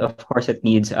 and of course it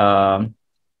needs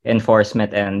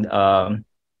enforcement and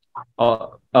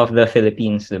of the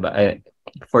Philippines,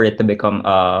 for it to become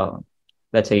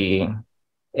let's say,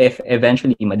 if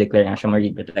eventually ma-declare na siya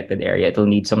marine protected area, it will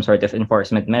need some sort of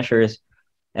enforcement measures,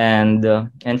 and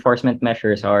enforcement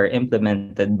measures are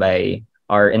implemented by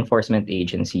our enforcement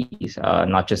agencies,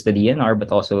 not just the DNR,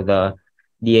 but also the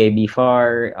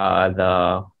DAB-FAR,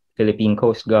 the Philippine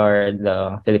Coast Guard,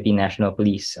 the Philippine National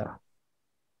Police.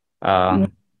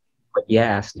 But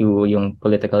yeah, as to yung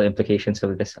political implications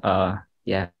of this,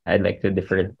 I'd like to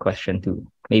defer the question to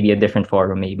maybe a different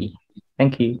forum, maybe.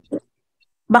 Thank you.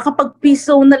 baka pag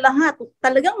peace zone na lahat,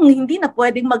 talagang hindi na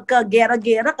pwedeng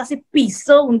magka-gera-gera kasi peace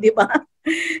zone, di ba?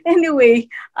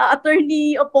 Anyway,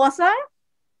 Attorney Oposa?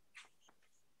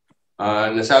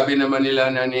 Nasabi naman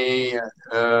nila na ni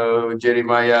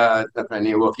Jeremiah at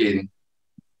ni Joaquin.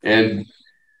 And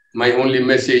my only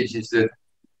message is that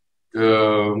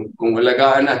kung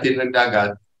alagaan natin ng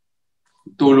dagat,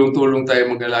 tulong-tulong tayo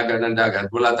mag-alaga ng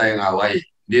dagat, wala tayong away.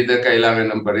 Hindi na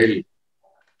kailangan ng baril.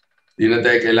 Hindi na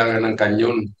tayo kailangan ng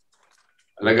kanyon.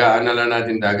 Alagaan na lang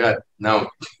natin dagat. Now,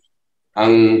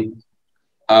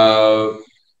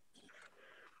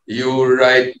 you're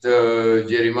right,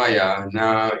 Jeremiah,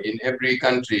 na in every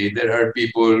country, there are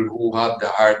people who have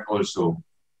the heart also.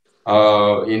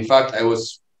 In fact, I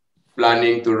was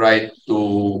planning to write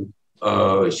to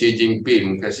Xi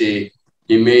Jinping kasi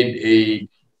he made a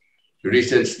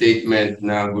recent statement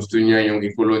na gusto niya yung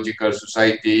ecological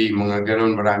society, mga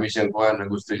ganon, marami siyang kuha na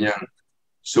gusto niya.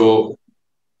 So,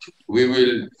 we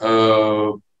will,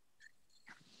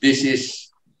 this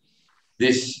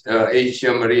Asia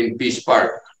Marine Peace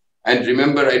Park. And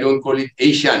remember, I don't call it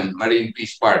Asian Marine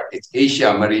Peace Park. It's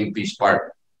Asia Marine Peace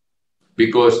Park.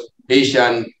 Because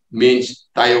Asian means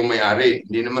tayong may-ari.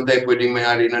 Hindi naman tayo pwedeng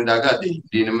may-ari ng dagat.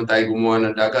 Hindi naman tayo gumawa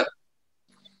ng dagat.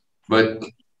 But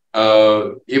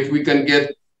if we can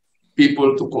get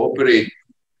people to cooperate,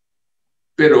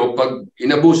 pero pag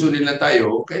inabuso nila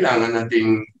tayo, kailangan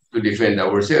nating to defend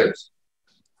ourselves.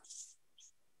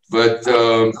 But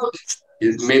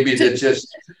maybe that's just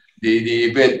the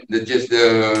event, it is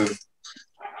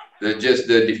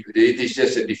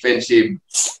just a defensive.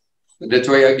 That's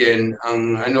why again,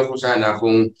 ang ano ko sana,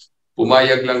 kung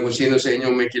pumayag lang kung sino sa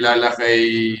inyo may kilala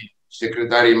kay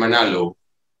Secretary Manalo,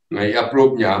 may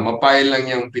approve niya, mapile lang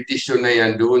yung petition na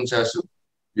yan doon sa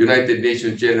United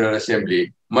Nations General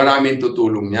Assembly, maraming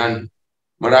tutulong yan.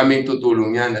 Maraming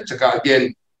tutulong yan. At saka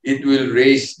again, it will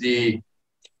raise the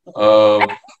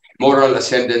moral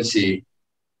ascendancy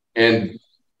and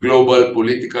global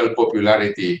political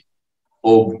popularity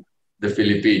of the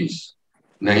Philippines.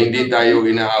 Na hindi tayo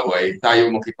inaaway,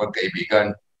 tayo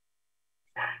makipagkaibigan.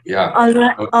 Yeah.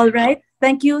 All right.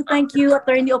 Thank you,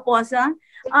 Attorney Oposa.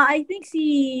 I think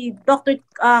si Dr.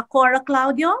 Cora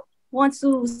Claudio wants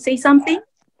to say something.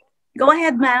 Go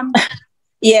ahead, ma'am.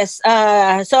 Yes,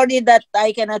 sorry that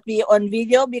I cannot be on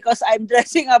video because I'm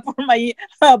dressing up for my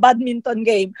badminton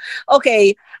game.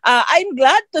 Okay, I'm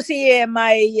glad to see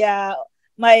my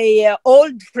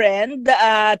old friend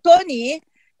Tony,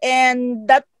 and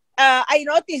that I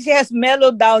noticed he has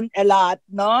mellowed down a lot.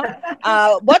 No,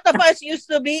 both of us used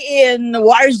to be in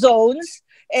war zones,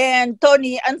 and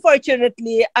Tony,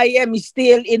 unfortunately, I am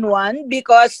still in one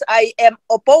because I am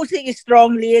opposing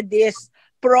strongly this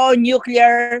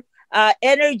pro-nuclear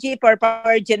energy for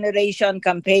power generation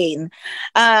campaign.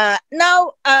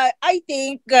 Now, I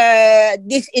think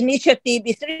this initiative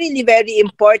is really very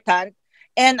important.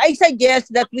 And I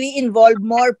suggest that we involve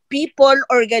more people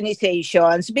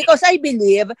organizations because I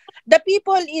believe the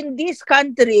people in these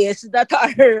countries that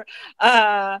are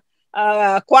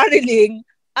quarreling,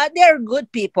 they're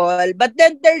good people. But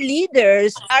then their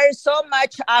leaders are so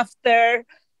much after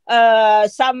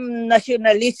some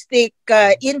nationalistic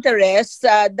interests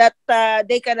that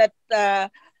they cannot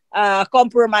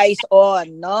compromise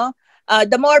on, no?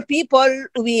 The more people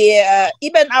we,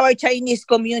 even our Chinese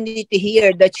community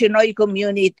here, the Chinoy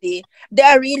community, they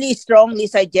are really strongly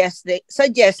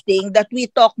suggesting that we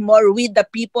talk more with the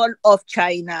people of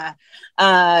China.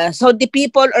 So the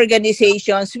people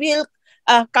organizations will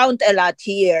count a lot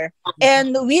here.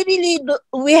 And we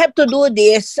have to do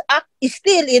this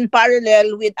still in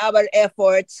parallel with our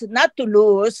efforts not to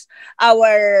lose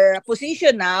our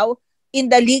position now in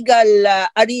the legal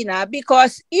arena,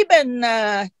 because even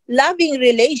loving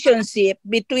relationship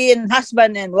between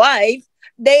husband and wife,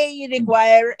 they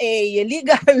require a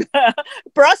legal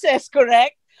process,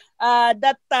 correct?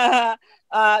 That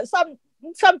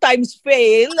sometimes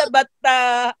fail, but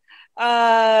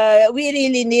we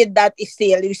really need that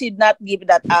still. We should not give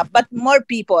that up, but more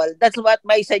people. That's what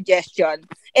my suggestion.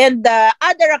 And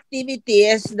other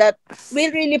activities that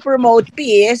will really promote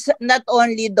peace, not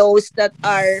only those that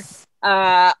are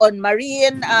on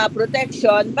marine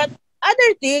protection, but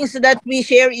other things that we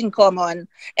share in common.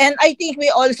 And I think we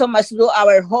also must do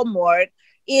our homework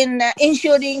in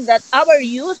ensuring that our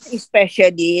youth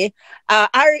especially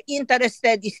are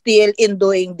interested still in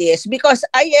doing this, because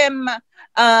I am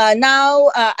now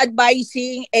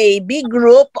advising a big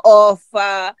group of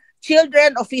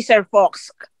children of Fisher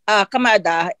Fox,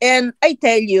 Kamada, and I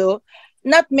tell you,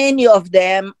 not many of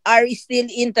them are still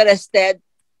interested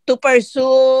to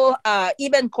pursue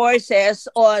even courses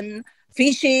on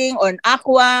fishing, on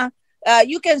aqua,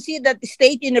 you can see that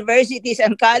state universities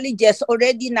and colleges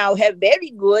already now have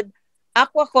very good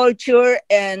aquaculture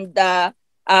and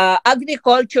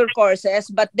agriculture courses,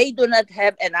 but they do not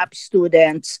have enough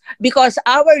students because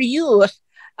our youth,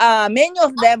 many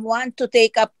of them want to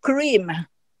take up CRIM.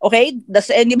 Okay, does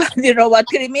anybody know what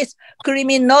CRIM is?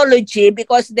 Criminology,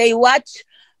 because they watch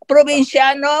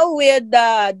Provinciano with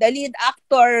the lead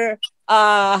actor,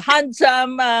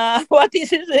 handsome, what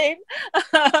is his name?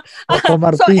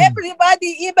 So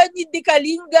everybody, even in the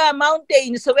Kalinga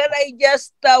Mountains, where I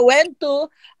just went to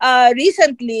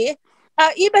recently,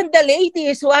 even the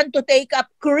ladies want to take up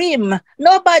CRIM.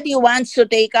 Nobody wants to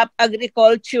take up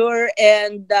agriculture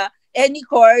and any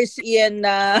course in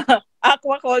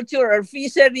aquaculture or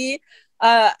fishery.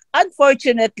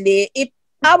 Unfortunately, if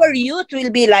our youth will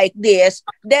be like this,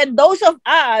 then those of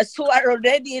us who are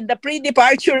already in the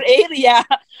pre-departure area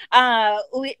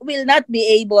we will not be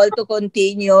able to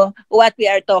continue what we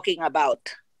are talking about.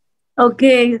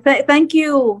 Okay, thank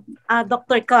you,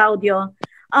 Dr. Claudio.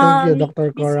 Thank you,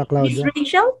 Dr. Cora Claudio. Miss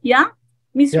Rachel, yeah?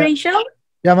 Miss Rachel?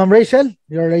 Yeah, Ma'am Rachel,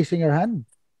 you're raising your hand.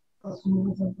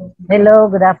 Hello,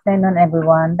 good afternoon,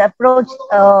 everyone. The approach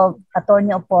of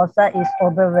Attorney Oposa is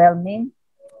overwhelming.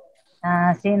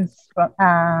 Since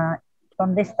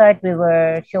from the start, we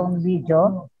were shown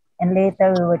video, and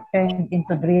later we were turned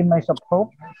into dreamers of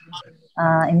hope,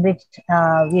 in which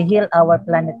we heal our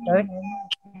planet Earth.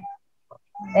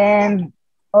 And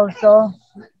also,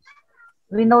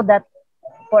 we know that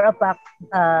for a fact,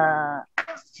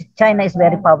 China is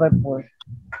very powerful.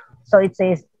 So it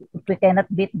says, if we cannot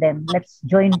beat them, let's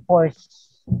join force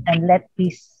and let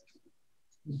peace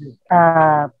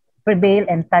prevail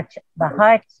and touch the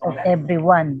hearts of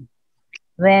everyone.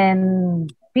 When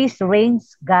peace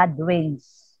reigns, God reigns.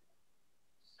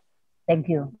 Thank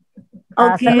you.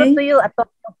 Salute to you, Atty.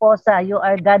 Oposa. You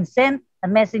are God sent, a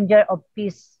messenger of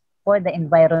peace for the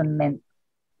environment.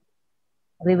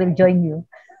 We will join you.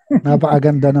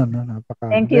 Napakaganda nun, no?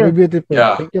 Thank you. Very beautiful.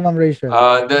 Yeah. Thank you, Ma'am Rachel.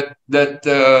 That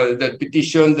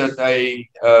petition that I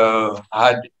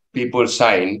had people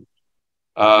sign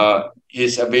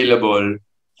is available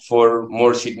for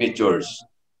more signatures.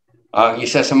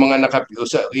 Isa sa mga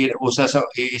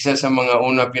isa sa mga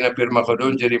una pinapirma ko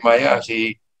doon, Jeremiah,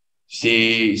 si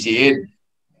Ed.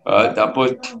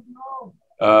 Tapos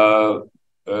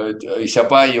isa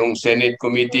pa yung Senate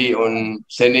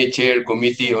Chair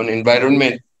Committee on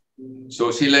Environment. So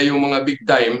sila yung mga big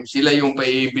time, sila yung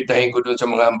paiimbitahin ko doon sa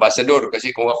mga ambasador kasi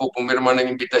kung ako pumirma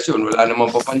ng imbitasyon, wala namang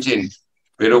papansin.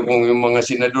 Pero kung yung mga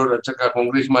senador at saka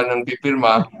congressman ang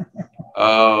pipirma,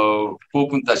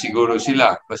 pupunta siguro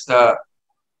sila. Basta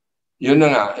yun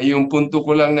na nga, yung punto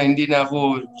ko lang na hindi na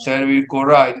ako, Sir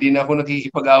Cora, hindi na ako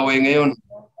nakikipag-away ngayon.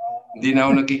 Hindi na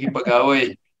ako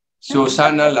nakikipag-away. So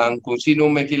sana lang kung sino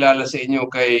may kilala sa inyo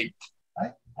kay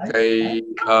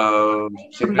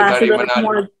Secretary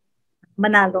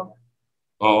Manalo.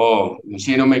 Oo,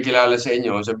 sino may kilala sa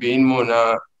inyo, sabihin mo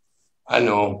na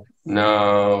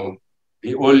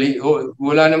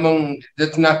wala namang,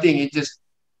 that's nothing, it just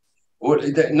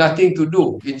nothing to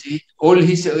do. He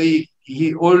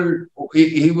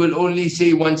will only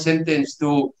say one sentence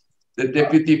to the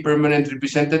Deputy Permanent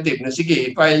Representative na sige,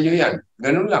 i-file nyo yan.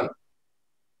 Ganun lang.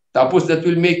 Tapos that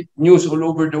will make news all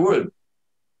over the world.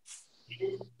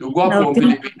 Gwapo ang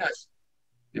Pilipinas.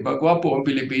 Diba, gwapo ang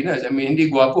Pilipinas. I mean, hindi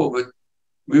gwapo, but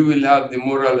we will have the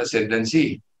moral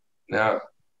ascendancy. Now,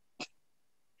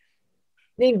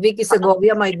 I think Vicky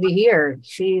Segovia might be here.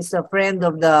 She's a friend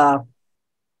of the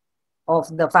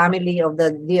family of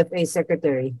the DFA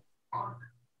secretary.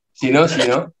 Sino?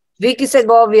 Vicky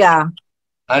Segovia.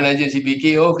 Nandiyan si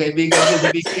Vicky. Oh, kaibigan ko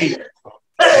si Vicky.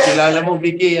 Kilala mo,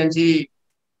 Vicky, yan si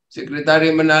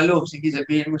Secretary Manalo. Sige,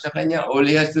 sabihin mo sa kanya. All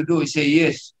he has to do is say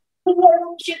yes.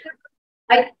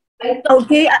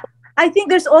 Okay, I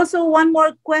think there's also one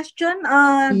more question.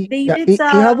 David,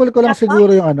 ihabol ko lang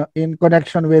siguro yung in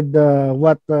connection with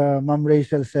what Ma'am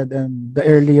Rachel said and the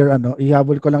earlier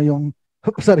ihabol ko lang yung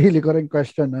sarili ko rin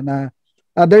question na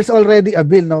there's already a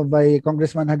bill by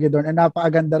Congressman Hagedorn and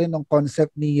napakaganda rin ng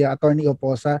concept ni Attorney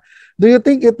Oposa. Do you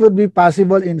think it would be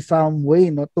possible in some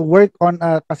way to work on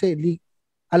kasi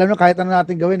alam mo kahit ano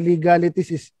natin gawin,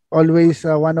 legalities is always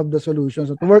one of the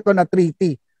solutions. So to work on a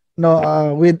treaty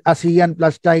with ASEAN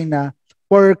plus China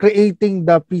for creating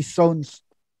the peace zones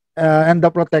and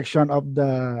the protection of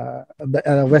the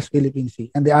West Philippine Sea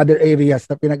and the other areas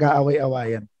na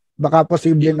pinag-aaway-awayan. Baka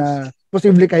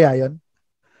posible kaya yon?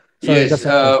 Yes,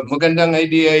 magandang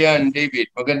idea yan, David.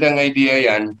 Magandang idea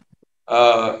yan.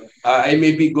 I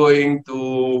may be going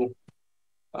to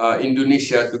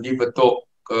Indonesia to give a talk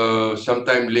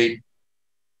sometime late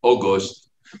August.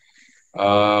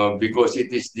 because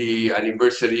it is the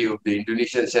anniversary of the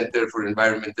Indonesian Center for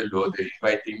Environmental Law. They're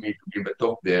inviting me to give a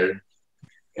talk there.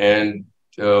 And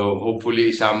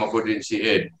hopefully isama ko din si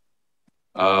Ed.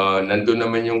 Nandun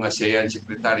naman yung ASEAN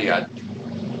Secretariat.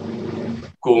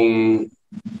 Kung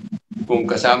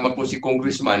kasama ko si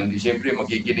Congressman, di siyempre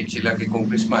makikinig sila kay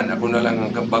Congressman. Ako na lang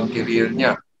ang kabag career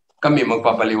niya. Kami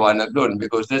magpapaliwanag doon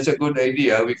because that's a good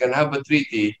idea. We can have a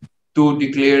treaty to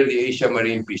declare the Asia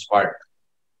Marine Peace Park.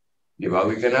 Diba?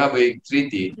 We can have a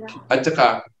treaty. At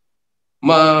saka,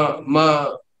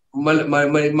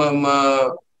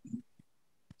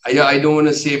 I don't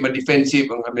want to say ma-defensive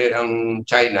ang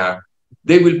China.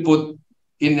 They will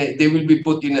be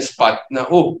put in a spot na,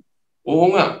 oo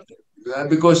nga.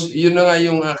 Because yun na nga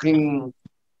yung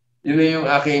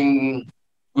aking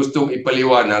gustong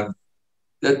ipaliwanag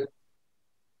that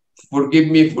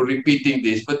forgive me for repeating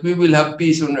this, but we will have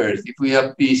peace on earth if we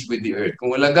have peace with the earth.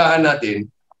 Kung alagaan natin,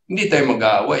 hindi tayo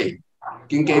mag-aaway.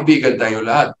 King kaibigan tayo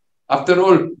lahat. After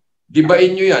all,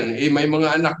 gibain nyo yan. May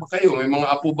mga anak ba kayo? May mga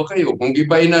apo ba kayo? Kung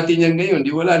gibain natin yan ngayon,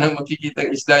 di wala nang makikitang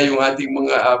isda yung ating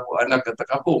mga anak at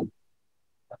apo.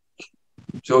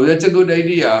 So that's a good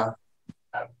idea.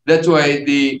 That's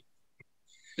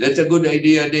a good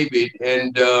idea, David.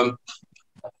 And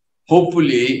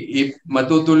hopefully, if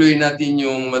matutuloy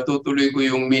ko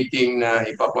yung meeting na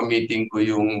ipapamiting ko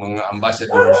yung mga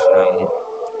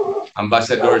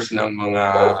ambassadors ng mga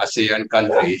ASEAN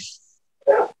countries.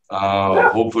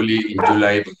 Hopefully in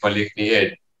July pagbalik ni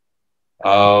Ed.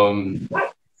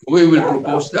 We will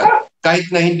propose that.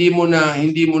 Kahit na hindi mo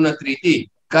na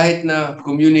treaty, kahit na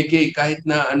communicate, kahit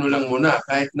na ano lang muna,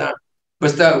 kahit na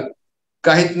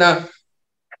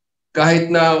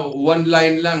one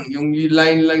line lang, yung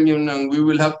line lang yun ng we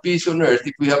will have peace on earth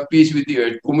if we have peace with the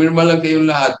earth. Pumirma lang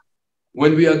kayong lahat.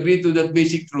 When we agree to that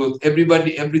basic truth,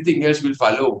 everything else will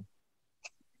follow.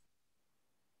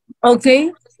 Okay.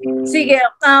 Sige.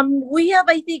 We have,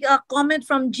 I think, a comment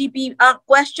from a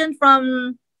question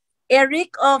from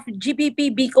Eric of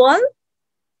GPP Bicol.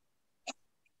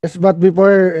 Yes, but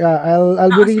before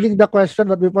I'll be reading the question,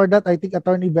 but before that, I think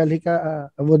Attorney Bellica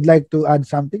would like to add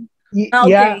something.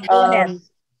 Okay, go ahead.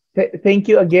 Thank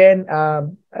you again,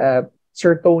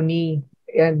 Sir Tony.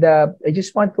 And I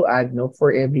just want to add,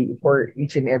 for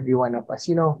each and every one of us,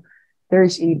 there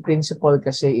is a principle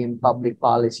kasi in public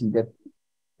policy that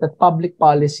public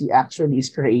policy actually is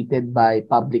created by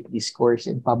public discourse,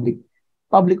 and public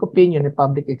opinion and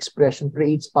public expression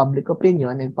creates public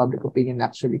opinion, and public opinion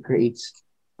actually creates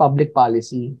public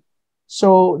policy.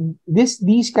 So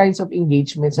these kinds of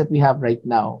engagements that we have right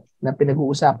now na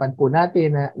pinag-uusapan po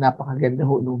natin na napakaganda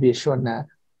ho ng vision na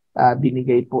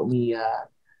binigay po ni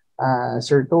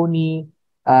Sir Tony,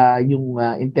 yung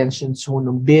intentions ho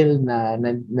ng bill na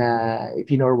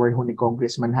pinorward ho ni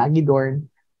Congressman Hagidorn,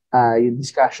 yung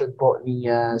discussion po ni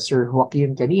Sir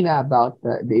Joaquin kanina about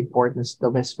the importance of the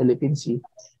West Philippine Sea.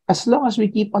 As long as we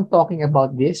keep on talking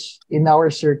about this in our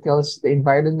circles, the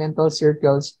environmental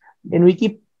circles, and we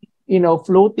keep,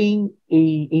 floating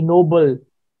a noble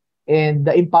and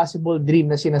the impossible dream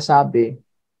na sinasabi,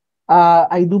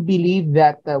 I do believe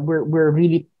that we're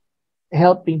really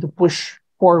helping to push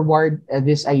forward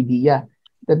this idea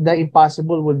that the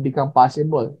impossible will become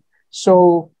possible.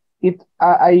 So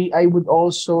I would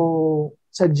also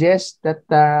suggest that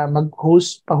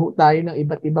mag-host pa ho tayo ng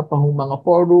iba't iba pa hong mga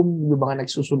forum, yung mga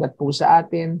nagsusulat po sa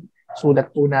atin,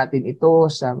 sulat po natin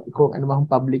ito sa kung anumang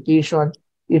publication.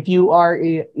 If you are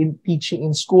in teaching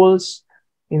in schools,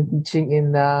 in teaching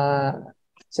in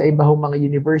sa iba hong mga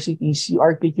universities, you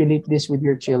articulate this with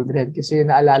your children. Kasi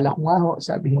naalala ko nga ho,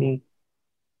 sabi ni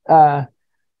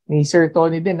Sir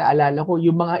Tony din, naalala ko,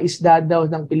 yung mga isda daw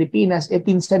ng Pilipinas,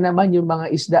 pinsan naman yung mga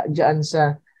isda dyan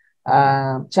sa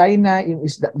China, yung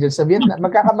isda dyan sa Vietnam.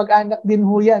 Magkakamag-anak din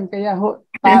ho yan. Kaya ho,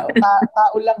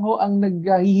 tao lang ho ang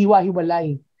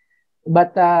naghihiwa-hiwalay.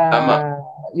 But,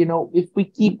 if we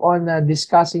keep on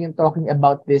discussing and talking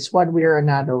about this, one way or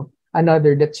another,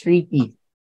 the treaty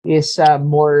is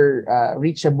more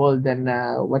reachable than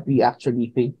what we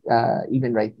actually think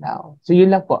even right now. So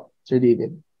yun lang po, Sir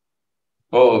David.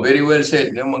 Oh, very well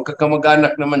said.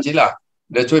 Magkakamag-anak naman sila.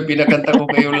 That's why pinakanta ko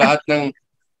kayo lahat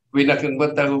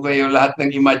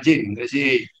ng Imagine.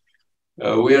 Kasi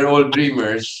we are all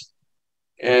dreamers.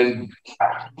 And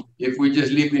if we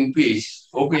just live in peace,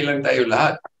 okay lang tayo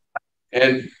lahat.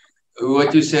 And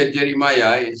what you said,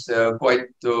 Jeremiah, is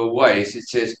quite wise.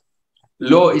 It says,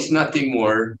 law is nothing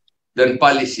more than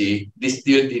policy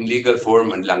distilled in legal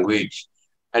form and language.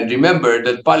 And remember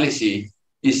that policy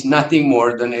is nothing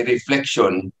more than a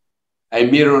reflection, a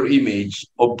mirror image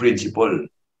of principle.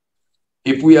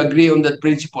 If we agree on that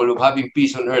principle of having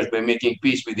peace on earth by making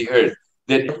peace with the earth,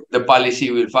 then the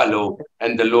policy will follow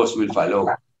and the laws will follow.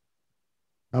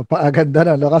 Napakaganda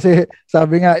na, no? Kasi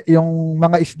sabi nga, yung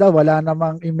mga isda, wala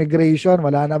namang immigration,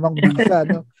 wala namang visa,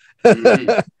 no?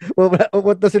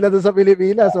 Pupunta sila doon sa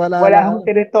Pilipinas, wala Wala na. akong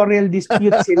territorial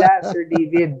dispute sila, Sir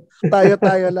David.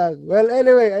 Tayo lang. Well,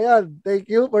 anyway, ayun.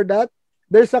 Thank you for that.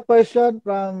 There's a question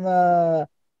from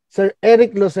Sir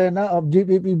Eric Lucena of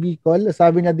GPP Bicol.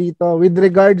 Sabi niya dito, with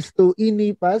regards to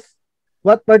INIPAS,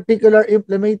 what particular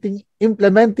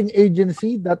implementing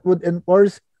agency that would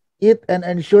enforce it and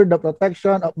ensure the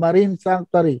protection of marine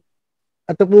sanctuary?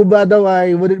 At po ba daw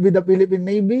ay, would it be the Philippine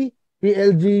Navy,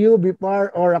 PLGU,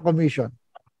 BIPAR, or a commission?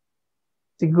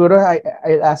 Siguro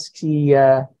I'll ask si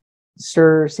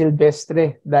Sir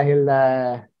Silvestre dahil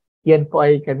yan po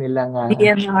ay kanilang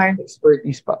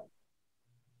expertise pa.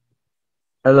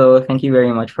 Hello, thank you very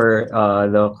much for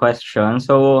the question.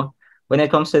 So when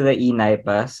it comes to the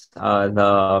ENIPAS,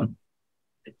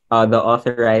 the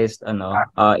authorized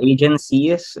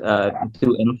agencies to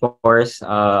enforce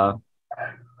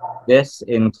this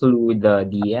include the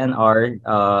DNR,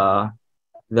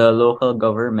 the local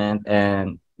government,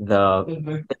 and the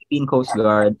Philippine Coast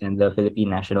Guard and the Philippine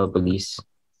National Police.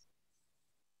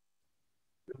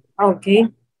 Okay.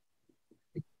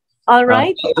 All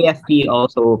right. AFP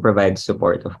also provides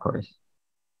support, of course.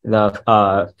 The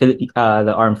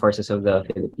Armed Forces of the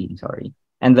Philippines, sorry,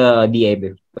 and the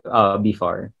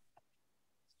BFAR.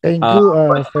 Thank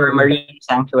you. For marine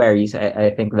sanctuaries,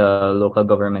 I think the local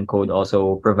government code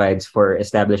also provides for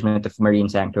establishment of marine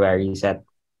sanctuaries at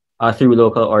through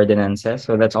local ordinances.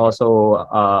 So that's also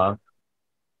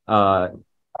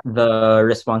the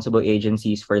responsible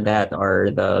agencies for that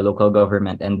are the local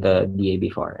government and the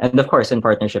DABFAR. And of course, in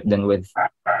partnership then with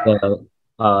the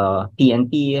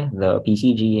PNP, the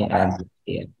PCG, and the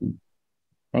AFP.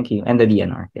 Thank you. And the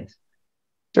DNR, yes.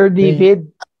 Sir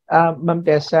David, Ma'am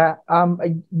Tessa,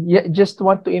 I just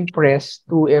want to impress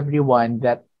to everyone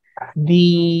that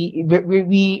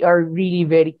we are really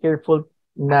very careful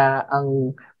na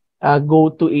ang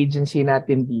go-to agency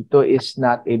natin dito is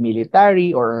not a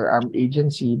military or armed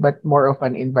agency, but more of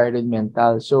an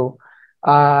environmental. So,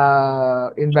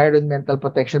 environmental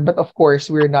protection. But of course,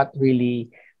 we're not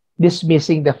really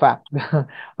dismissing the fact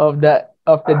of the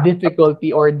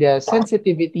difficulty or the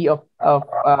sensitivity of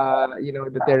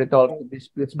the territorial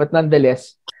disputes. But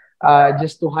nonetheless,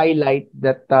 just to highlight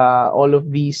that all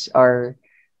of these are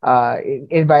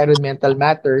environmental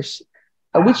matters,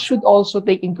 which should also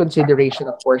take in consideration,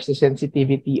 of course, the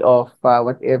sensitivity of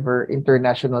whatever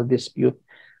international dispute.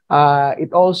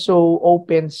 It also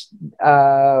opens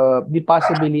the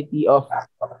possibility of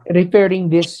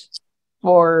referring this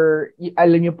for,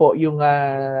 alam niyo po, yung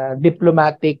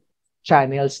diplomatic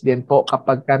channels din po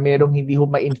kapag merong hindi ho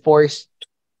ma-enforce.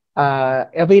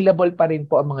 Available pa rin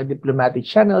po ang mga diplomatic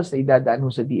channels na idadaan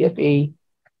ho sa DFA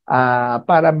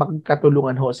para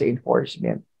magkatulungan ho sa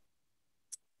enforcement.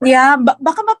 Yeah,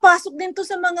 baka mapasok din to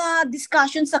sa mga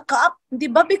discussion sa COP, di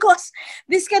ba? Because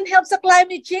this can help sa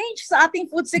climate change, sa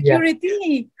ating food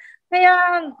security. Kaya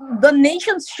the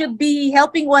nations should be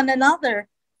helping one another.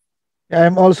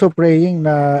 I'm also praying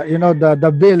na,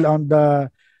 the bill on the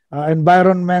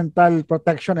Environmental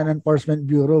Protection and Enforcement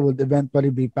Bureau would eventually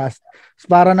be passed.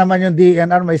 Para naman yung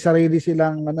DNR, may sarili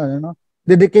silang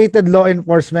dedicated law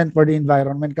enforcement for the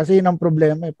environment. Kasi yun ang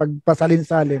problema, pag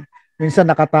pasalin-salin, minsan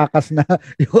nakatakas na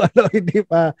yung hindi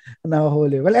pa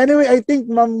nahuli. Well, anyway, I think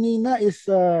Ma'am Nina is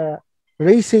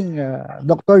raising,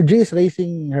 Dr. G is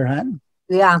raising her hand.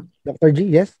 Yeah. Dr. G,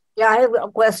 yes? Yeah, I have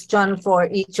a question for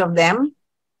each of them.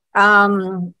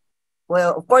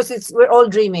 Well, of course, we're all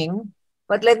dreaming,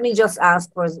 but let me just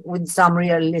ask with some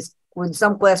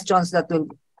questions that will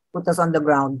put us on the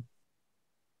ground.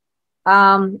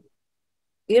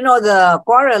 The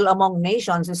quarrel among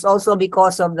nations is also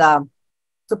because of the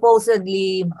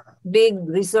supposedly big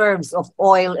reserves of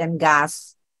oil and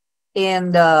gas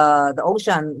in the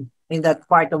ocean in that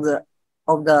part of the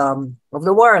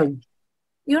world.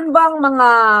 Yun bang mga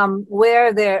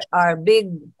where there are big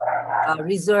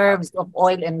reserves of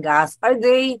oil and gas, are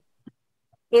they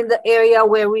in the area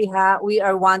where we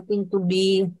are wanting to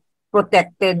be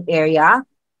protected area?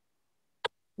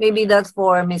 Maybe that's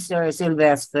for Mr.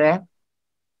 Silvestre.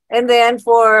 And then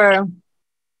for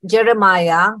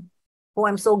Jeremiah, who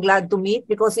I'm so glad to meet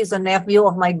because he's a nephew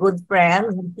of my good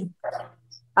friend.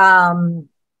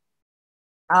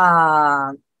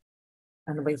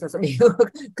 Ano ba yung sasabihin ko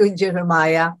kay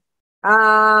Jeremiah?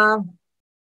 Oh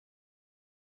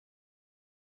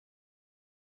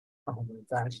my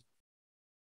gosh.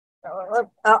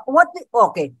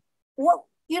 Okay. Well,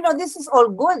 this is all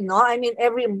good, no? I mean,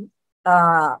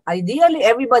 ideally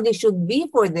everybody should be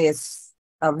for this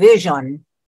vision.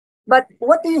 But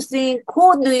what do you think?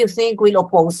 Who do you think will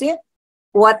oppose it?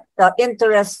 What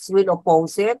interests will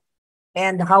oppose it?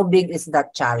 And how big is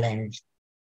that challenge?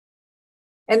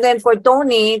 And then for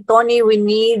Tony, we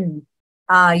need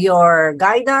your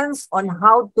guidance on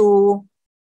how to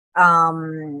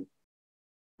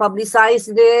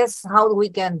publicize this, how we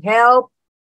can help.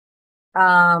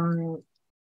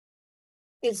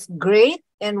 It's great,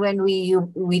 and when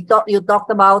you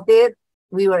talked about it,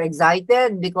 we were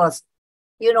excited because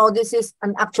this is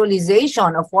an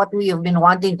actualization of what we have been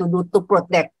wanting to do to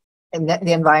protect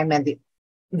the environment,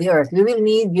 the earth. We will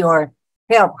need your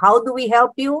help. How do we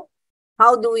help you?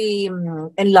 How do we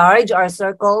enlarge our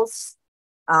circles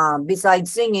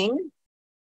besides singing?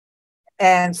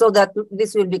 And so that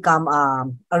this will become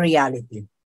a reality.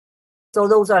 So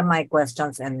those are my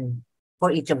questions and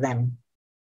for each of them.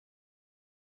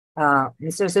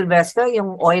 Mr. Sylvester,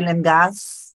 yung oil and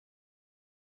gas.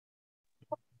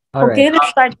 All Okay, right. let's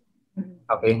start.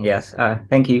 Okay, yes.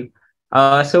 Thank you.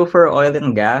 So for oil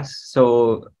and gas,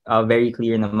 so very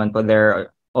clear naman po there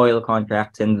are oil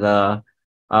contracts in the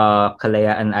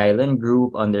Kalayaan Island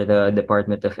group under the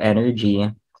Department of Energy.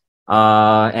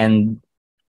 And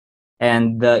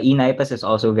the INAIPAS is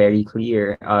also very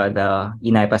clear, the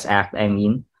INAIPAS Act, I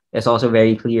mean, is also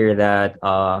very clear that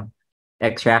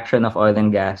extraction of oil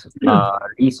and gas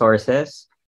resources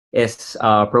is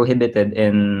prohibited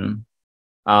in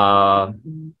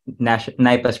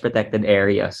NIPAS protected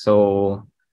areas. So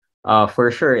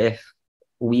for sure, if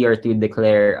we are to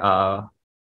declare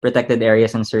protected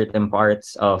areas in certain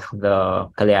parts of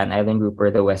the Kalayaan Island group or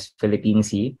the West Philippine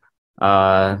Sea,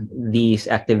 these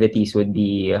activities would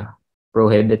be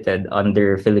prohibited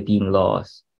under Philippine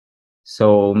laws.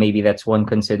 So maybe that's one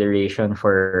consideration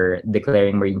for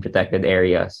declaring marine protected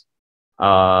areas.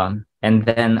 And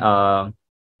then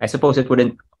I suppose it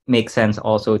wouldn't make sense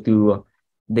also to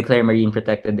declare marine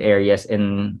protected areas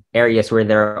in areas where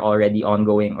there are already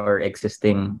ongoing or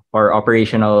existing or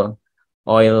operational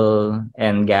oil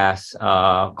and gas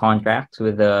contracts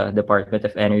with the Department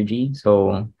of Energy.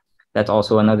 So that's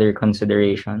also another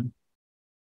consideration.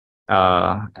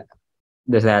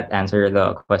 Does that answer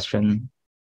the question?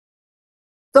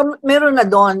 So meron na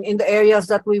doon in the areas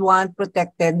that we want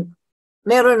protected,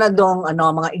 meron na doon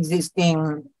mga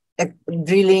existing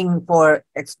drilling for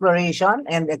exploration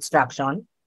and extraction?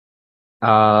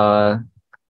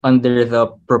 Under the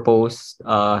proposed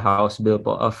House bill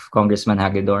po of Congressman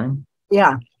Hagedorn.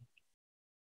 Yeah.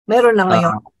 Meron na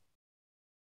ngayon.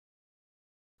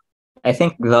 I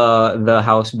think the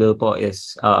House bill po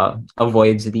is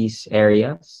avoids these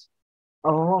areas.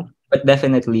 Oh. But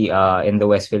definitely in the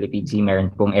West Philippine Sea,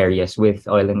 meron pong areas with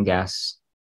oil and gas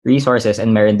resources,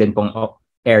 and meron din pong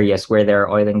areas where there are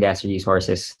oil and gas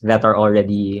resources that are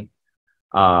already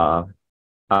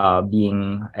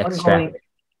being extracted.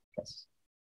 Yes.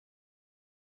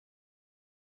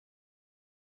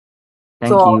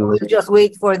 Thank you. We'll just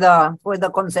wait for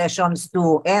the concessions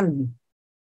to end.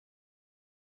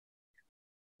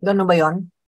 Ganun ba yun?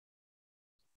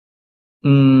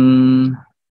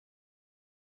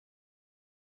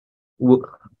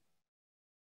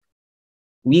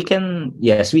 We can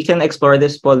explore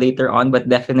this po later on, but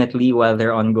definitely while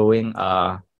they're ongoing,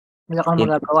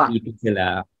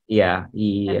 sila,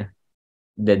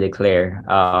 declare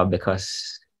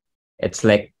because it's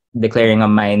like declaring a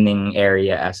mining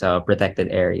area as a protected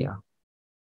area.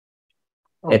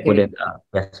 Okay. It wouldn't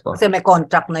yes po. Kasi may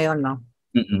contract na yun, no?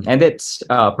 And it's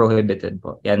prohibited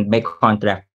po. And may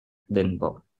contract din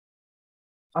po.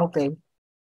 Okay.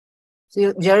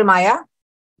 So, Jeremiah?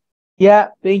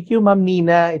 Yeah, thank you, Ma'am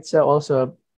Nina. It's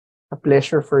also a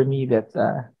pleasure for me that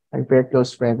I'm a very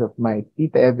close friend of my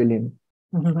Tita Evelyn.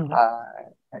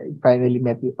 I finally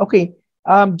met you. Okay,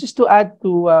 just to add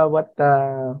to what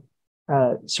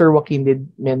Sir Joaquin did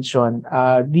mention,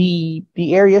 the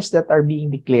areas that are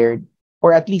being declared,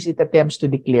 or at least it attempts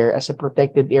to declare as a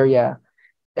protected area,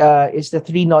 is the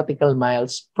 3 nautical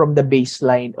miles from the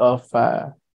baseline of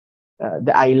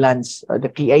the islands, the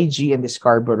KIG and the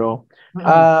Scarborough.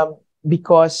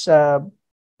 Because from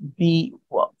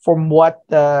what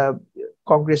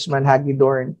Congressman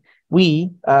Hagedorn,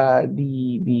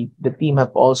 the team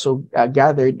have also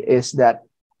gathered is that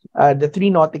the 3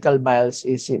 nautical miles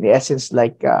is in essence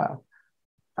like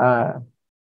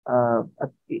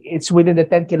it's within the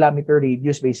 10-kilometer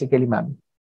radius, basically, ma'am,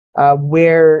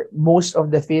 where most of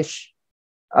the fish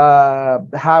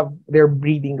have their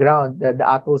breeding ground. The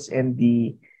atolls and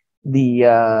the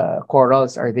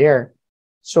corals are there.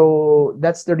 So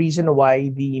that's the reason why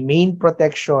the main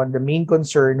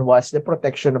concern was the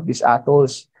protection of these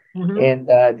atolls. and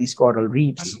these coral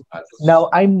reefs. Now,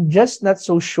 I'm just not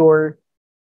so sure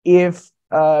if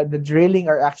the drilling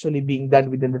are actually being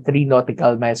done within the 3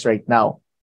 nautical miles right now.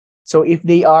 So if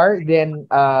they are, then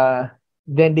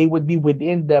they would be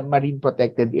within the marine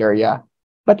protected area.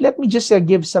 But let me just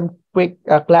give some quick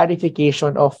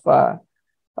clarification of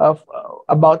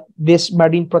about this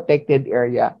marine protected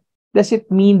area. Does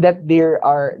it mean that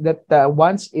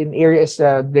once an area is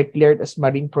declared as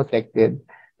marine protected,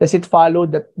 does it follow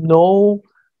that no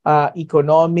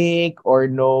economic or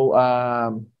no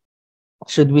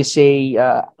should we say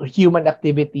human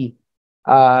activity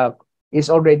is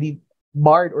already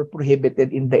barred or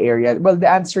prohibited in the area? Well, the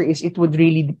answer is it would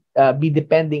really be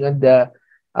depending on the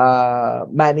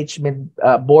management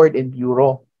board and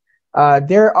bureau.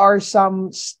 There are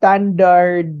some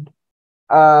standard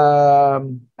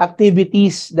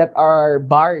activities that are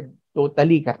barred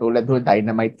totally, katulad ho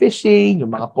dynamite fishing,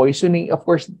 yung mga poisoning. Of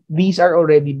course, these are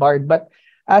already barred. But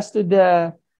as to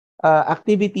the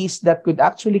activities that could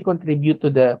actually contribute to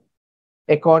the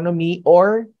economy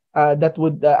or that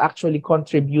would actually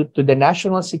contribute to the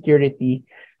national security,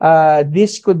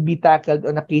 this could be tackled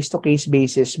on a case-to-case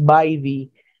basis by the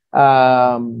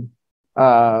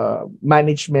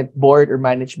management board or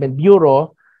management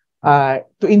bureau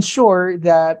to ensure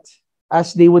that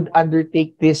as they would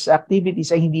undertake these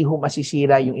activities ay hindi ho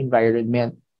masisira yung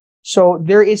environment. So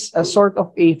there is a sort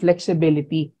of a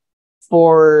flexibility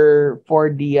for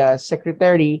the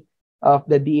secretary of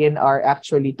the DNR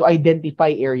actually to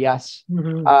identify areas,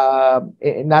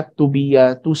 not to be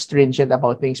too stringent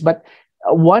about things. But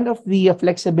one of the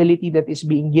flexibility that is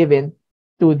being given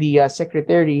to the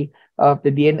secretary of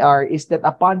the DNR is that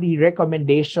upon the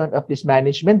recommendation of this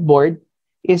management board,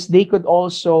 is they could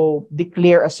also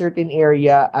declare a certain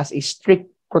area as a strict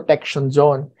protection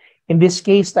zone. In this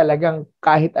case, talagang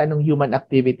kahit anong human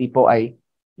activity po ay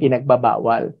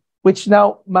pinagbabawal. Which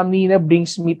now, Ma'am Nina,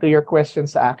 brings me to your question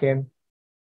sa akin.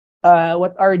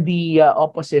 What are the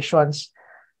oppositions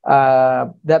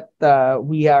that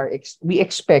we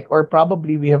expect or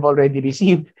probably we have already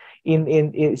received in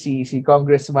si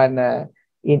Congressman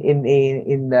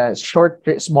in short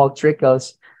small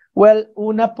trickles? Well,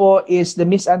 una po is the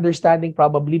misunderstanding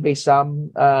probably by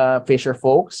some fisher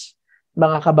folks,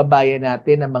 mga kababayan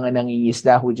natin na mga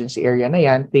nangingisda ho dyan sa area na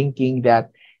yan, thinking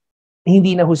that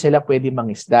hindi na ho sila pwede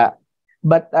mangisda.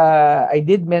 But I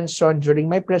did mention during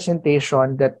my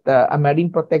presentation that a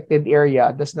marine protected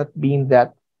area does not mean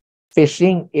that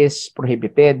fishing is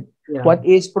prohibited. Yeah. What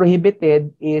is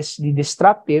prohibited is the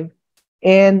destructive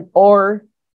and or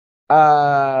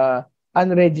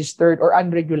unregistered or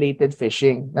unregulated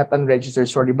fishing. Not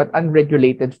unregistered, sorry, but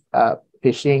unregulated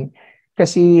fishing.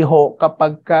 Kasi ho,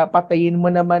 kapag patayin mo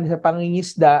naman sa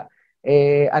pangingisda,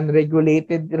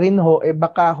 unregulated rin ho,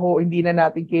 baka ho, hindi na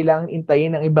natin kailangan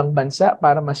intayin ng ibang bansa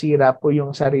para masira po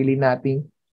yung sarili nating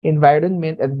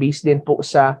environment. And based din po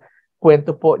sa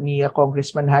kwento po ni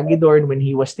Congressman Hagedorn when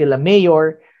he was still a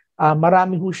mayor,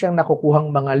 marami ho siyang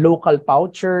nakukuhang mga local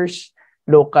poachers,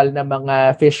 local na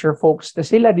mga fisher folks na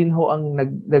sila din ho ang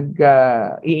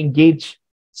i-engage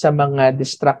sa mga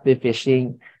destructive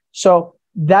fishing. So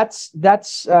that's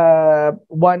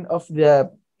one of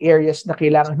the areas na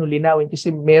kailangan ho linawin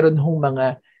kasi meron hong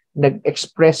mga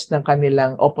nag-express ng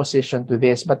kanilang opposition to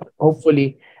this, but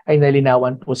hopefully ay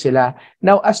nalinawan po sila.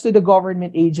 Now, as to the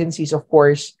government agencies, of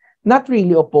course, not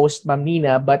really opposed, Ma'am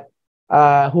Nina, but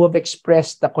who have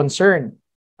expressed the concern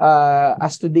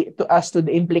as to the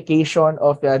implication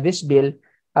of this bill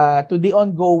to the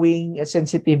ongoing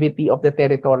sensitivity of the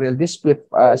territorial dispute,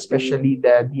 especially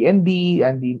the DND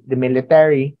and the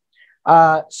military.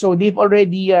 So they've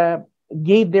already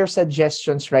gave their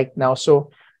suggestions right now. So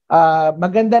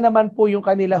maganda naman po yung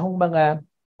kanilang mga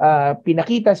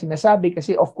pinakita, sinasabi,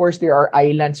 kasi of course there are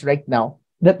islands right now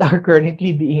that are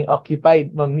currently being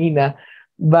occupied, Ma'am Nina,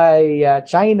 by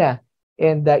China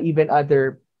and even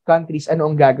other countries. Ano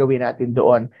ang gagawin natin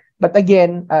doon? But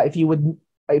again,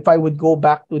 if I would go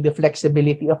back to the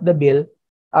flexibility of the bill,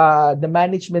 the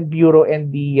Management Bureau and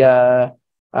the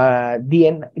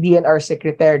DNR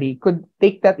Secretary could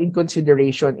take that in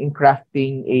consideration in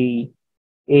crafting a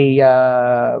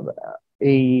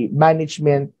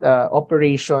management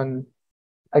operation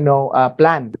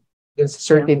plan in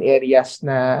certain areas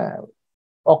na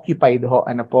occupied ho,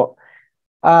 ano po.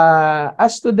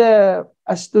 As to the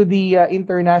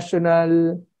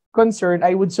international concern,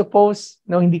 I would suppose,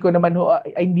 hindi naman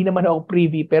ako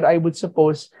privy, pero I would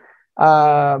suppose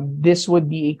this would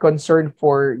be a concern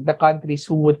for the countries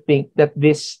who would think that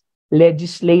this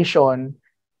legislation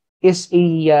is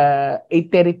a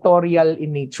territorial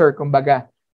in nature.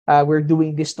 Kumbaga, we're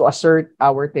doing this to assert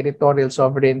our territorial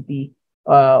sovereignty.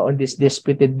 on these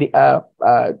disputed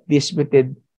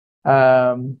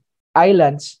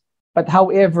islands. But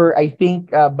however, I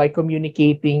think by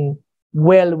communicating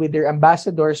well with their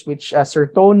ambassadors, which Sir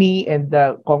Tony and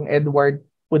Kong Edward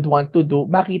would want to do,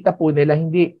 makita po nila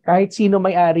hindi kahit sino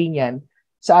may-ari niyan,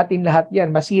 sa atin lahat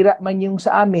yan. Masira man yung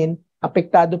sa amin,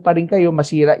 apektado pa rin kayo,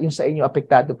 masira yung sa inyo,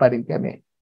 apektado pa rin kami.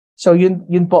 So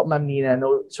yun po, Ma'am Nina.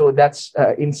 No? So that's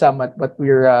in sum what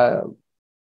we're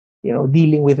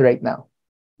dealing with right now.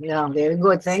 Yeah, very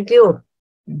good. Thank you.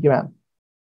 Thank you, ma'am.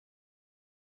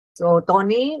 So,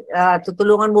 Tony,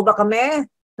 tutulungan mo ba kami?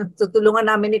 Tutulungan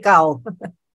namin ikaw.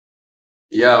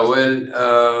 Yeah, well,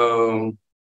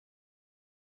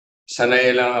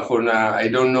 sanay lang ako na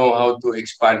I don't know how to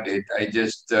expand it. I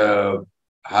just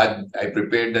I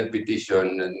prepared that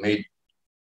petition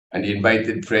and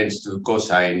invited friends to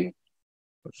co-sign,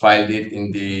 filed it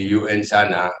in the UN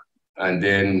sana, and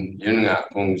then yun nga,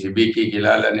 kung si Vicky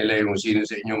kilala nila yung sino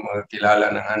sa inyo mga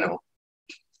kilala ng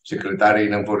Secretary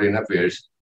ng Foreign Affairs,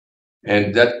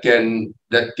 and that can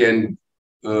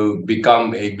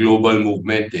become a global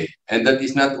movement, and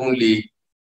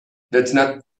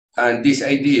this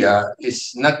idea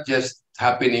is not just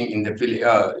happening in the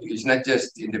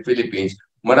Philippines.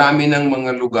 Marami ng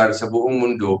mga lugar sa buong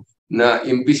mundo na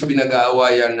imbis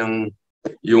pinag-aawayan ng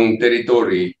yung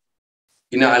territory,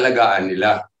 inaalagaan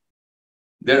nila.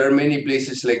 There are many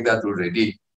places like that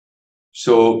already.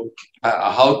 So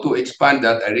how to expand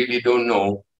that, I really don't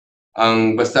know.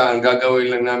 Basta ang gagawin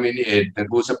lang namin ni Ed,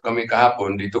 nag-usap kami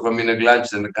kahapon, dito kami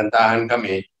nag-lunch na nagkantahan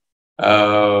kami.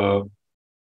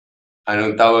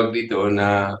 Anong tawag dito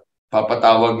na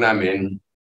papatawag namin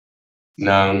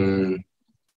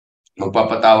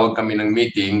magpapatawag kami ng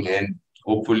meeting and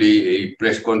hopefully a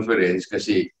press conference,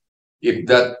 kasi if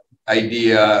that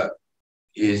idea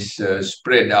is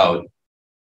spread out,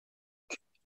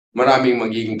 maraming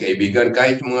magiging kaibigan.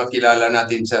 Kahit mga kilala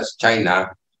natin sa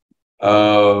China,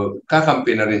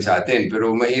 kakampi na rin sa atin.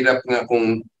 Pero mahirap nga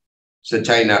kung sa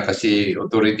China kasi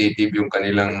authoritative yung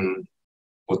kanilang,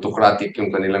 autocratic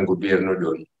yung kanilang gobyerno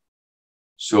doon.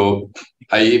 So,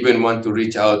 I even want to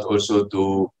reach out also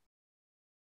to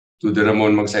the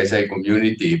Ramon Magsaysay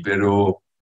community. Pero,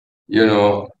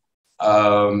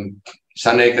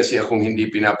 sanay kasi akong hindi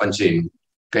pinapansin.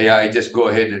 Kaya I just go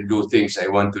ahead and do things I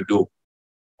want to do.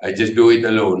 I just do it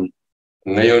alone.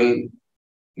 Ngayon,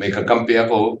 may kakampi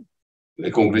ako.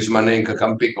 May congressman na yung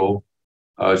kakampi ko.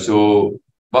 So,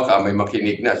 baka may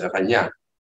makinig na sa kanya.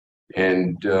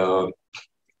 And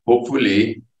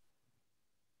hopefully,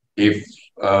 if,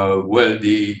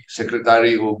 the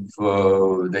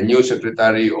new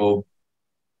Secretary of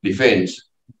Defense,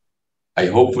 I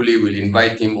hopefully will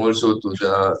invite him also to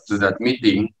that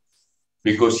meeting,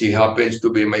 because he happens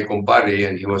to be my kumpare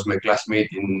and he was my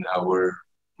classmate in our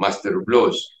Master of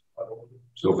Laws.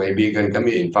 So kaibigan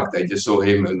kami. In fact, I just saw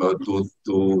him about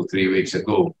 2-3 weeks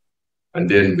ago. And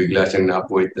then bigla siyang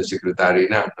na-appoint na secretary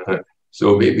na.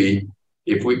 So maybe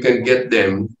if we can get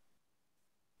them,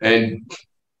 and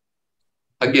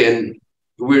again,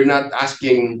 we're not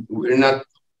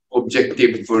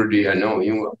objective for the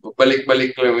yung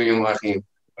balik-balik lang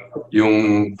yung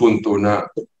punto na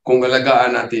kung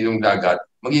alagaan natin yung dagat,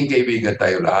 maging kaibigan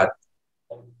tayo lahat.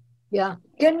 Yeah.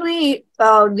 Can we,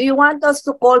 do you want us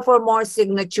to call for more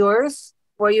signatures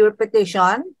for your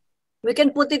petition? We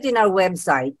can put it in our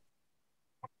website.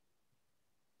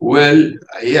 Well,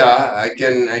 yeah, I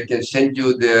can send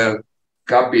you the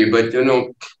copy, but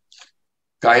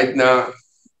kahit na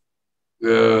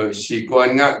si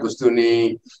Kuan nga gusto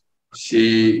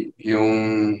yung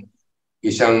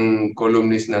isang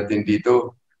columnist natin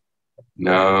dito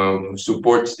na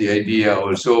supports the idea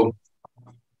also,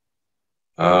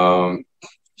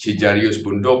 si Jarius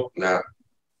Bundok, na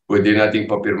pwede nating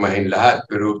papirmahin lahat.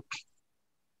 Pero,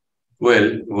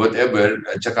 well, whatever.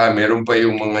 At saka meron pa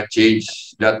yung mga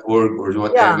change.org or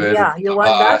whatever. Yeah, you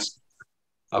want that?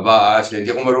 Abaas.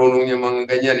 Hindi ako marunong yung mga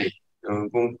ganyan eh.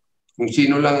 Kung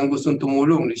sino lang ang gustong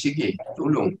tumulong, sige,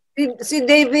 tulong. Si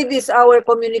David is our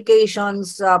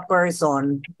communications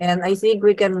person, and I think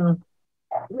we can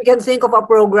think of a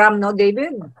program, no,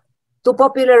 David, to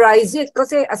popularize it.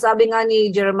 Kasi sabi nga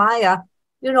ni Jeremiah,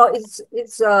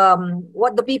 it's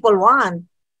what the people want,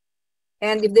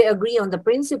 and if they agree on the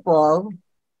principle,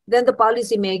 then the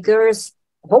policymakers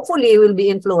hopefully will be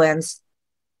influenced.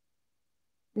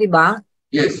 Diba?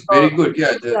 Yes, very good.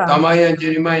 Yeah, tama yan,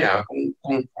 Jeremiah.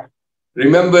 Kung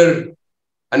remember,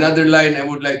 another line I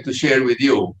would like to share with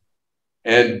you,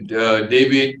 and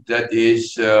David, that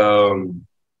is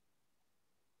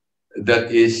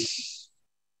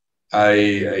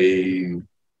a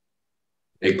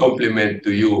compliment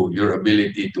to you, your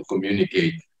ability to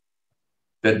communicate.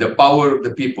 that the power of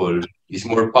the people is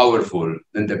more powerful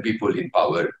than the people in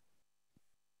power.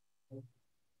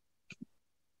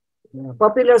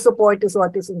 Popular support is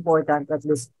what is important at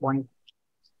this point.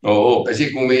 Oo,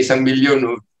 kasi kung may 1,000,000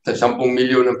 o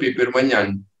 10,000,000 ang pipirma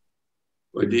niyan,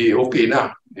 o di okay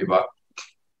na, di ba?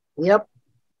 Yep.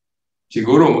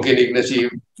 Siguro makinig na si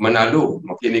Manalo,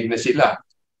 makinig na sila.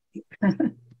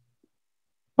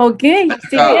 Okay,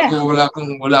 sige.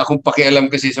 Wala akong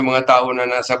pakialam kasi sa mga tao na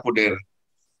nasa poder.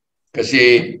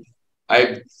 Kasi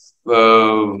I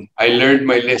learned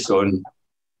my lesson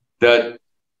that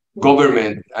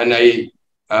government, and I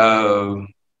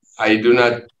do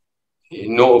not,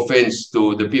 no offense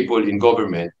to the people in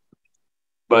government,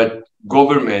 but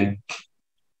government,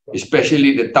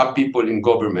 especially the top people in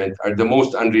government, are the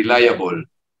most unreliable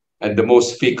and the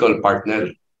most fickle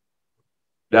partner.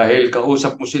 Dahil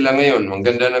kausap mo sila ngayon, ang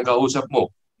ganda ng kausap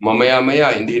mo,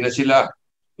 mamaya-maya hindi na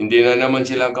naman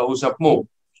sila ang kausap mo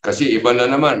kasi iba na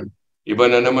naman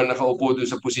nakaupo doon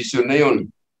sa posisyon na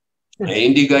yun. Eh,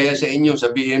 hindi gaya sa inyo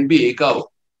sa BNB, ikaw,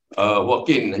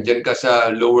 Joaquin, nandyan ka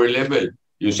sa lower level.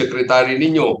 Yung secretary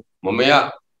ninyo, mamaya,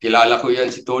 kilala ko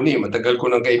yan si Tony, matagal ko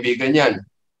ng kaibigan yan.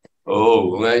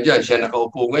 Oo, ngayon dyan, siya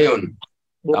nakaupo ngayon.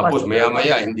 Tapos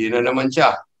maya-maya, hindi na naman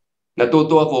siya.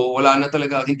 Natuto ako,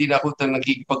 hindi na ako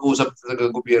nakikipag-usap sa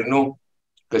gobyerno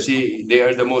kasi they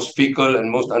are the most fickle and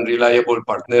most unreliable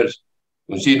partners.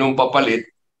 Kung sinong papalit,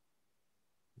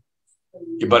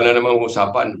 iba na namang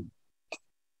usapan.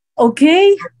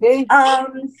 Okay.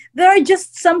 There are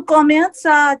just some comments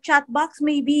sa chat box.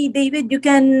 Maybe David, you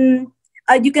can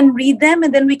read them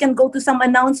and then we can go to some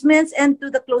announcements and to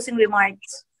the closing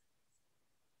remarks.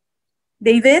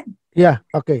 David? Yeah,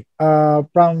 okay. I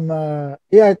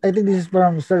think this is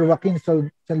from Sir Joaquin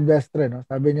Silvestre, no?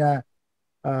 Sabi niya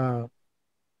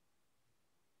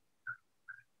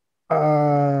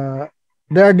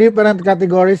there are different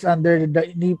categories under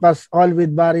the NIPAS, all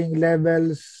with varying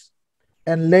levels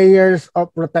and layers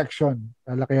of protection.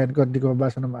 Lalakihan ko, hindi ko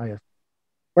mabasa na maayos.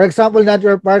 For example,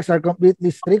 natural parks are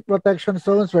completely strict protection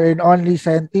zones wherein only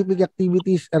scientific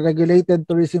activities and regulated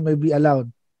tourism may be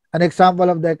allowed. An example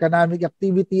of the economic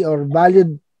activity or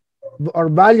value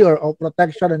of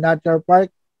protection in natural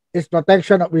park is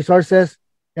protection of resources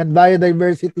and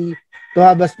biodiversity to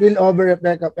have a spillover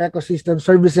effect of ecosystem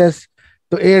services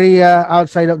to area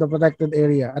outside of the protected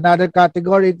area. Another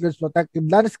category includes protected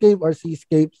landscape or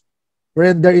seascapes,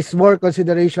 wherein there is more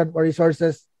consideration for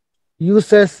resources,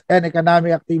 uses, and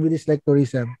economic activities like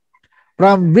tourism.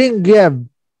 From being given,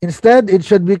 instead, it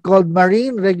should be called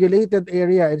marine regulated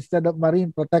area instead of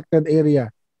marine protected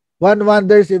area. One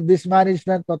wonders if this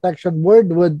management protection board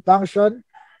would function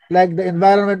like the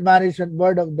environment management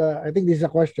board of the, I think this is a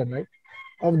question, right?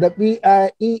 Of the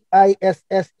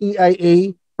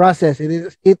EISSEIA process.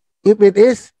 If it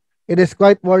is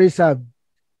quite worrisome.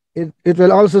 It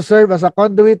will also serve as a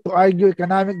conduit to argue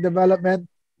economic development,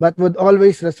 but would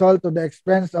always result to the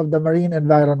expense of the marine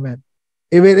environment.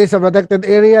 If it is a protected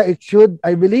area, it should,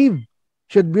 I believe,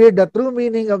 should bear the true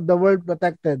meaning of the word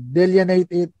protected,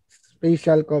 delineate its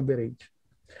spatial coverage.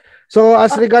 So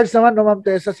as regards naman, no, Ma'am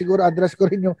Tessa, siguro address ko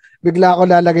rin yung bigla ako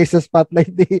lalagay sa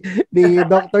spotlight ni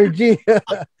Dr. G.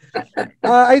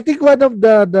 I think one of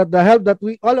the help that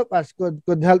all of us could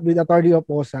help with Attorney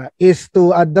Oposa is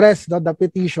to address the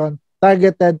petition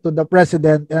targeted to the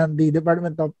President and the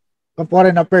Department of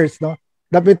Foreign Affairs. No?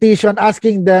 The petition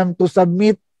asking them to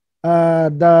submit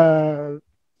the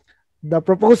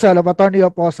proposal of Attorney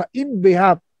Oposa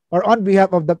on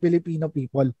behalf of the Filipino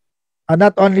people.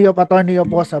 Not only of Attorney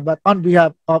Oposa, but on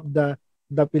behalf of the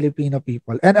Filipino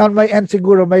people. And on my end,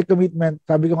 siguro, my commitment,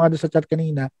 sabi ko nga doon sa chat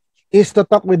kanina, is to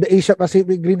talk with the Asia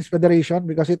Pacific Greens Federation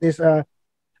because it is a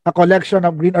collection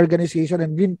of green organizations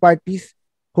and green parties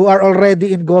who are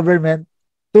already in government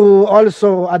to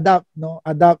also adopt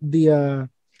the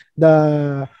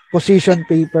position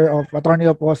paper of Attorney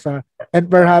Oposa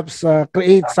and perhaps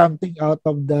create something out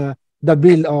of the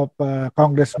bill of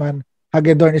Congressman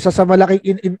Hagedorn. Isa sa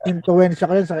malaking influensya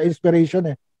ko yan sa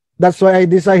inspiration eh. That's why I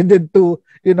decided to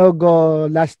go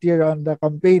last year on the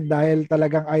campaign dahil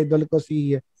talagang idol ko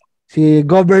si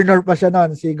Governor pa siya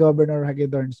noon, si Governor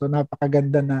Hagedorn. So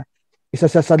napakaganda na isa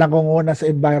siya sa nangunguna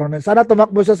sa environment. Sana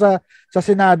tumakbo siya sa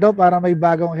Senado para may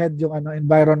bagong head yung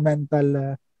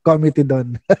environmental committee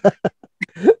doon.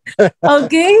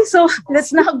 Okay, so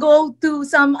let's now go to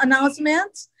some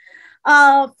announcements.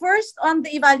 First, on the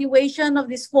evaluation of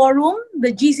this forum, the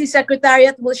GC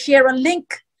Secretariat will share a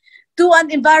link to an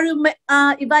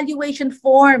evaluation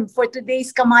form for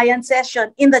today's Kamayan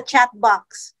session in the chat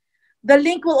box. The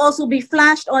link will also be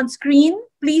flashed on screen.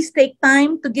 Please take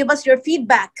time to give us your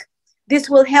feedback. This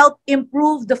will help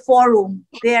improve the forum.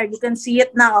 There, you can see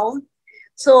it now.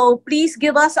 So please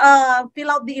give us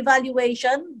fill out the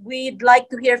evaluation. We'd like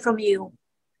to hear from you.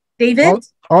 David?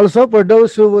 Also, for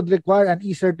those who would require an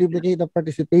e-certificate of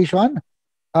participation,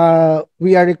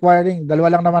 we are requiring,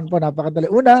 dalawa lang naman po,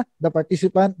 napakadali. Una, the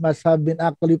participant must have been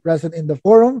actually present in the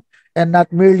forum and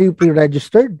not merely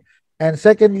pre-registered. And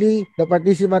secondly, the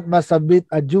participant must submit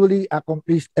a duly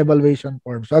accomplished evaluation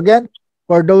form. So again,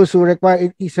 for those who require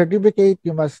an e-certificate,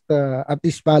 you must at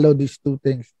least follow these two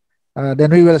things.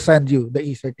 Then we will send you the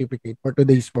e-certificate for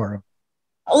today's forum.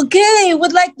 Okay,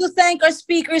 would like to thank our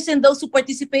speakers and those who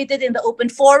participated in the open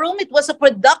forum. It was a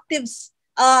productive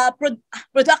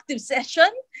session.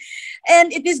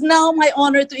 And it is now my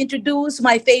honor to introduce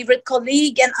my favorite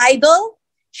colleague and idol.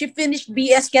 She finished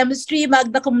BS Chemistry,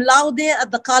 magna cum laude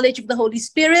at the College of the Holy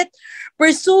Spirit,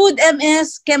 pursued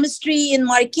MS Chemistry in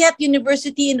Marquette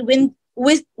University in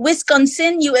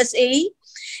Wisconsin, USA,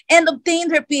 and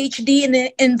obtained her PhD in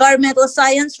Environmental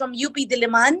Science from UP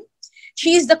Diliman.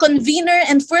 She is the convener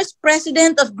and first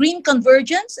president of Green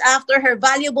Convergence after her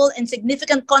valuable and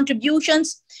significant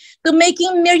contributions to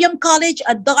making Miriam College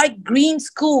a dark green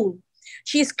school.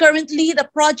 She is currently the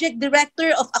project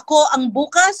director of Ako Ang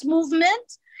Bukas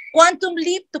movement, Quantum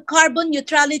Leap to Carbon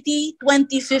Neutrality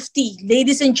 2050.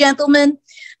 Ladies and gentlemen,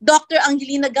 Dr.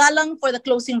 Angelina Galang for the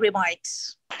closing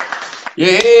remarks.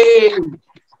 Yay!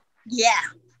 Yeah.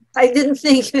 I don't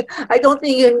think you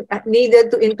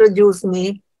needed to introduce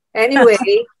me. Anyway,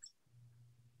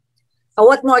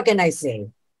 what more can I say?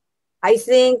 I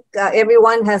think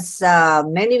everyone has,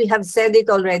 many have said it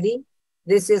already.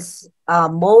 This is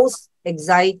most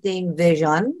exciting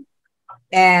vision,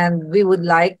 and we would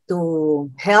like to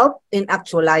help in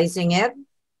actualizing it.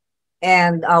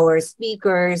 And our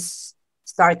speakers,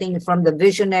 starting from the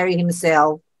visionary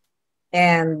himself,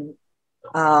 and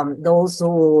those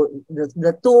who,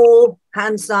 the two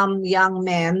handsome young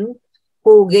men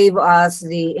who gave us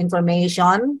the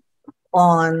information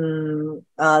on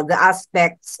the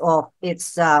aspects of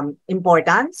its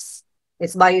importance,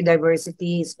 its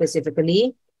biodiversity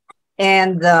specifically,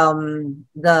 and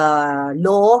the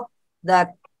law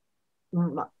that,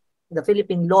 the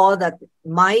Philippine law that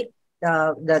might,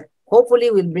 that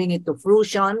hopefully will bring it to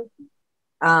fruition.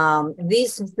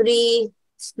 These three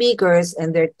speakers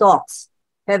and their talks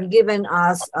have given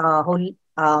us a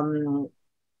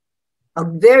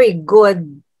very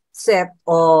good set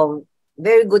of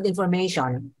very good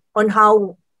information on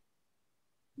how,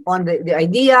 on the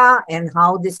idea and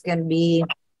how this can be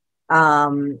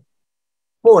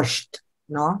pushed,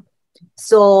 no?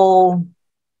 So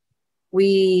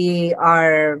we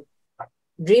are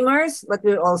dreamers, but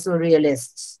we're also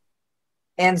realists.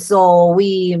 And so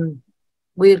we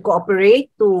will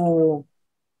cooperate to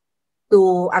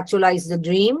actualize the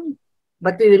dream,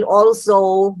 but we will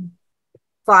also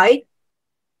fight.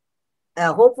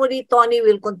 Hopefully, Tony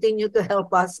will continue to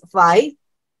help us fight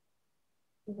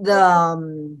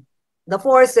the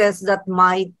forces that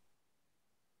might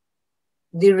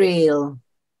derail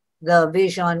the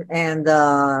vision and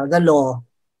the law.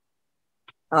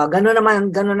 Ganun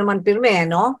naman pirme,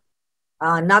 no?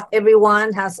 Not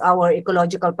everyone has our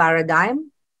ecological paradigm.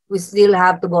 We still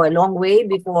have to go a long way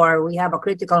before we have a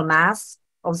critical mass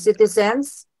of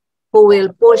citizens who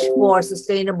will push for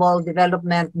sustainable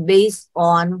development based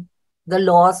on the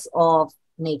laws of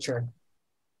nature.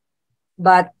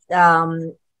 But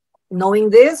knowing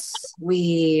this,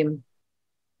 we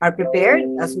are prepared,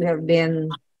 as we have been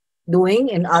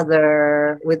doing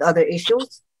with other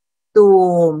issues,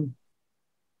 to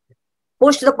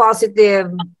push the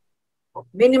positive,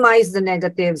 minimize the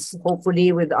negatives,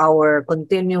 hopefully with our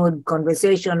continued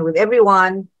conversation with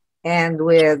everyone and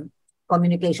with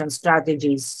communication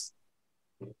strategies.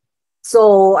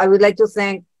 So I would like to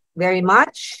thank very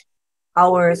much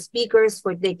our speakers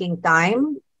for taking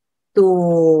time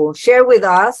to share with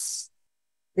us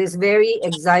this very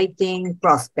exciting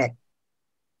prospect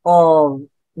of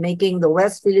making the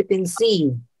West Philippine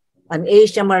Sea an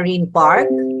Asia Marine Park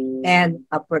and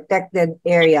a protected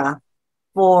area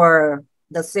for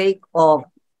the sake of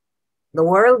the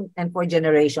world and for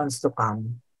generations to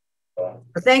come.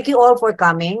 So thank you all for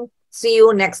coming. See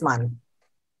you next month.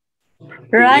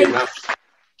 Right.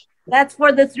 That's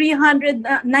for the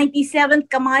 397th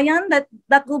Kamayan.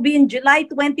 That will be in July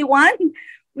 21.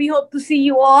 We hope to see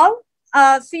you all.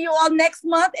 See you all next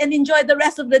month and enjoy the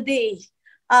rest of the day.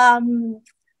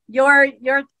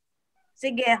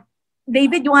 Sige.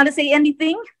 David, you want to say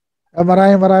anything?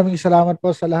 Maraming salamat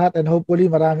po sa lahat, and hopefully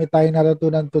marami tayong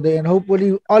natutunan today, and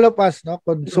hopefully all of us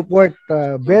could support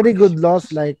very good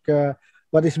laws like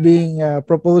what is being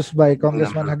proposed by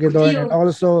Congressman Hagedorn, and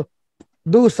also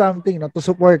do something to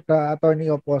support Attorney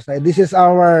Oposa. This is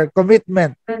our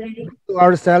commitment to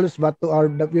ourselves but to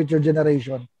the future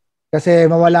generation. Kasi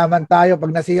mawala man tayo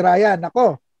pag nasira yan,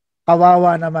 ako,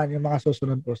 kawawa naman yung mga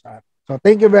susunod po sa atin. So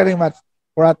thank you very much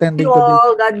for attending you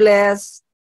all. God bless.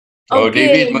 So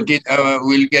Okay. David,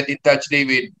 we'll get in touch,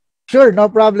 David. Sure, no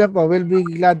problem po. We'll be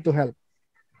glad to help.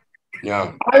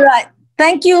 Yeah. All right.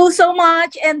 Thank you so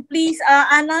much. And please,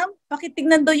 Anna,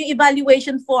 pakitignan daw yung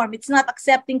evaluation form. It's not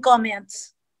accepting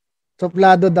comments.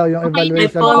 Suplado daw yung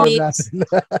evaluation form natin.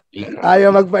 Ayaw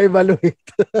magpa-evaluate.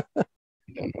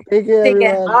 Thank you,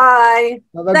 everyone. Bye.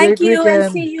 Have a Thank great you weekend.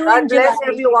 and see you God in bless July.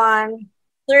 everyone.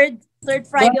 Third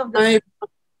Friday of the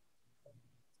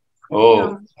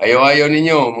Oh, ayaw-ayaw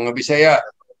ninyo, mga Bisaya.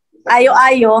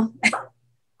 Ayo-ayo.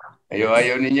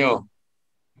 Ayaw-ayaw ninyo.